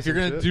gonna can say play if you're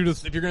some gonna shit. do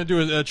this, if you're gonna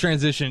do a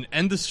transition,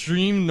 end the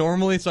stream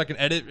normally so I can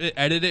edit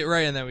it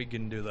right, and then we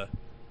can do the.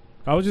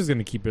 I was just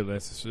gonna keep it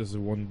as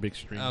one big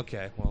stream.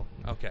 Okay. Well.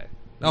 Okay.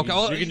 You Okay. can-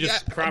 Well, you can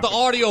just crop the it.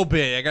 audio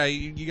bit.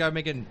 You gotta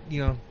make it.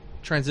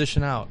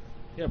 Transition out.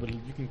 Yeah, but you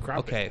can crop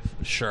Okay. it.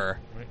 Sure.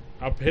 Right?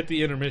 I'll hit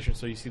the intermission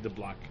so you see the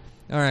block.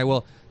 All right.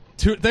 Well.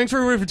 Thanks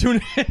everybody for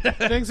tuning in.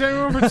 Thanks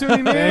everyone for tuning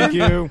in. Thank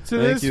you. to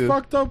this you.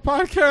 fucked up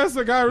podcast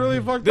that got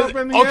really fucked This- up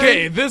in the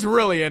okay, end. this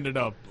really ended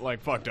up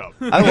like fucked up.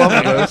 I love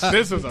this.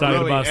 This was a Talking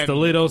really about end-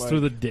 stilettos like- through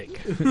the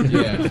dick.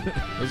 Yeah,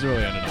 this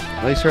really ended up.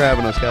 Thanks for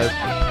having us, guys.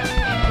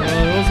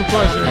 It was a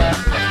pleasure.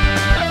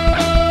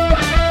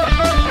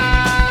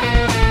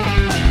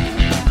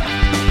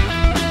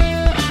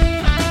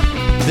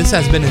 This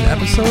has been an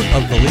episode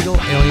of the Legal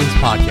Aliens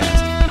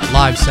Podcast,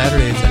 live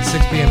Saturdays at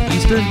 6 p.m.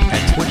 Eastern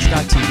at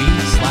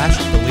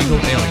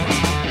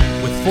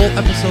twitch.tv/TheLegalAliens, with full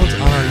episodes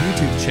on our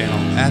YouTube channel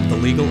at The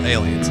Legal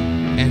Aliens,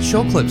 and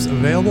show clips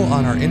available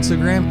on our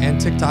Instagram and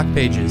TikTok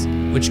pages,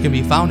 which can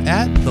be found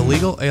at The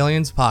Legal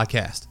Aliens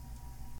Podcast.